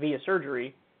out via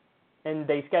surgery. And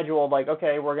they scheduled, like,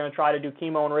 okay, we're going to try to do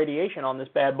chemo and radiation on this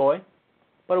bad boy.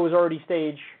 But it was already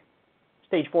stage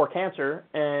 4 cancer,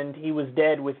 and he was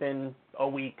dead within a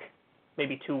week,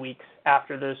 maybe 2 weeks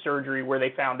after the surgery, where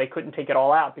they found they couldn't take it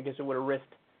all out because it would have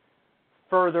risked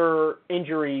further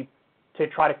injury to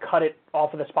try to cut it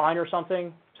off of the spine or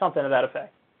something to that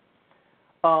effect.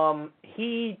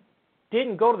 He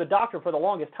didn't go to the doctor for the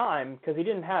longest time because he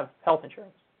didn't have health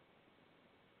insurance.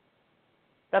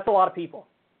 That's a lot of people.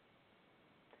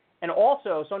 And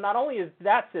also, so not only is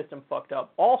that system fucked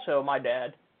up, also my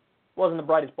dad wasn't the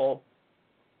brightest bulb.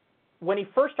 When he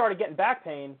first started getting back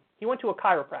pain, he went to a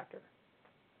chiropractor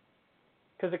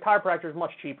because the chiropractor is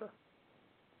much cheaper.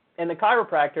 And the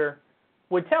chiropractor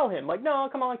would tell him, like, no,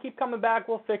 come on, keep coming back,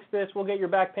 we'll fix this, we'll get your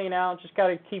back pain out, just got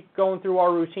to keep going through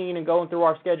our routine and going through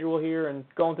our schedule here and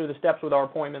going through the steps with our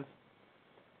appointments.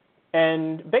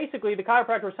 And basically, the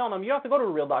chiropractor was telling him, you don't have to go to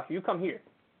a real doctor, you come here,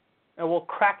 and we'll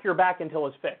crack your back until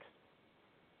it's fixed.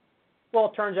 Well,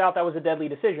 it turns out that was a deadly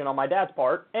decision on my dad's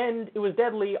part, and it was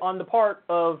deadly on the part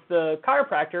of the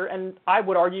chiropractor, and I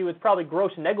would argue it's probably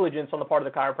gross negligence on the part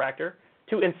of the chiropractor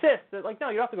to insist that, like, no,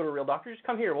 you don't have to go to a real doctor, just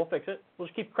come here, we'll fix it. We'll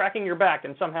just keep cracking your back,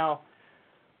 and somehow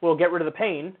we'll get rid of the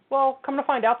pain. Well, come to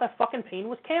find out, that fucking pain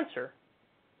was cancer.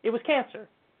 It was cancer.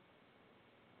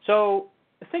 So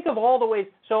think of all the ways.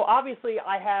 So obviously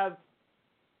I have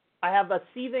a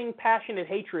seething, passionate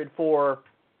hatred for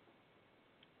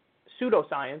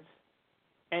pseudoscience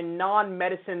and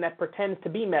non-medicine that pretends to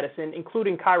be medicine,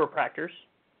 including chiropractors.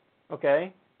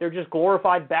 okay? They're just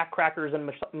glorified backcrackers and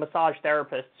massage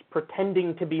therapists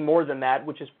pretending to be more than that,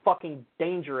 which is fucking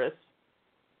dangerous.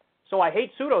 So I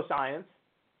hate pseudoscience,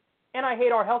 and I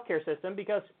hate our healthcare system,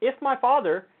 because if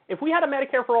we had a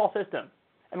Medicare for all system,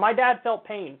 and my dad felt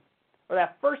pain, or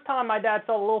that first time my dad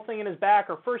felt a little thing in his back,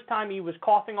 or first time he was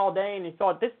coughing all day and he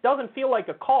thought, this doesn't feel like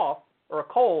a cough or a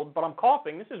cold, but I'm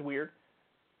coughing, this is weird.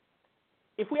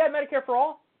 If we had Medicare for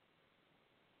all,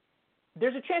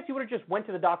 there's a chance he would have just went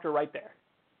to the doctor right there,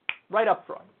 right up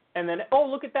front. And then, oh,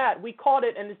 look at that, we caught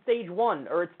it and it's stage 1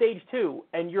 or it's stage 2,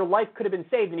 and your life could have been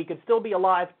saved and he could still be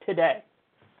alive today.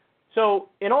 So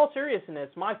in all seriousness,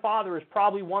 my father is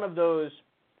probably one of those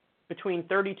between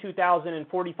 32,000 and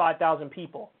 45,000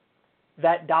 people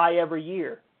that die every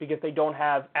year because they don't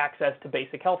have access to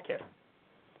basic health care.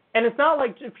 And it's not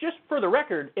like, just for the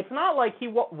record, it's not like he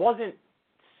wasn't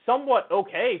somewhat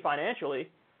okay financially.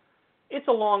 It's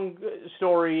a long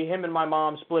story. Him and my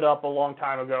mom split up a long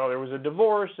time ago. There was a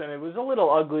divorce, and it was a little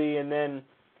ugly, and then,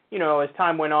 as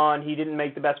time went on, he didn't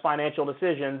make the best financial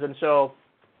decisions, and so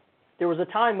there was a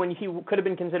time when he could have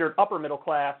been considered upper middle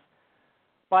class.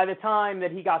 By the time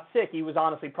that he got sick, he was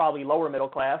honestly probably lower middle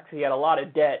class because he had a lot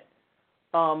of debt.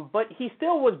 But he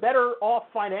still was better off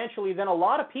financially than a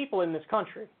lot of people in this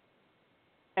country.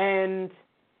 And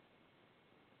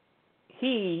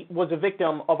he was a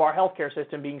victim of our healthcare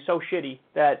system being so shitty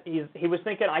that he was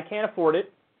thinking, I can't afford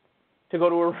it to go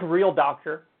to a real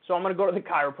doctor, so I'm going to go to the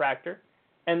chiropractor.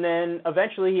 And then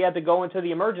eventually he had to go into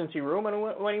the emergency room, and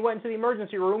when he went into the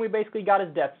emergency room, we basically got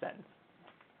his death sentence.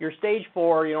 You're stage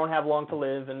 4, you don't have long to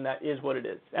live, and that is what it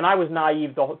is. And I was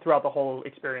naive throughout the whole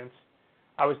experience.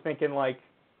 I was thinking like,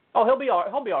 oh, he'll be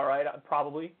all right,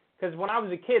 probably. Because when I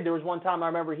was a kid, there was one time I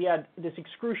remember he had this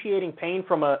excruciating pain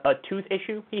from a tooth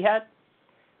issue he had.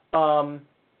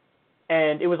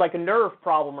 And it was like a nerve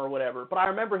problem or whatever. But I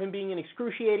remember him being in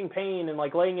excruciating pain and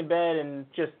like laying in bed, and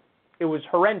just, it was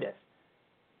horrendous.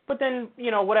 But then,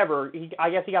 whatever, I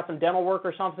guess he got some dental work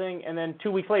or something, and then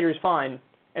 2 weeks later he's fine.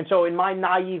 And so in my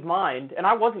naive mind, and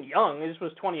I wasn't young, this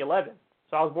was 2011,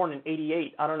 so I was born in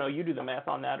 88. I don't know, you do the math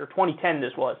on that, or 2010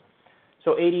 this was.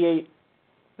 So 88,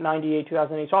 98,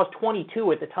 2008, so I was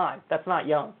 22 at the time. That's not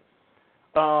young.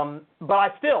 But I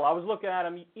was looking at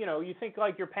him, you think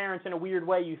like your parents in a weird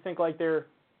way, you think like they're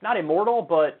not immortal,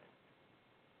 but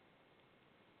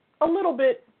a little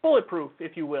bit bulletproof,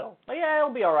 if you will. Like, yeah,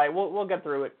 it'll be all right, we'll get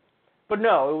through it. But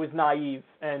no, it was naive,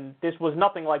 and this was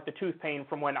nothing like the tooth pain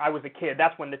from when I was a kid.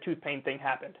 That's when the tooth pain thing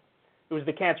happened. It was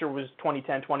the cancer was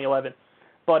 2010, 2011.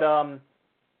 But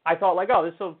I thought like,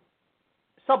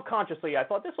 subconsciously, I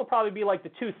thought this will probably be like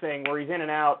the tooth thing where he's in and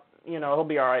out, he'll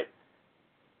be all right.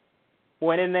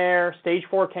 Went in there, stage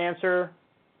 4 cancer,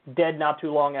 dead not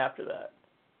too long after that.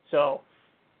 So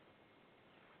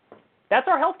that's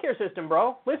our healthcare system,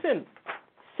 bro. Listen,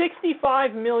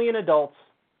 65 million adults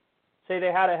say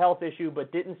they had a health issue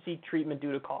but didn't seek treatment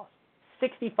due to cost.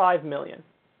 65 million.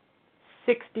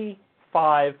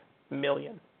 65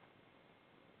 million.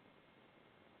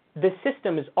 The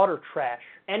system is utter trash.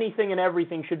 Anything and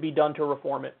everything should be done to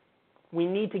reform it. We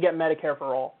need to get Medicare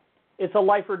for all. It's a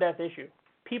life or death issue.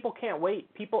 People can't wait.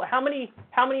 How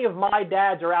many of my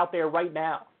dads are out there right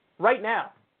now? Right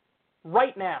now.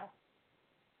 Right now.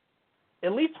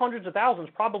 At least hundreds of thousands,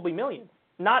 probably millions.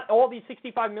 Not all these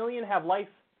 65 million have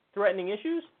life-threatening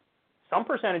issues. Some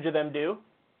percentage of them do.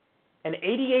 And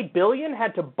 88 billion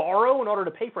had to borrow in order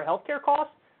to pay for healthcare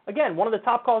costs. Again, one of the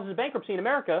top causes of bankruptcy in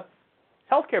America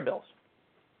is healthcare bills.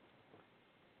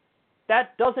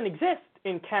 That doesn't exist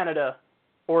in Canada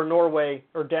or Norway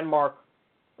or Denmark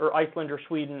or Iceland or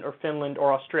Sweden or Finland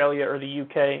or Australia or the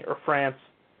UK or France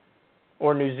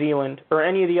or New Zealand or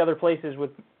any of the other places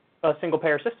with a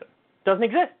single-payer system. Doesn't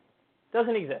exist.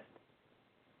 Doesn't exist.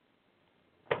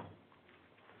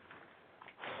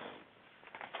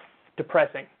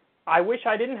 Depressing. I wish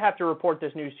I didn't have to report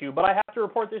this news to you, but I have to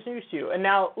report this news to you. And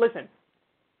now, listen.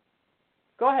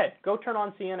 Go ahead. Go turn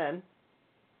on CNN.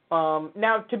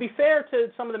 Now, to be fair to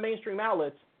some of the mainstream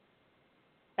outlets,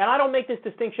 and I don't make this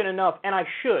distinction enough, and I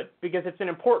should, because it's an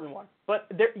important one.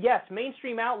 But yes,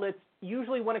 mainstream outlets,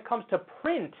 usually when it comes to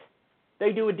print,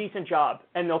 they do a decent job,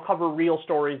 and they'll cover real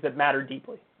stories that matter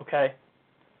deeply, okay?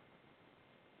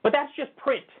 But that's just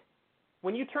print.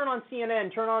 When you turn on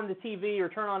CNN, turn on the TV, or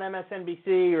turn on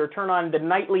MSNBC, or turn on the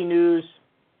nightly news,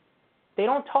 they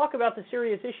don't talk about the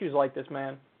serious issues like this,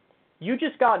 man. You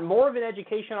just got more of an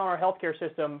education on our healthcare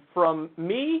system from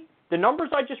me, the numbers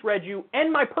I just read you,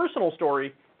 and my personal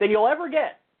story than you'll ever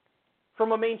get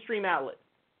from a mainstream outlet.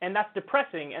 And that's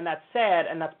depressing, and that's sad,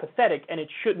 and that's pathetic, and it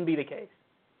shouldn't be the case.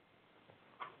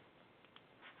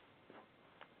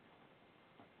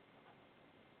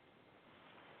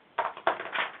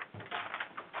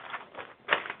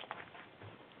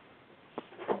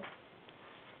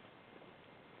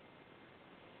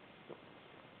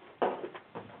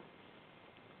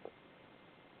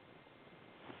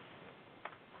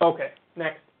 Okay,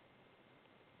 next.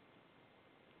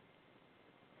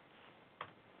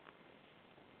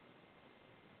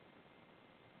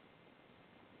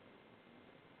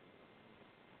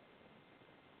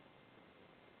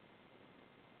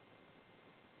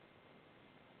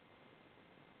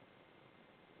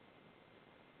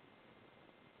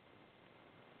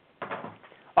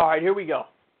 All right, here we go.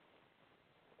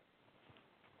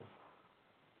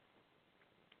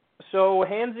 So,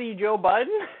 handsy Joe Biden?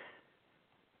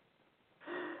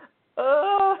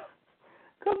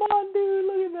 Come on, dude,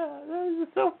 look at that. That is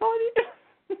so funny.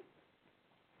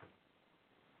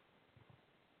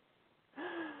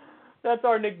 That's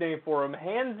our nickname for him,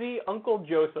 Handsy Uncle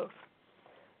Joseph.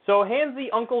 So, Handsy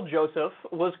Uncle Joseph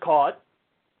was caught,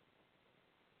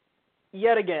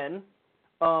 yet again,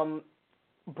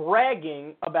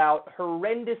 bragging about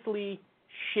horrendously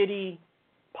shitty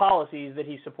policies that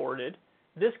he supported.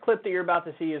 This clip that you're about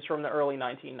to see is from the early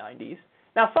 1990s.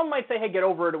 Now, some might say, hey, get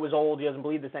over it, it was old, he doesn't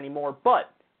believe this anymore,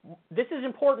 but this is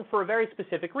important for a very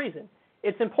specific reason.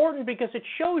 It's important because it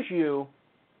shows you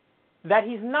that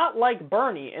he's not like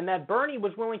Bernie, and that Bernie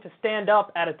was willing to stand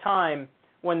up at a time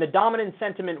when the dominant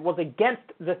sentiment was against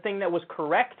the thing that was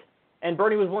correct, and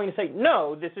Bernie was willing to say,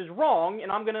 no, this is wrong,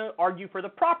 and I'm going to argue for the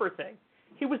proper thing.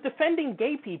 He was defending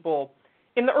gay people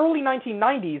in the early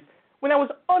 1990s when that was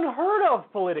unheard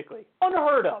of politically.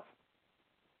 Unheard of.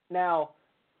 Now,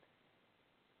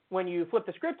 when you flip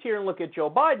the script here and look at Joe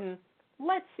Biden,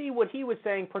 let's see what he was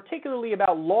saying, particularly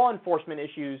about law enforcement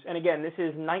issues. And again, this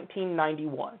is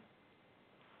 1991.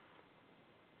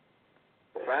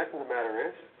 The fact of the matter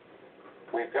is,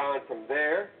 we've gone from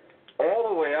there all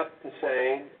the way up to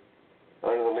saying,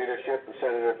 under the leadership of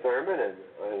Senator Thurmond, and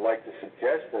I'd like to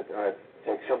suggest that I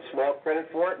take some small credit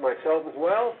for it myself as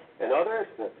well, and others,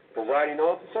 the presiding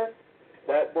officer,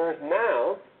 that there's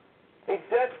now a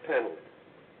death penalty.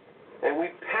 And we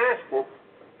passed it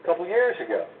a couple years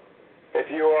ago. If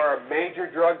you are a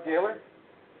major drug dealer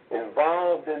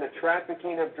involved in the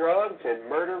trafficking of drugs and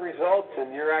murder results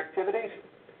in your activities,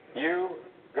 you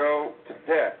go to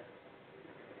death.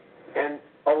 And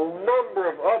a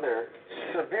number of other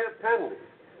severe penalties.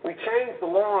 We changed the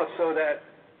law so that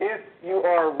if you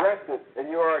are arrested and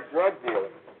you are a drug dealer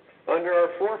under our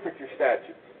forfeiture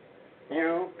statutes,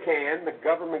 the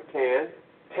government can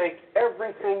take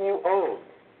everything you own.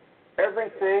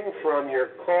 Everything from your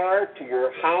car to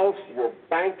your house, your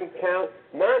bank account,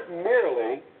 not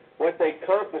merely what they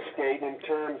confiscate in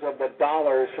terms of the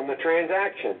dollars from the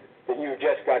transaction that you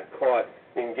just got caught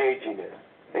engaging in.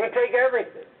 They can take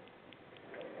everything.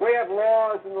 We have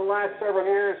laws in the last several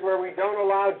years where we don't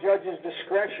allow judges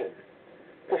discretion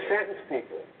to sentence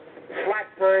people. Flat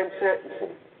time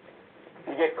sentencing.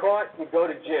 You get caught, you go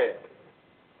to jail.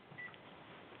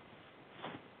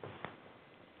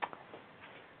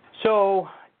 So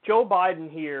Joe Biden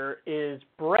here is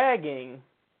bragging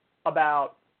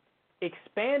about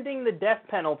expanding the death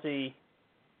penalty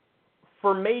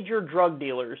for major drug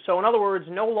dealers. So in other words,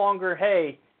 no longer,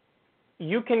 hey,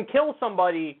 you can kill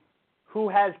somebody who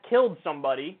has killed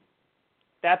somebody.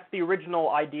 That's the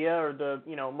original idea, or the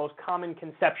most common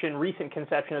conception, recent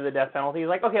conception of the death penalty. Is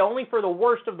like, okay, only for the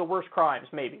worst of the worst crimes,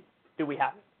 maybe, do we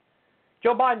have it.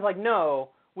 Joe Biden's like, no,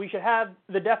 we should have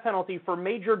the death penalty for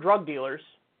major drug dealers.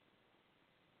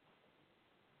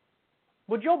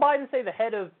 Would Joe Biden say the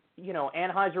head of,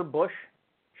 Anheuser-Busch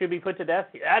should be put to death?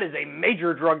 That is a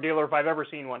major drug dealer if I've ever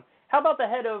seen one. How about the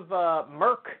head of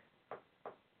Merck,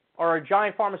 or a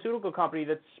giant pharmaceutical company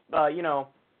that's,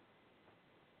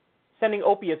 sending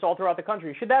opiates all throughout the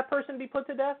country? Should that person be put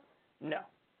to death? No.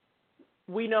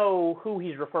 We know who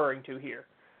he's referring to here.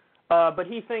 But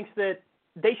he thinks that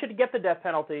they should get the death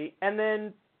penalty, and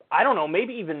then, I don't know,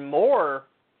 maybe even more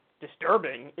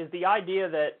disturbing is the idea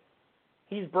that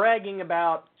he's bragging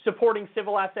about supporting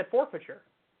civil asset forfeiture,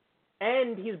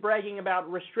 and he's bragging about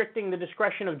restricting the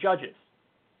discretion of judges.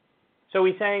 So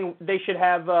he's saying they should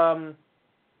have,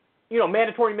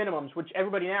 mandatory minimums, which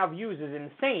everybody now views as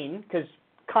insane because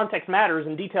context matters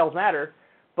and details matter.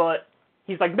 But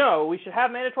he's like, no, we should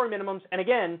have mandatory minimums. And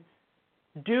again,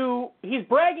 he's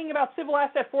bragging about civil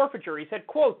asset forfeiture. He said,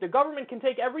 quote, the government can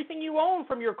take everything you own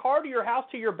from your car to your house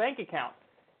to your bank account.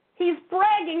 He's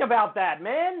bragging about that,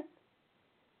 man.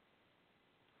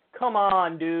 Come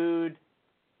on, dude.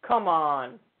 Come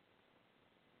on.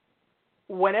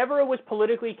 Whenever it was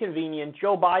politically convenient,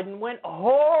 Joe Biden went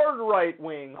hard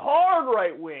right-wing.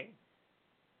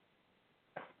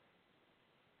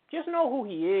 Just know who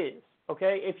he is,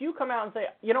 okay? If you come out and say,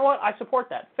 you know what, I support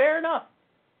that, fair enough.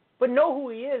 But know who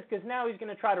he is, because now he's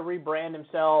going to try to rebrand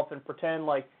himself and pretend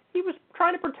like he was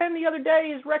trying to pretend the other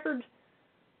day his record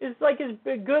is like as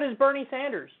good as Bernie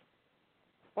Sanders.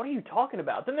 What are you talking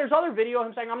about? Then there's other video of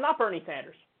him saying, I'm not Bernie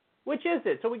Sanders. Which is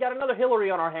it? So we got another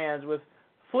Hillary on our hands with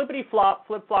flippity-flop,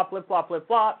 flip-flop, flip-flop,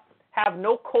 flip-flop, have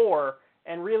no core,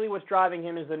 and really what's driving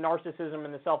him is the narcissism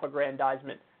and the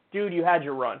self-aggrandizement. Dude, you had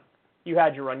your run. You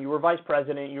had your run. You were vice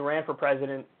president. You ran for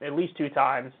president at least 2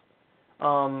 times.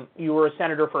 You were a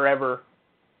senator forever.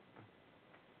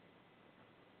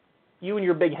 You and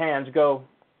your big hands go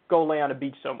lay on a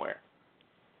beach somewhere.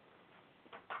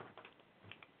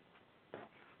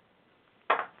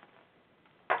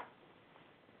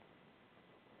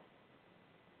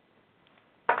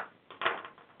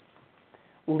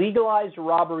 Legalized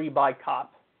robbery by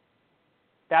cop.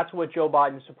 That's what Joe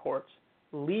Biden supports.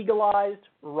 Legalized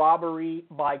robbery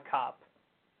by cop.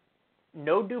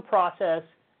 No due process,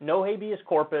 no habeas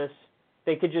corpus.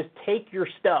 They could just take your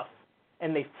stuff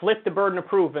and they flip the burden of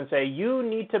proof and say, you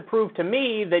need to prove to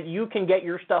me that you can get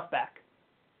your stuff back.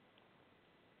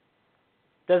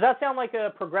 Does that sound like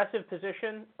a progressive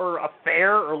position or a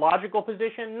fair or logical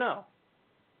position? No.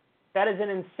 That is an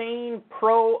insane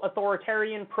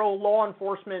pro-authoritarian, pro-law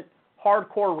enforcement,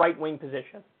 hardcore right-wing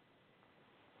position.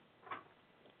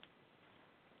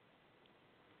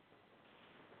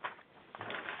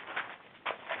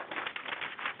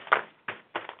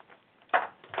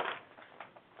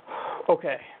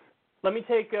 Okay, let me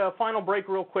take a final break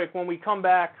real quick. When we come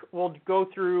back, we'll go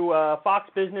through Fox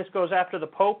Business goes after the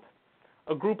Pope.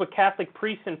 A group of Catholic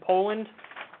priests in Poland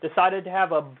decided to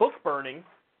have a book burning.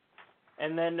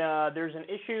 And then there's an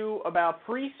issue about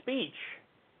free speech.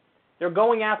 They're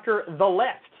going after the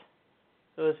left.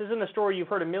 So this isn't a story you've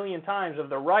heard a million times of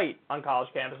the right on college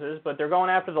campuses, but they're going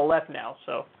after the left now.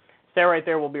 So stay right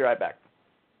there. We'll be right back.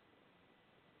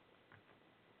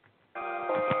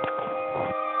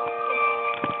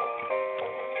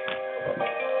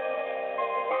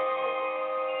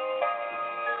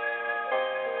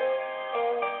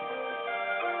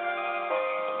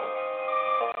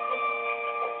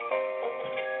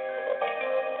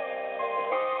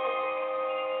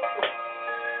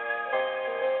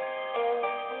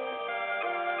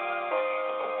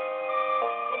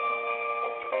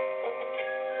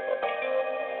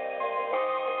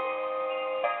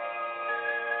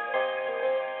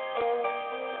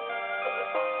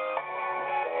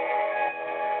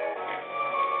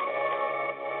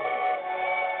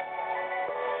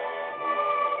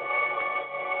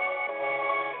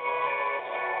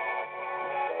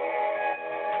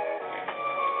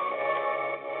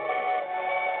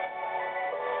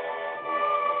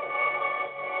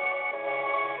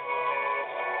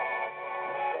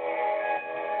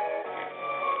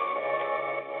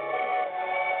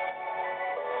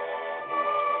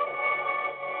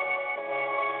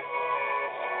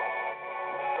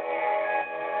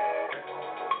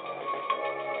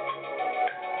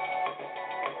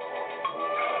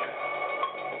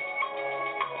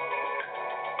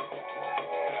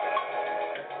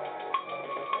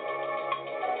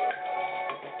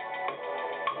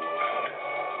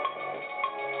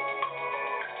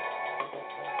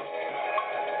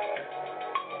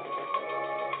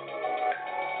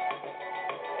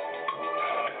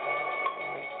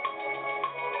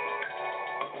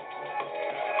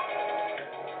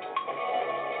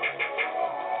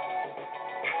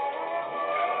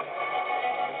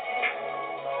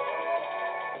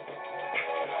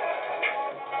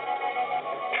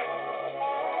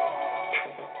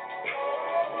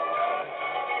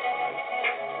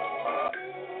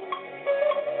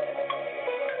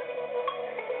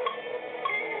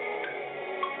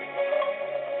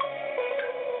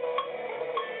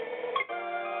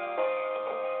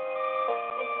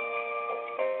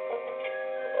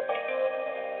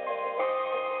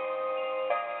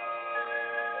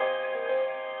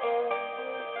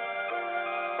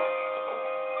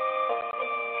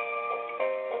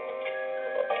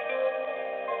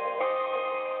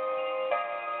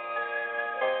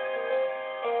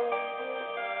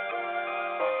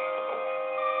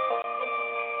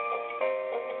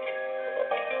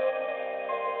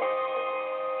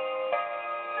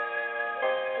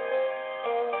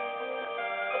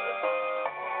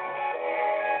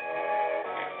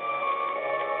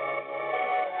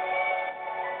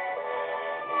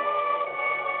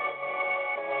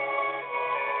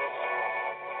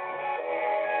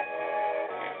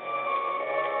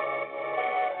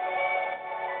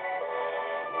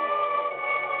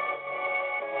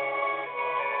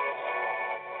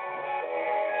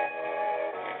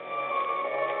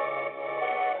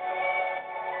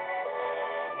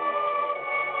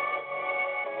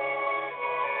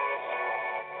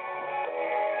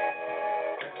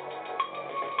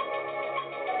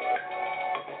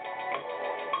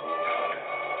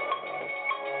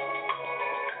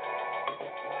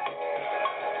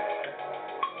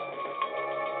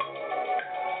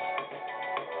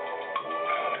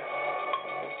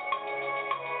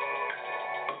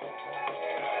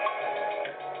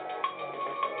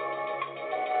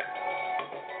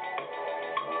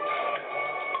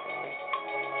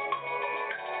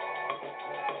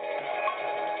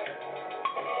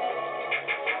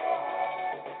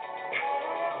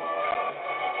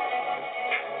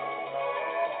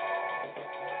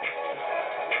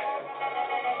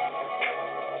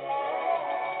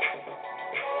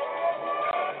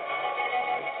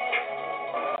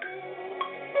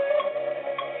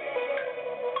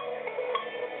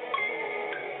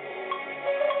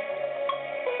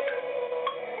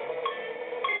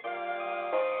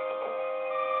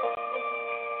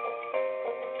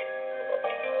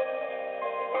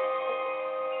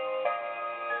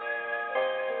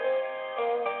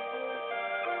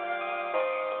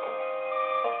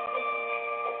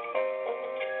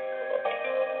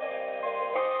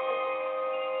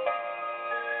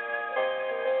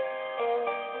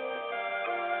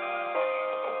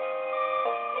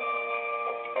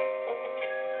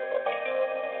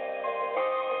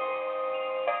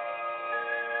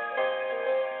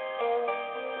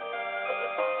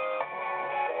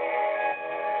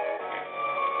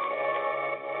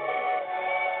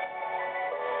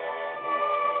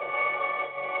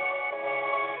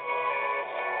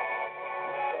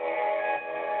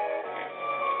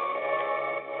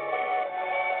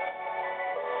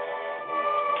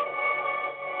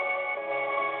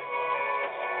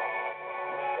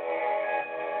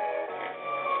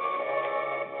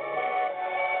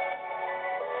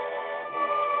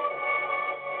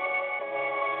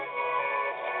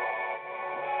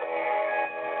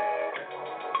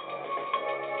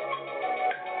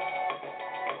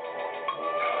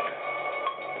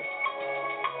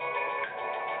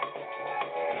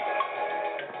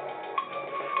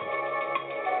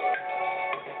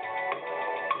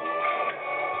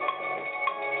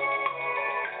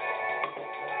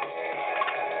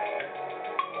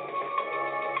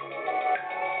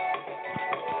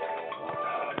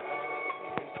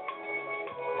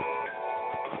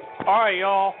 All right,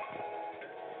 y'all.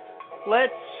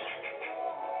 Let's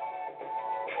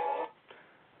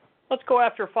go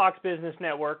after Fox Business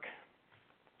Network.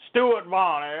 Stuart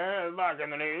Varney back in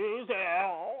the news.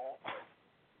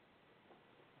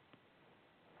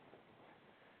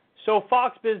 So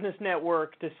Fox Business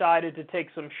Network decided to take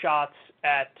some shots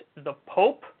at the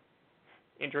Pope.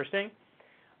 Interesting.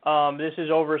 This is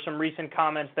over some recent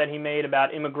comments that he made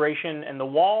about immigration and the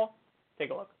wall.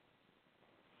 Take a look.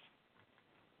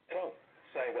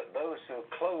 Saying that those who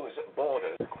close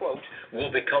borders, quote,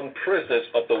 will become prisoners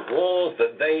of the walls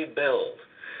that they build.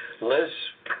 Liz,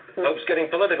 Pope's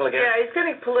getting political again. Yeah, he's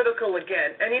getting political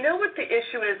again. And you know what the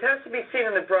issue is? It has to be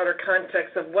seen in the broader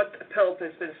context of what the Pope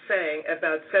has been saying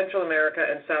about Central America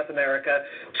and South America.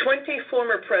 20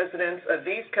 former presidents of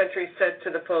these countries said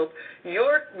to the Pope,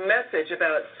 your message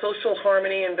about social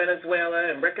harmony in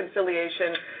Venezuela and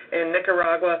reconciliation in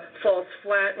Nicaragua falls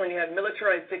flat when you have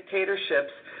militarized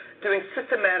dictatorships doing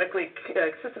systematically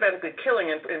killing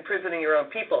and imprisoning your own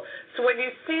people. So when you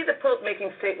see the Pope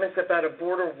making statements about a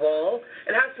border wall,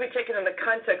 it has to be taken in the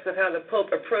context of how the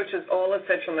Pope approaches all of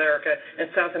Central America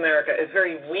and South America. It's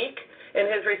very weak in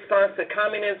his response to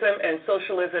communism and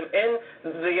socialism in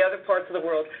the other parts of the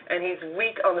world, and he's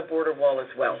weak on the border wall as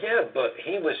well. Yeah, but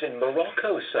he was in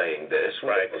Morocco saying this.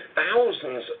 Right.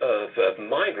 Thousands of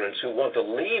migrants who want to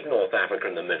leave North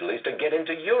Africa and the Middle East and get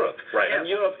into Europe. Right. And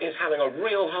Europe is having a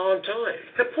real hard time.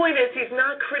 The point is he's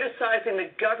not criticizing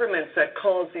the governments that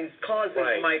cause these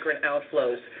migrant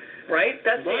outflows. Right?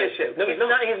 That's the issue. No, he's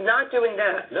not doing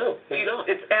that. No, he's not.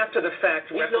 It's after the fact.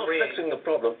 He's not fixing the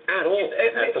problem at all.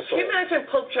 Can you imagine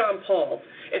Pope John Paul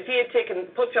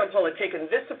if Pope John Paul had taken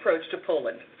this approach to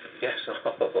Poland? Yes,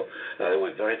 it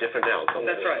would be very different outcome.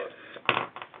 That's right.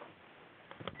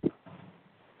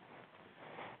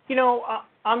 You know,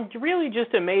 I'm really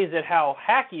just amazed at how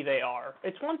hacky they are.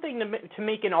 It's one thing to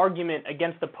make an argument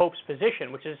against the Pope's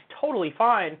position, which is totally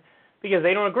fine because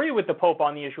they don't agree with the Pope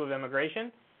on the issue of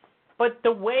immigration. But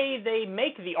the way they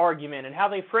make the argument and how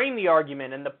they frame the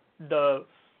argument and the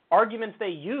arguments they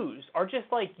use are just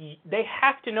like they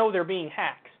have to know they're being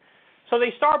hacks. So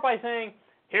they start by saying,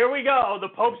 here we go, the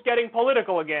Pope's getting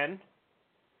political again.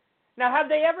 Now, have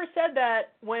they ever said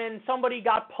that when somebody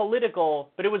got political,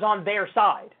 but it was on their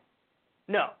side?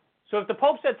 No. So if the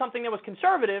Pope said something that was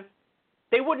conservative,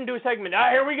 they wouldn't do a segment,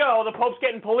 here we go, the Pope's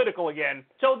getting political again.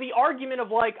 So the argument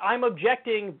of like, I'm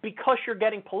objecting because you're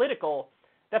getting political,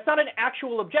 that's not an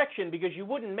actual objection because you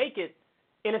wouldn't make it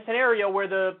in a scenario where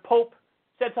the Pope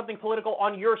said something political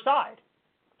on your side.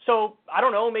 So, I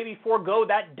don't know, maybe forego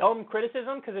that dumb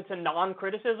criticism because it's a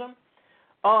non-criticism.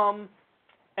 And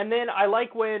then I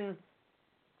like when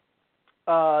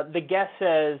the guest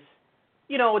says,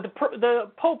 you know,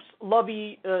 the Pope's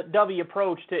lovey-dovey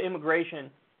approach to immigration,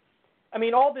 I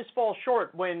mean, all this falls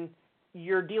short when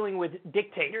you're dealing with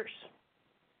dictators.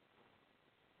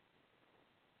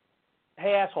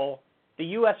 Hey, asshole, the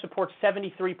U.S. supports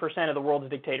 73% of the world's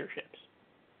dictatorships.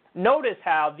 Notice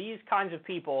how these kinds of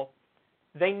people,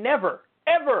 they never,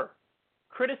 ever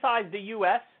criticize the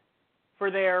U.S.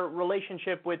 for their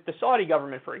relationship with the Saudi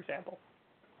government, for example.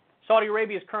 Saudi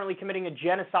Arabia is currently committing a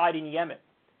genocide in Yemen.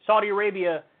 Saudi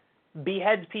Arabia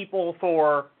beheads people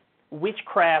for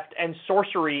witchcraft and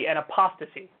sorcery and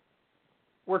apostasy.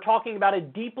 We're talking about a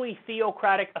deeply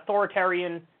theocratic,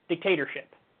 authoritarian dictatorship.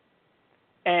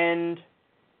 And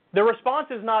the response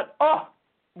is not,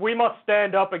 we must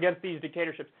stand up against these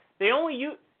dictatorships. They only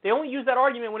use that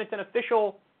argument when it's an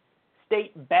official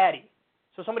state baddie.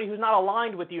 So somebody who's not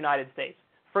aligned with the United States.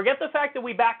 Forget the fact that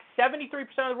we back 73%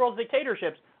 of the world's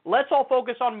dictatorships. Let's all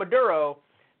focus on Maduro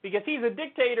because he's a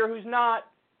dictator who's not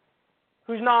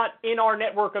in our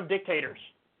network of dictators.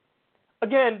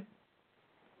 Again,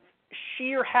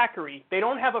 sheer hackery. They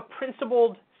don't have a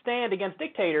principled stand against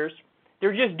dictators.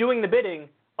 They're just doing the bidding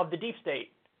of the deep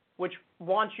state, which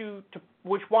wants to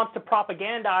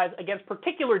propagandize against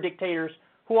particular dictators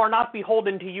who are not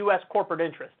beholden to U.S. corporate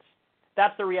interests.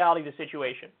 That's the reality of the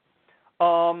situation.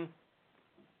 And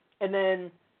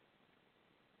then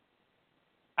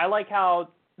I like how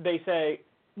they say,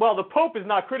 well, the Pope is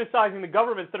not criticizing the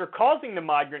governments that are causing the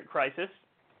migrant crisis.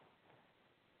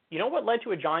 You know what led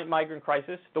to a giant migrant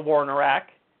crisis? The war in Iraq.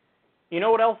 You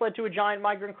know what else led to a giant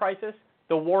migrant crisis?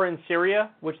 The war in Syria,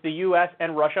 which the U.S.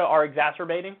 and Russia are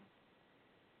exacerbating.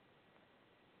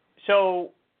 So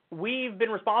we've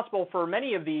been responsible for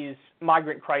many of these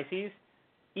migrant crises.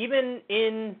 Even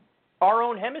in our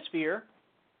own hemisphere,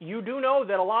 you do know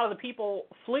that a lot of the people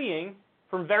fleeing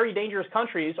from very dangerous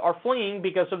countries are fleeing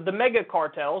because of the mega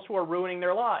cartels who are ruining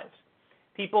their lives.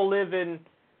 People live in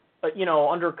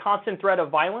under constant threat of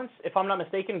violence. If I'm not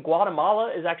mistaken,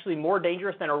 Guatemala is actually more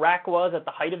dangerous than Iraq was at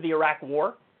the height of the Iraq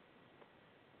War.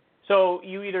 So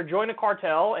you either join a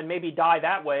cartel and maybe die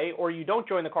that way, or you don't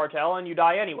join the cartel and you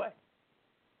die anyway.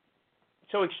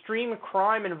 So extreme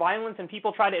crime and violence, and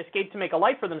people try to escape to make a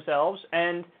life for themselves.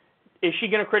 And is she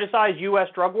going to criticize U.S.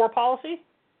 drug war policy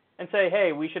and say,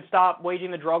 hey, we should stop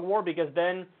waging the drug war because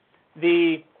then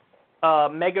the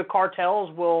mega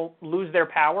cartels will lose their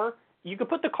power? You could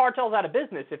put the cartels out of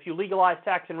business if you legalize,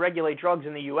 tax, and regulate drugs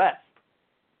in the U.S.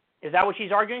 Is that what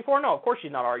she's arguing for? No, of course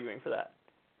she's not arguing for that.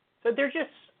 So they're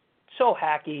just so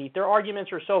hacky. Their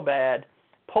arguments are so bad.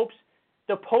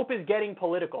 The Pope is getting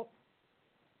political.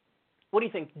 What do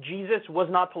you think? Jesus was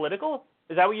not political?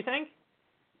 Is that what you think?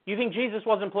 You think Jesus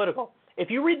wasn't political?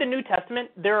 If you read the New Testament,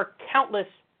 there are countless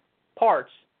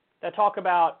parts that talk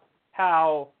about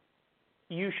how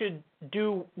you should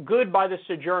do good by the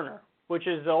sojourner, which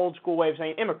is the old school way of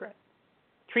saying immigrant.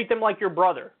 Treat them like your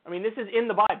brother. I mean, this is in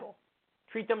the Bible.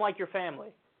 Treat them like your family.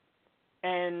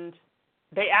 And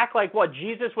they act like, what,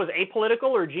 Jesus was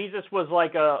apolitical, or Jesus was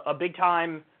like a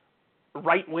big-time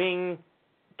right-wing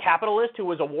capitalist who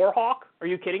was a war hawk? Are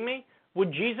you kidding me?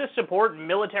 Would Jesus support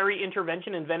military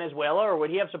intervention in Venezuela, or would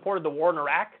he have supported the war in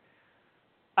Iraq?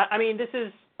 I mean, this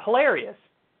is hilarious.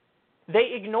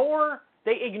 They ignore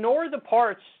the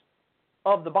parts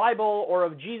of the Bible or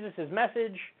of Jesus'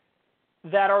 message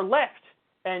that are left.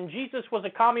 And Jesus was a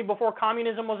commie before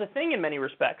communism was a thing in many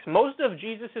respects. Most of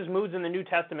Jesus' moods in the New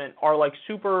Testament are like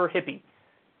super hippie.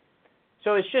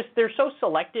 So it's just, they're so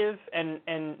selective and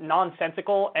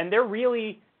nonsensical, and they're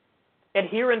really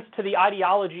adherents to the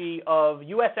ideology of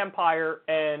U.S. empire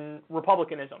and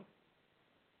republicanism,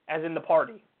 as in the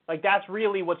party. Like, that's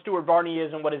really what Stuart Varney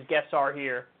is and what his guests are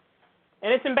here.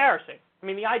 And it's embarrassing. I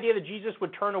mean, the idea that Jesus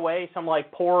would turn away some,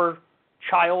 like, poor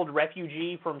child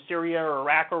refugee from Syria or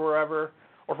Iraq or wherever,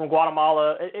 or from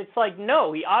Guatemala, it's like,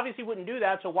 no, he obviously wouldn't do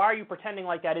that, so why are you pretending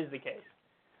like that is the case?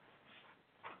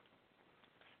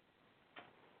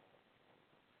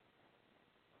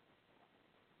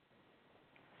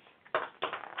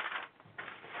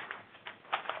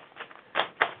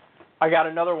 I got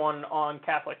another one on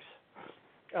Catholics.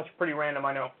 That's pretty random,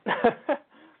 I know.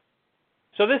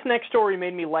 So this next story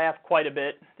made me laugh quite a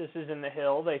bit. This is in The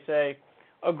Hill. They say,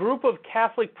 a group of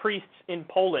Catholic priests in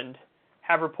Poland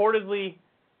have reportedly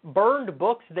burned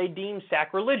books they deem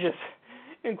sacrilegious,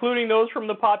 including those from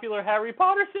the popular Harry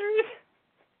Potter series.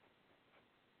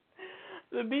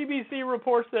 The BBC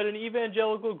reports that an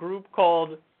evangelical group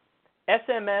called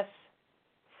SMS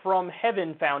From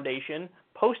Heaven Foundation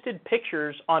posted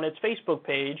pictures on its Facebook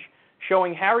page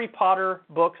showing Harry Potter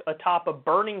books atop a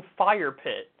burning fire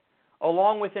pit,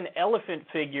 along with an elephant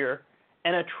figure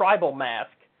and a tribal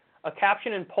mask. A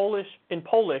caption in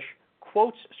Polish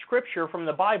quotes scripture from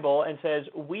the Bible and says,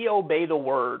 "We obey the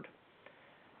word."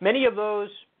 Many of those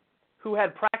who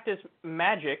had practiced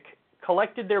magic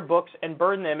collected their books and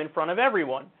burned them in front of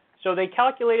everyone. So they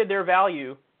calculated their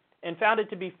value and found it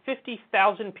to be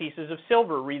 50,000 pieces of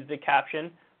silver, reads the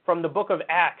caption from the book of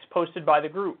Acts posted by the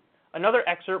group. Another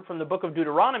excerpt from the book of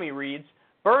Deuteronomy reads,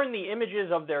 "Burn the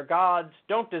images of their gods,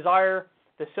 don't desire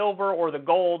the silver or the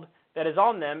gold that is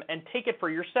on them, and take it for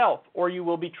yourself, or you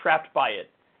will be trapped by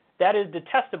it. That is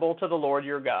detestable to the Lord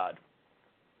your God."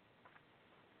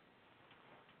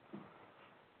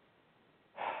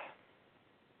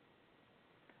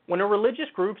 When a religious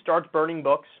group starts burning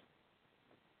books,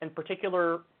 in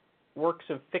particular works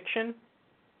of fiction,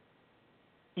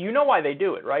 you know why they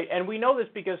do it, right? And we know this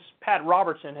because Pat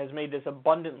Robertson has made this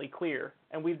abundantly clear,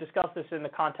 and we've discussed this in the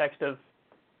context of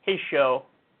his show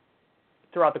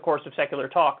throughout the course of Secular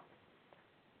Talk.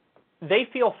 They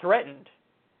feel threatened.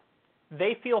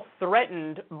 They feel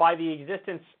threatened by the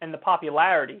existence and the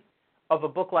popularity of a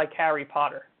book like Harry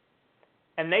Potter.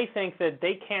 And they think that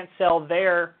they can't sell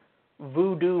their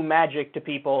voodoo magic to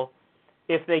people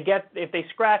if they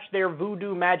scratch their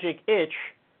voodoo magic itch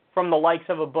from the likes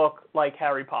of a book like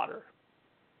Harry Potter.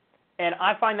 And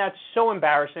I find that so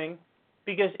embarrassing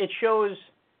because it shows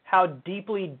how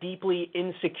deeply, deeply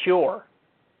insecure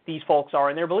these folks are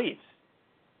in their beliefs.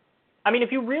 I mean,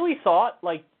 if you really thought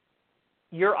like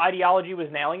your ideology was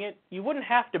nailing it, you wouldn't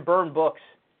have to burn books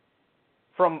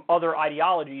from other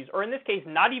ideologies, or in this case,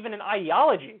 not even an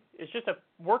ideology. It's just a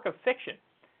work of fiction.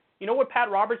 You know what Pat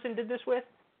Robertson did this with?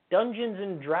 Dungeons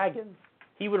and Dragons.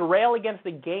 He would rail against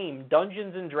the game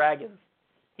Dungeons and Dragons.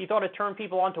 He thought it turned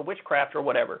people onto witchcraft or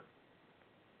whatever.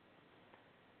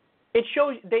 It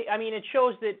shows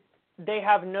that they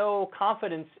have no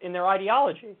confidence in their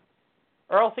ideology.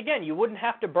 Or else, again, you wouldn't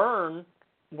have to burn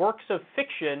works of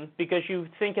fiction because you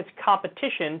think it's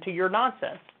competition to your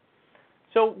nonsense.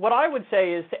 So what I would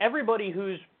say is to everybody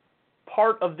who's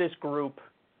part of this group,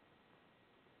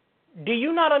 do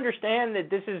you not understand that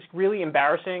this is really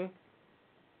embarrassing?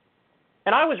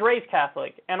 And I was raised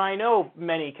Catholic, and I know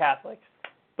many Catholics,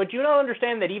 but do you not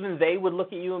understand that even they would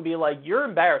look at you and be like, you're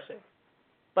embarrassing.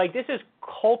 Like, this is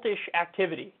cultish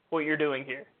activity, what you're doing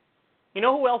here. You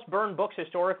know who else burned books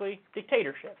historically?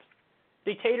 Dictatorships.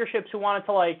 Dictatorships who wanted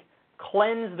to, like,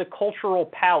 cleanse the cultural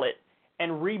palate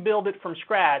and rebuild it from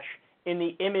scratch in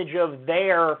the image of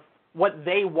what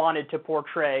they wanted to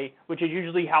portray, which is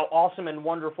usually how awesome and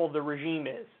wonderful the regime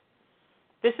is.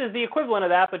 This is the equivalent of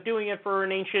that, but doing it for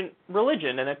an ancient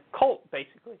religion and a cult,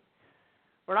 basically.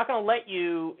 We're not going to let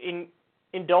you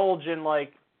indulge in,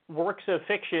 like, works of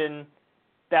fiction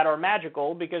that are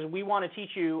magical because we want to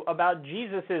teach you about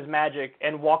Jesus' magic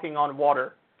and walking on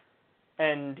water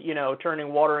and, you know,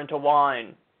 turning water into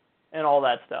wine and all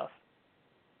that stuff.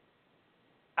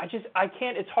 I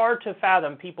can't, it's hard to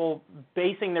fathom people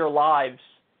basing their lives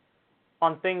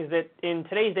on things that in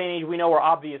today's day and age we know are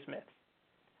obvious myths.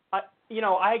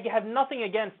 I have nothing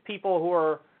against people who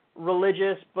are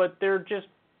religious, but they're just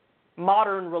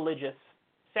modern religious,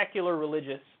 secular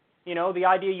religious. You know, the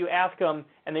idea you ask them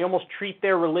and they almost treat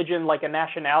their religion like a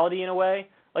nationality in a way.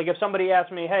 Like if somebody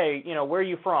asks me, hey, you know, where are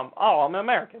you from? Oh, I'm an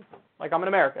American. Like I'm an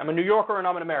American. I'm a New Yorker and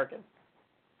I'm an American.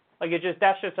 Like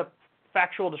that's just a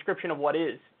factual description of what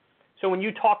is. So when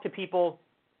you talk to people,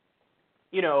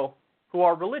 you know, who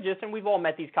are religious, and we've all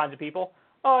met these kinds of people,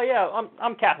 oh yeah,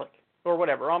 I'm Catholic or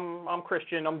whatever. I'm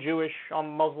Christian, I'm Jewish,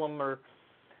 I'm Muslim,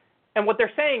 and what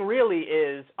they're saying really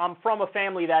is I'm from a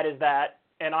family that is that,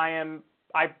 and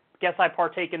I guess I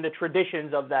partake in the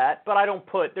traditions of that, but I don't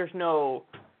there's no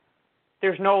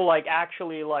like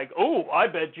actually like, oh, I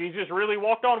bet Jesus really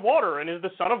walked on water and is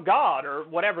the Son of God or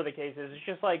whatever the case is.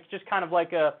 It's just kind of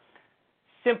like a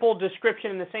simple description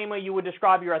in the same way you would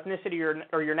describe your ethnicity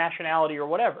or your nationality or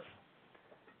whatever.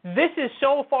 This is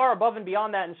so far above and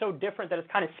beyond that and so different that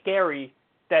it's kind of scary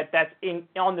that that's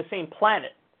on the same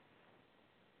planet,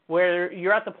 where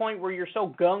you're at the point where you're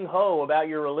so gung-ho about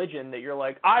your religion that you're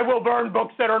like, I will burn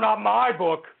books that are not my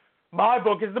book. My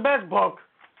book is the best book.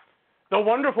 The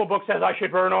wonderful book says I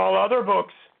should burn all other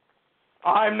books.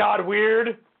 I'm not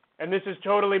weird, and this is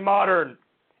totally modern.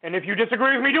 And if you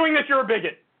disagree with me doing this, you're a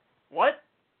bigot. What?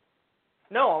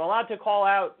 No, I'm allowed to call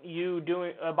out you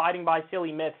abiding by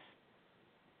silly myths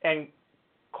and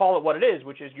call it what it is,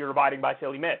 which is you're abiding by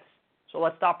silly myths. So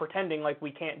let's stop pretending like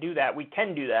we can't do that. We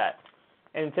can do that.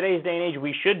 And in today's day and age,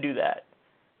 we should do that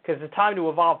because it's time to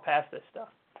evolve past this stuff.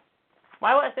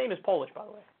 My last name is Polish, by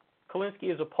the way.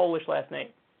 Kulinski is a Polish last name.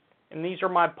 And these are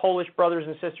my Polish brothers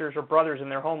and sisters or brothers in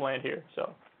their homeland here.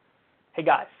 So, hey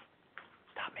guys,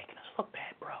 stop making us look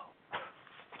bad, bro.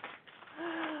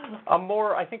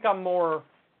 I think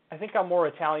I'm more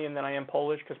Italian than I am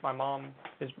Polish because my mom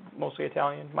is mostly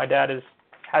Italian. My dad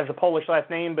has a Polish last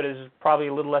name, but is probably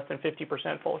a little less than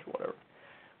 50% Polish, whatever.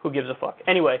 Who gives a fuck?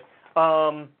 Anyway,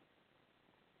 burning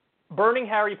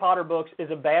Harry Potter books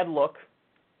is a bad look.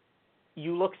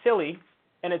 You look silly,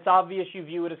 and it's obvious you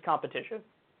view it as competition.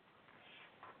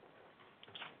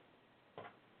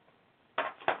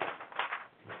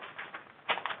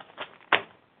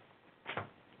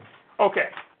 Okay.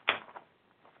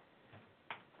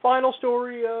 Final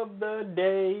story of the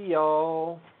day,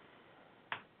 y'all.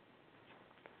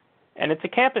 And it's a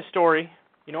campus story.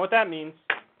 You know what that means.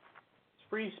 It's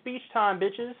free speech time,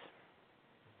 bitches.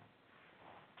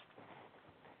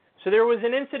 So there was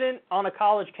an incident on a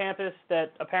college campus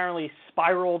that apparently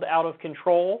spiraled out of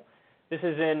control. This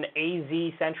is in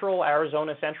AZ Central,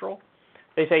 Arizona Central.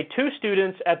 They say 2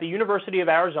 students at the University of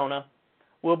Arizona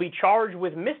will be charged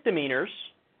with misdemeanors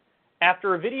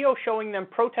after a video showing them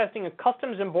protesting a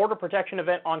Customs and Border Protection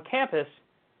event on campus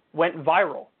went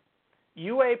viral.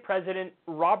 UA President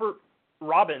Robert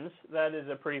Robbins, that is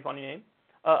a pretty funny name,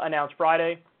 announced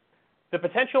Friday. The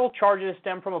potential charges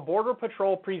stem from a Border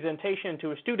Patrol presentation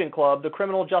to a student club, the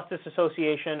Criminal Justice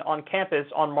Association, on campus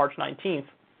on March 19th.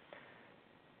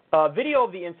 A video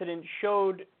of the incident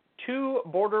showed 2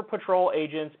 Border Patrol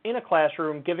agents in a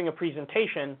classroom giving a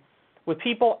presentation with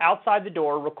people outside the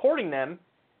door recording them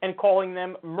and calling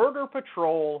them Murder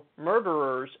Patrol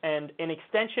murderers and an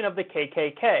extension of the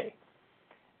KKK.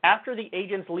 After the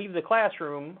agents leave the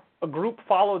classroom, a group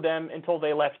followed them until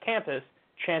they left campus,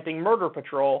 chanting Murder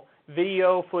Patrol.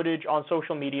 Video footage on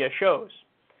social media shows.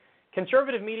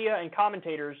 Conservative media and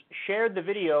commentators shared the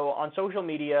video on social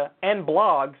media and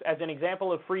blogs as an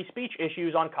example of free speech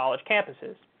issues on college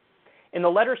campuses. In the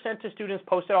letter sent to students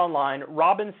posted online,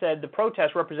 Robbins said the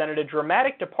protest represented a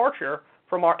dramatic departure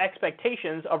from our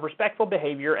expectations of respectful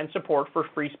behavior and support for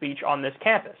free speech on this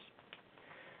campus.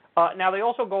 Now, they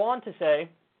also go on to say,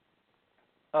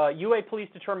 UA police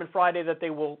determined Friday that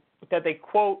they,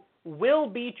 quote, will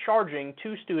be charging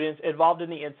 2 students involved in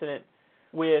the incident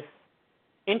with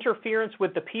interference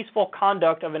with the peaceful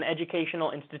conduct of an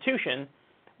educational institution,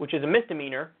 which is a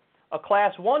misdemeanor. A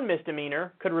Class 1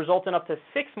 misdemeanor could result in up to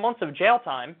 6 months of jail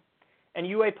time, and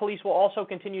UA police will also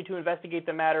continue to investigate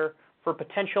the matter for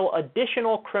potential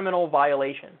additional criminal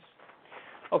violations.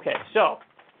 Okay, so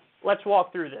let's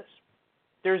walk through this.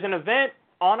 There's an event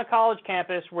on a college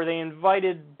campus where they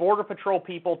invited Border Patrol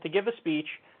people to give a speech.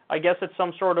 I guess it's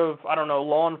some sort of, I don't know,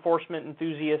 law enforcement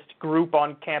enthusiast group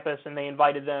on campus, and they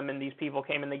invited them, and these people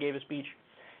came and they gave a speech.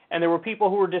 And there were people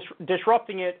who were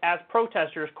disrupting it as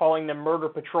protesters, calling them murder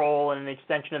patrol and an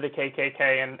extension of the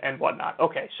KKK and whatnot.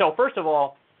 Okay, so first of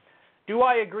all, do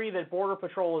I agree that Border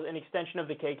Patrol is an extension of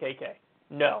the KKK?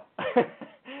 No.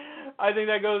 I think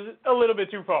that goes a little bit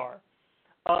too far.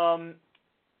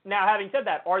 Now, having said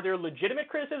that, are there legitimate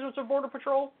criticisms of Border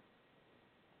Patrol?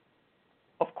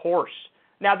 Of course.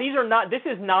 Now, this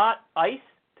is not ICE,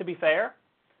 to be fair.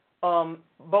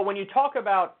 But when you talk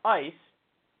about ICE,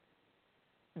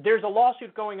 there's a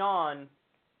lawsuit going on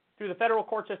through the federal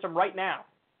court system right now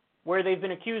where they've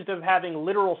been accused of having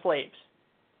literal slaves.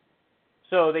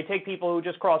 So they take people who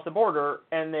just cross the border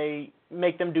and they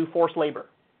make them do forced labor.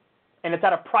 And it's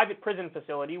at a private prison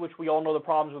facility, which we all know the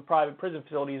problems with private prison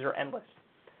facilities are endless.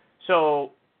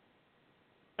 So,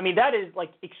 I mean, that is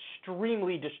like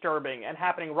extremely disturbing and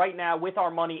happening right now with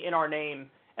our money in our name.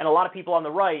 And a lot of people on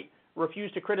the right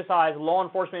refuse to criticize law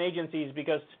enforcement agencies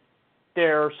because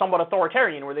they're somewhat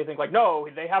authoritarian, where they think like, no,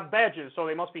 they have badges, so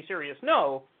they must be serious.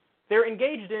 No, they're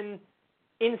engaged in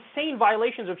insane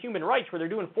violations of human rights where they're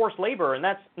doing forced labor, and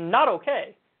that's not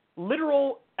okay.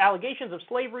 Literal allegations of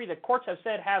slavery that courts have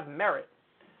said have merit.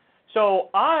 So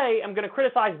I am going to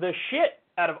criticize the shit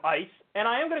out of ICE, and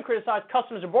I am going to criticize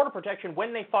Customs and Border Protection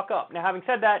when they fuck up. Now, having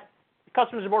said that,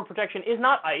 Customs and Border Protection is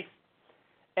not ICE,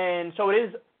 and so it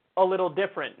is a little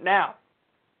different. Now,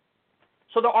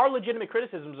 so there are legitimate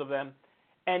criticisms of them,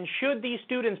 and should these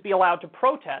students be allowed to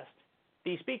protest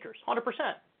these speakers? 100%.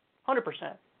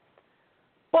 100%.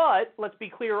 But let's be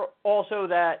clear also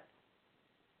that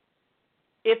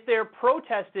if they're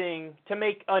protesting to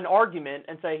make an argument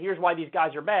and say, here's why these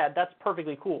guys are bad, that's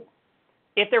perfectly cool.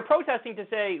 If they're protesting to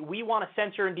say, we want to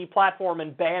censor and deplatform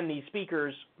and ban these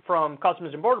speakers from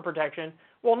Customs and Border Protection,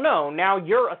 well, no, now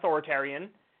you're authoritarian,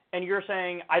 and you're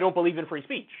saying, I don't believe in free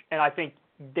speech, and I think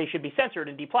they should be censored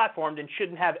and deplatformed and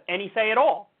shouldn't have any say at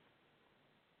all,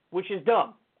 which is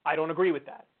dumb. I don't agree with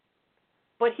that.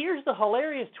 But here's the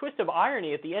hilarious twist of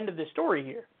irony at the end of this story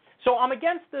here. So I'm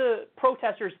against the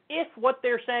protesters if what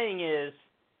they're saying is,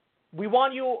 we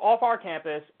want you off our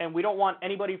campus and we don't want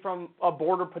anybody from a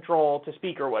border patrol to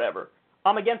speak or whatever.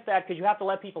 I'm against that because you have to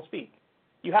let people speak.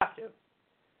 You have to.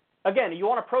 Again, you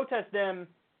want to protest them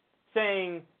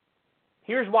saying,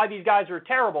 here's why these guys are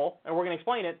terrible, and we're going to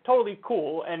explain it, totally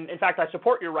cool. And in fact, I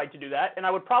support your right to do that. And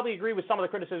I would probably agree with some of the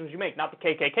criticisms you make. Not the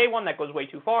KKK one, that goes way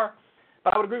too far.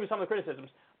 But I would agree with some of the criticisms.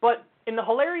 But in the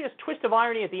hilarious twist of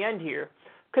irony at the end here,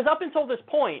 because up until this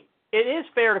point, it is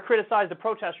fair to criticize the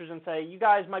protesters and say, you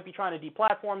guys might be trying to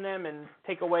deplatform them and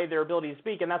take away their ability to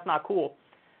speak, and that's not cool.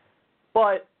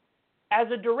 But as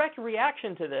a direct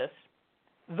reaction to this,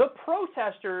 the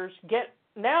protesters get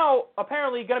now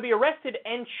apparently going to be arrested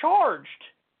and charged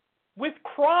with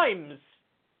crimes.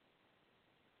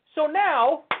 So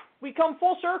now we come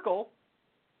full circle,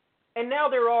 and now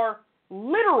there are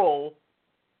literal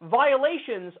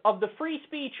violations of the free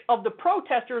speech of the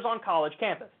protesters on college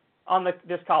campus, on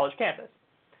this college campus.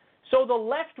 So the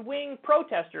left-wing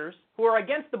protesters who are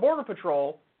against the Border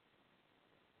Patrol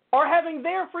are having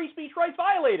their free speech rights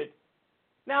violated.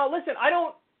 Now, listen, I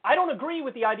don't agree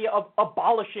with the idea of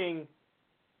abolishing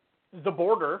the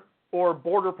border or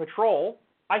Border Patrol.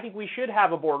 I think we should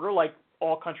have a border like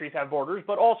all countries have borders,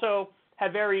 but also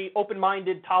have very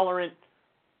open-minded, tolerant,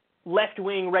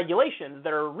 left-wing regulations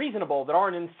that are reasonable, that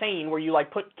aren't insane, where you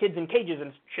like put kids in cages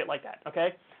and shit like that,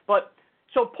 okay? But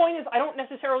so point is, I don't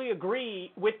necessarily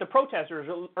agree with the protesters,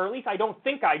 or at least I don't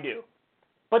think I do.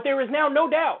 But there is now no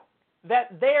doubt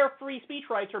that their free speech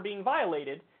rights are being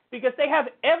violated because they have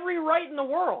every right in the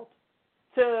world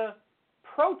to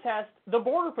protest the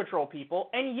Border Patrol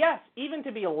people, and yes, even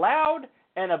to be loud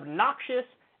and obnoxious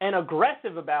and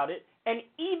aggressive about it, and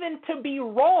even to be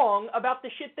wrong about the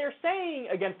shit they're saying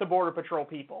against the Border Patrol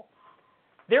people.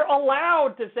 They're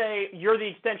allowed to say, you're the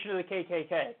extension of the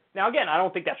KKK. Now, again, I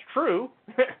don't think that's true,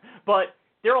 but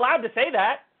they're allowed to say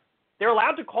that. They're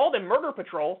allowed to call them Murder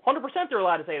Patrol. 100% they're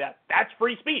allowed to say that. That's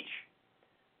free speech.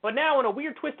 But now, in a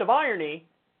weird twist of irony,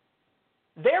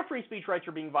 their free speech rights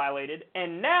are being violated,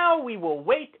 and now we will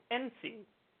wait and see.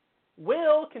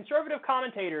 Will conservative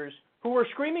commentators who were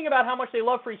screaming about how much they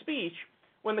love free speech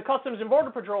when the Customs and Border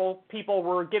Patrol people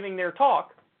were giving their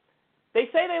talk, they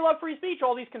say they love free speech,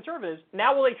 all these conservatives.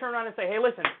 Now will they turn around and say, hey,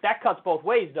 listen, that cuts both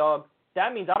ways, dog.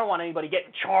 That means I don't want anybody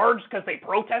getting charged because they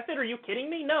protested? Are you kidding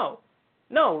me? No.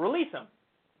 No, release them.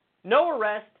 No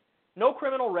arrest, no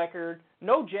criminal record,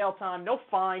 no jail time, no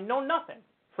fine, no nothing.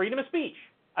 Freedom of speech.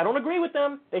 I don't agree with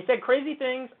them. They said crazy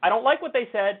things. I don't like what they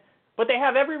said, but they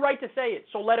have every right to say it,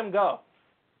 so let them go.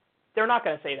 They're not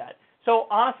going to say that. So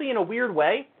honestly, in a weird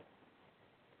way,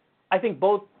 I think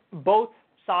both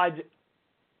sides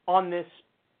on this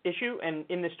issue and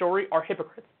in this story are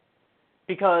hypocrites.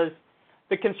 Because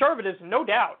the conservatives, no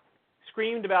doubt,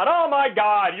 screamed about, oh my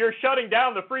God, you're shutting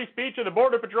down the free speech of the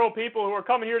Border Patrol people who are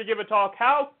coming here to give a talk.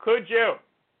 How could you?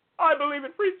 I believe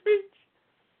in free speech.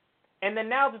 And then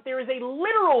now that there is a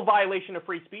literal violation of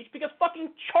free speech because fucking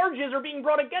charges are being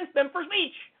brought against them for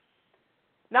speech.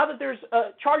 Now that there's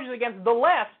charges against the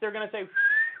left, they're going to say,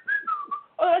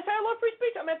 oh, I say I love free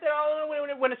speech. I meant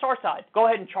that when it's our side. Go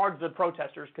ahead and charge the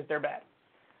protesters because they're bad.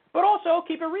 But also,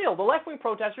 keep it real. The left-wing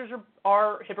protesters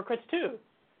are hypocrites too.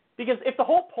 Because if the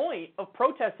whole point of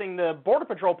protesting the Border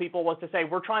Patrol people was to say,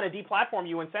 we're trying to deplatform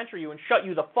you and censor you and shut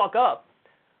you the fuck up,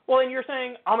 well, then you're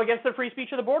saying, I'm against the free speech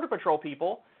of the Border Patrol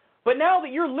people. But now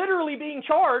that you're literally being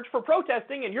charged for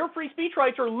protesting and your free speech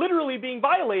rights are literally being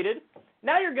violated,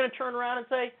 now you're going to turn around and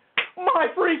say, my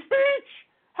free speech!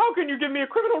 How can you give me a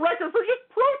criminal record for just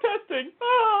protesting?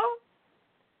 Ah.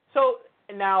 So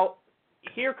now,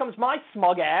 here comes my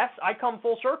smug ass. I come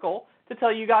full circle to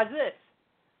tell you guys this.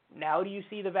 Now do you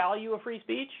see the value of free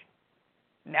speech?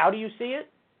 Now do you see it?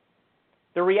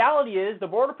 The reality is the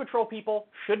Border Patrol people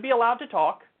should be allowed to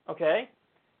talk, okay?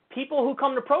 People who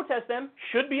come to protest them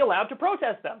should be allowed to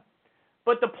protest them.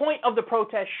 But the point of the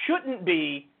protest shouldn't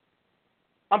be,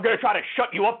 I'm going to try to shut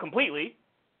you up completely,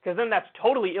 because then that's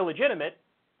totally illegitimate.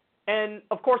 And,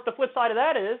 of course, the flip side of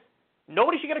that is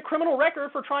nobody should get a criminal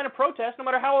record for trying to protest, no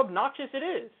matter how obnoxious it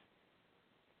is.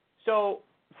 So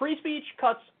free speech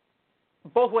cuts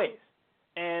both ways.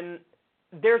 And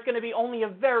there's going to be only a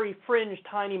very fringe,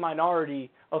 tiny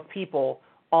minority of people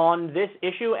on this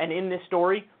issue and in this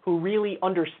story who really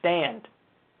understand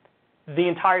the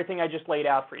entire thing I just laid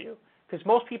out for you. Because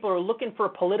most people are looking for a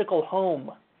political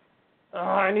home.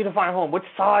 I need to find a home. Which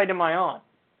side am I on?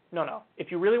 No.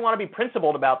 If you really want to be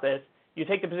principled about this, you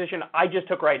take the position I just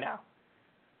took right now,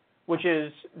 which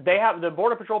is the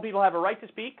Border Patrol people have a right to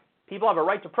speak, people have a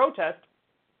right to protest,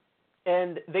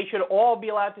 and they should all be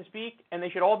allowed to speak, and they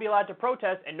should all be allowed to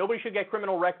protest, and nobody should get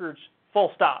criminal records,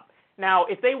 full stop. Now,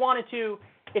 if they wanted to,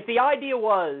 if the idea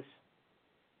was,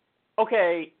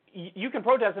 okay, you can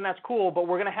protest and that's cool, but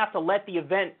we're going to have to let the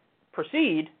event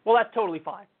proceed, well, that's totally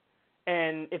fine.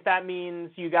 And if that means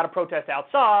you got to protest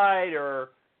outside or,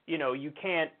 you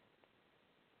can't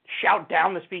shout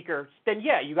down the speaker, then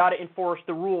yeah, you got to enforce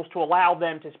the rules to allow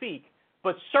them to speak.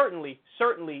 But certainly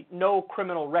no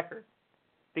criminal record,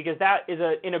 because that is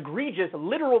an egregious,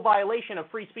 literal violation of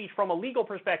free speech from a legal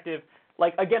perspective,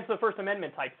 like against the First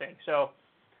Amendment type thing. So,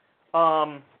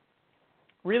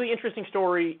 really interesting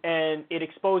story, and it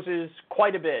exposes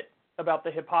quite a bit about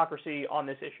the hypocrisy on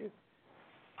this issue.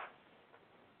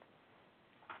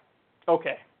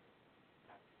 Okay.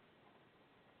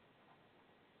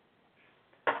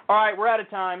 All right, we're out of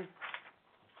time.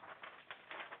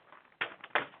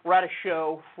 We're out of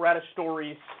show. We're out of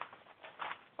stories.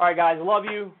 All right, guys, love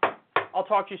you. I'll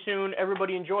talk to you soon.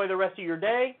 Everybody enjoy the rest of your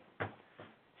day.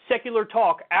 Secular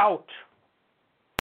Talk out.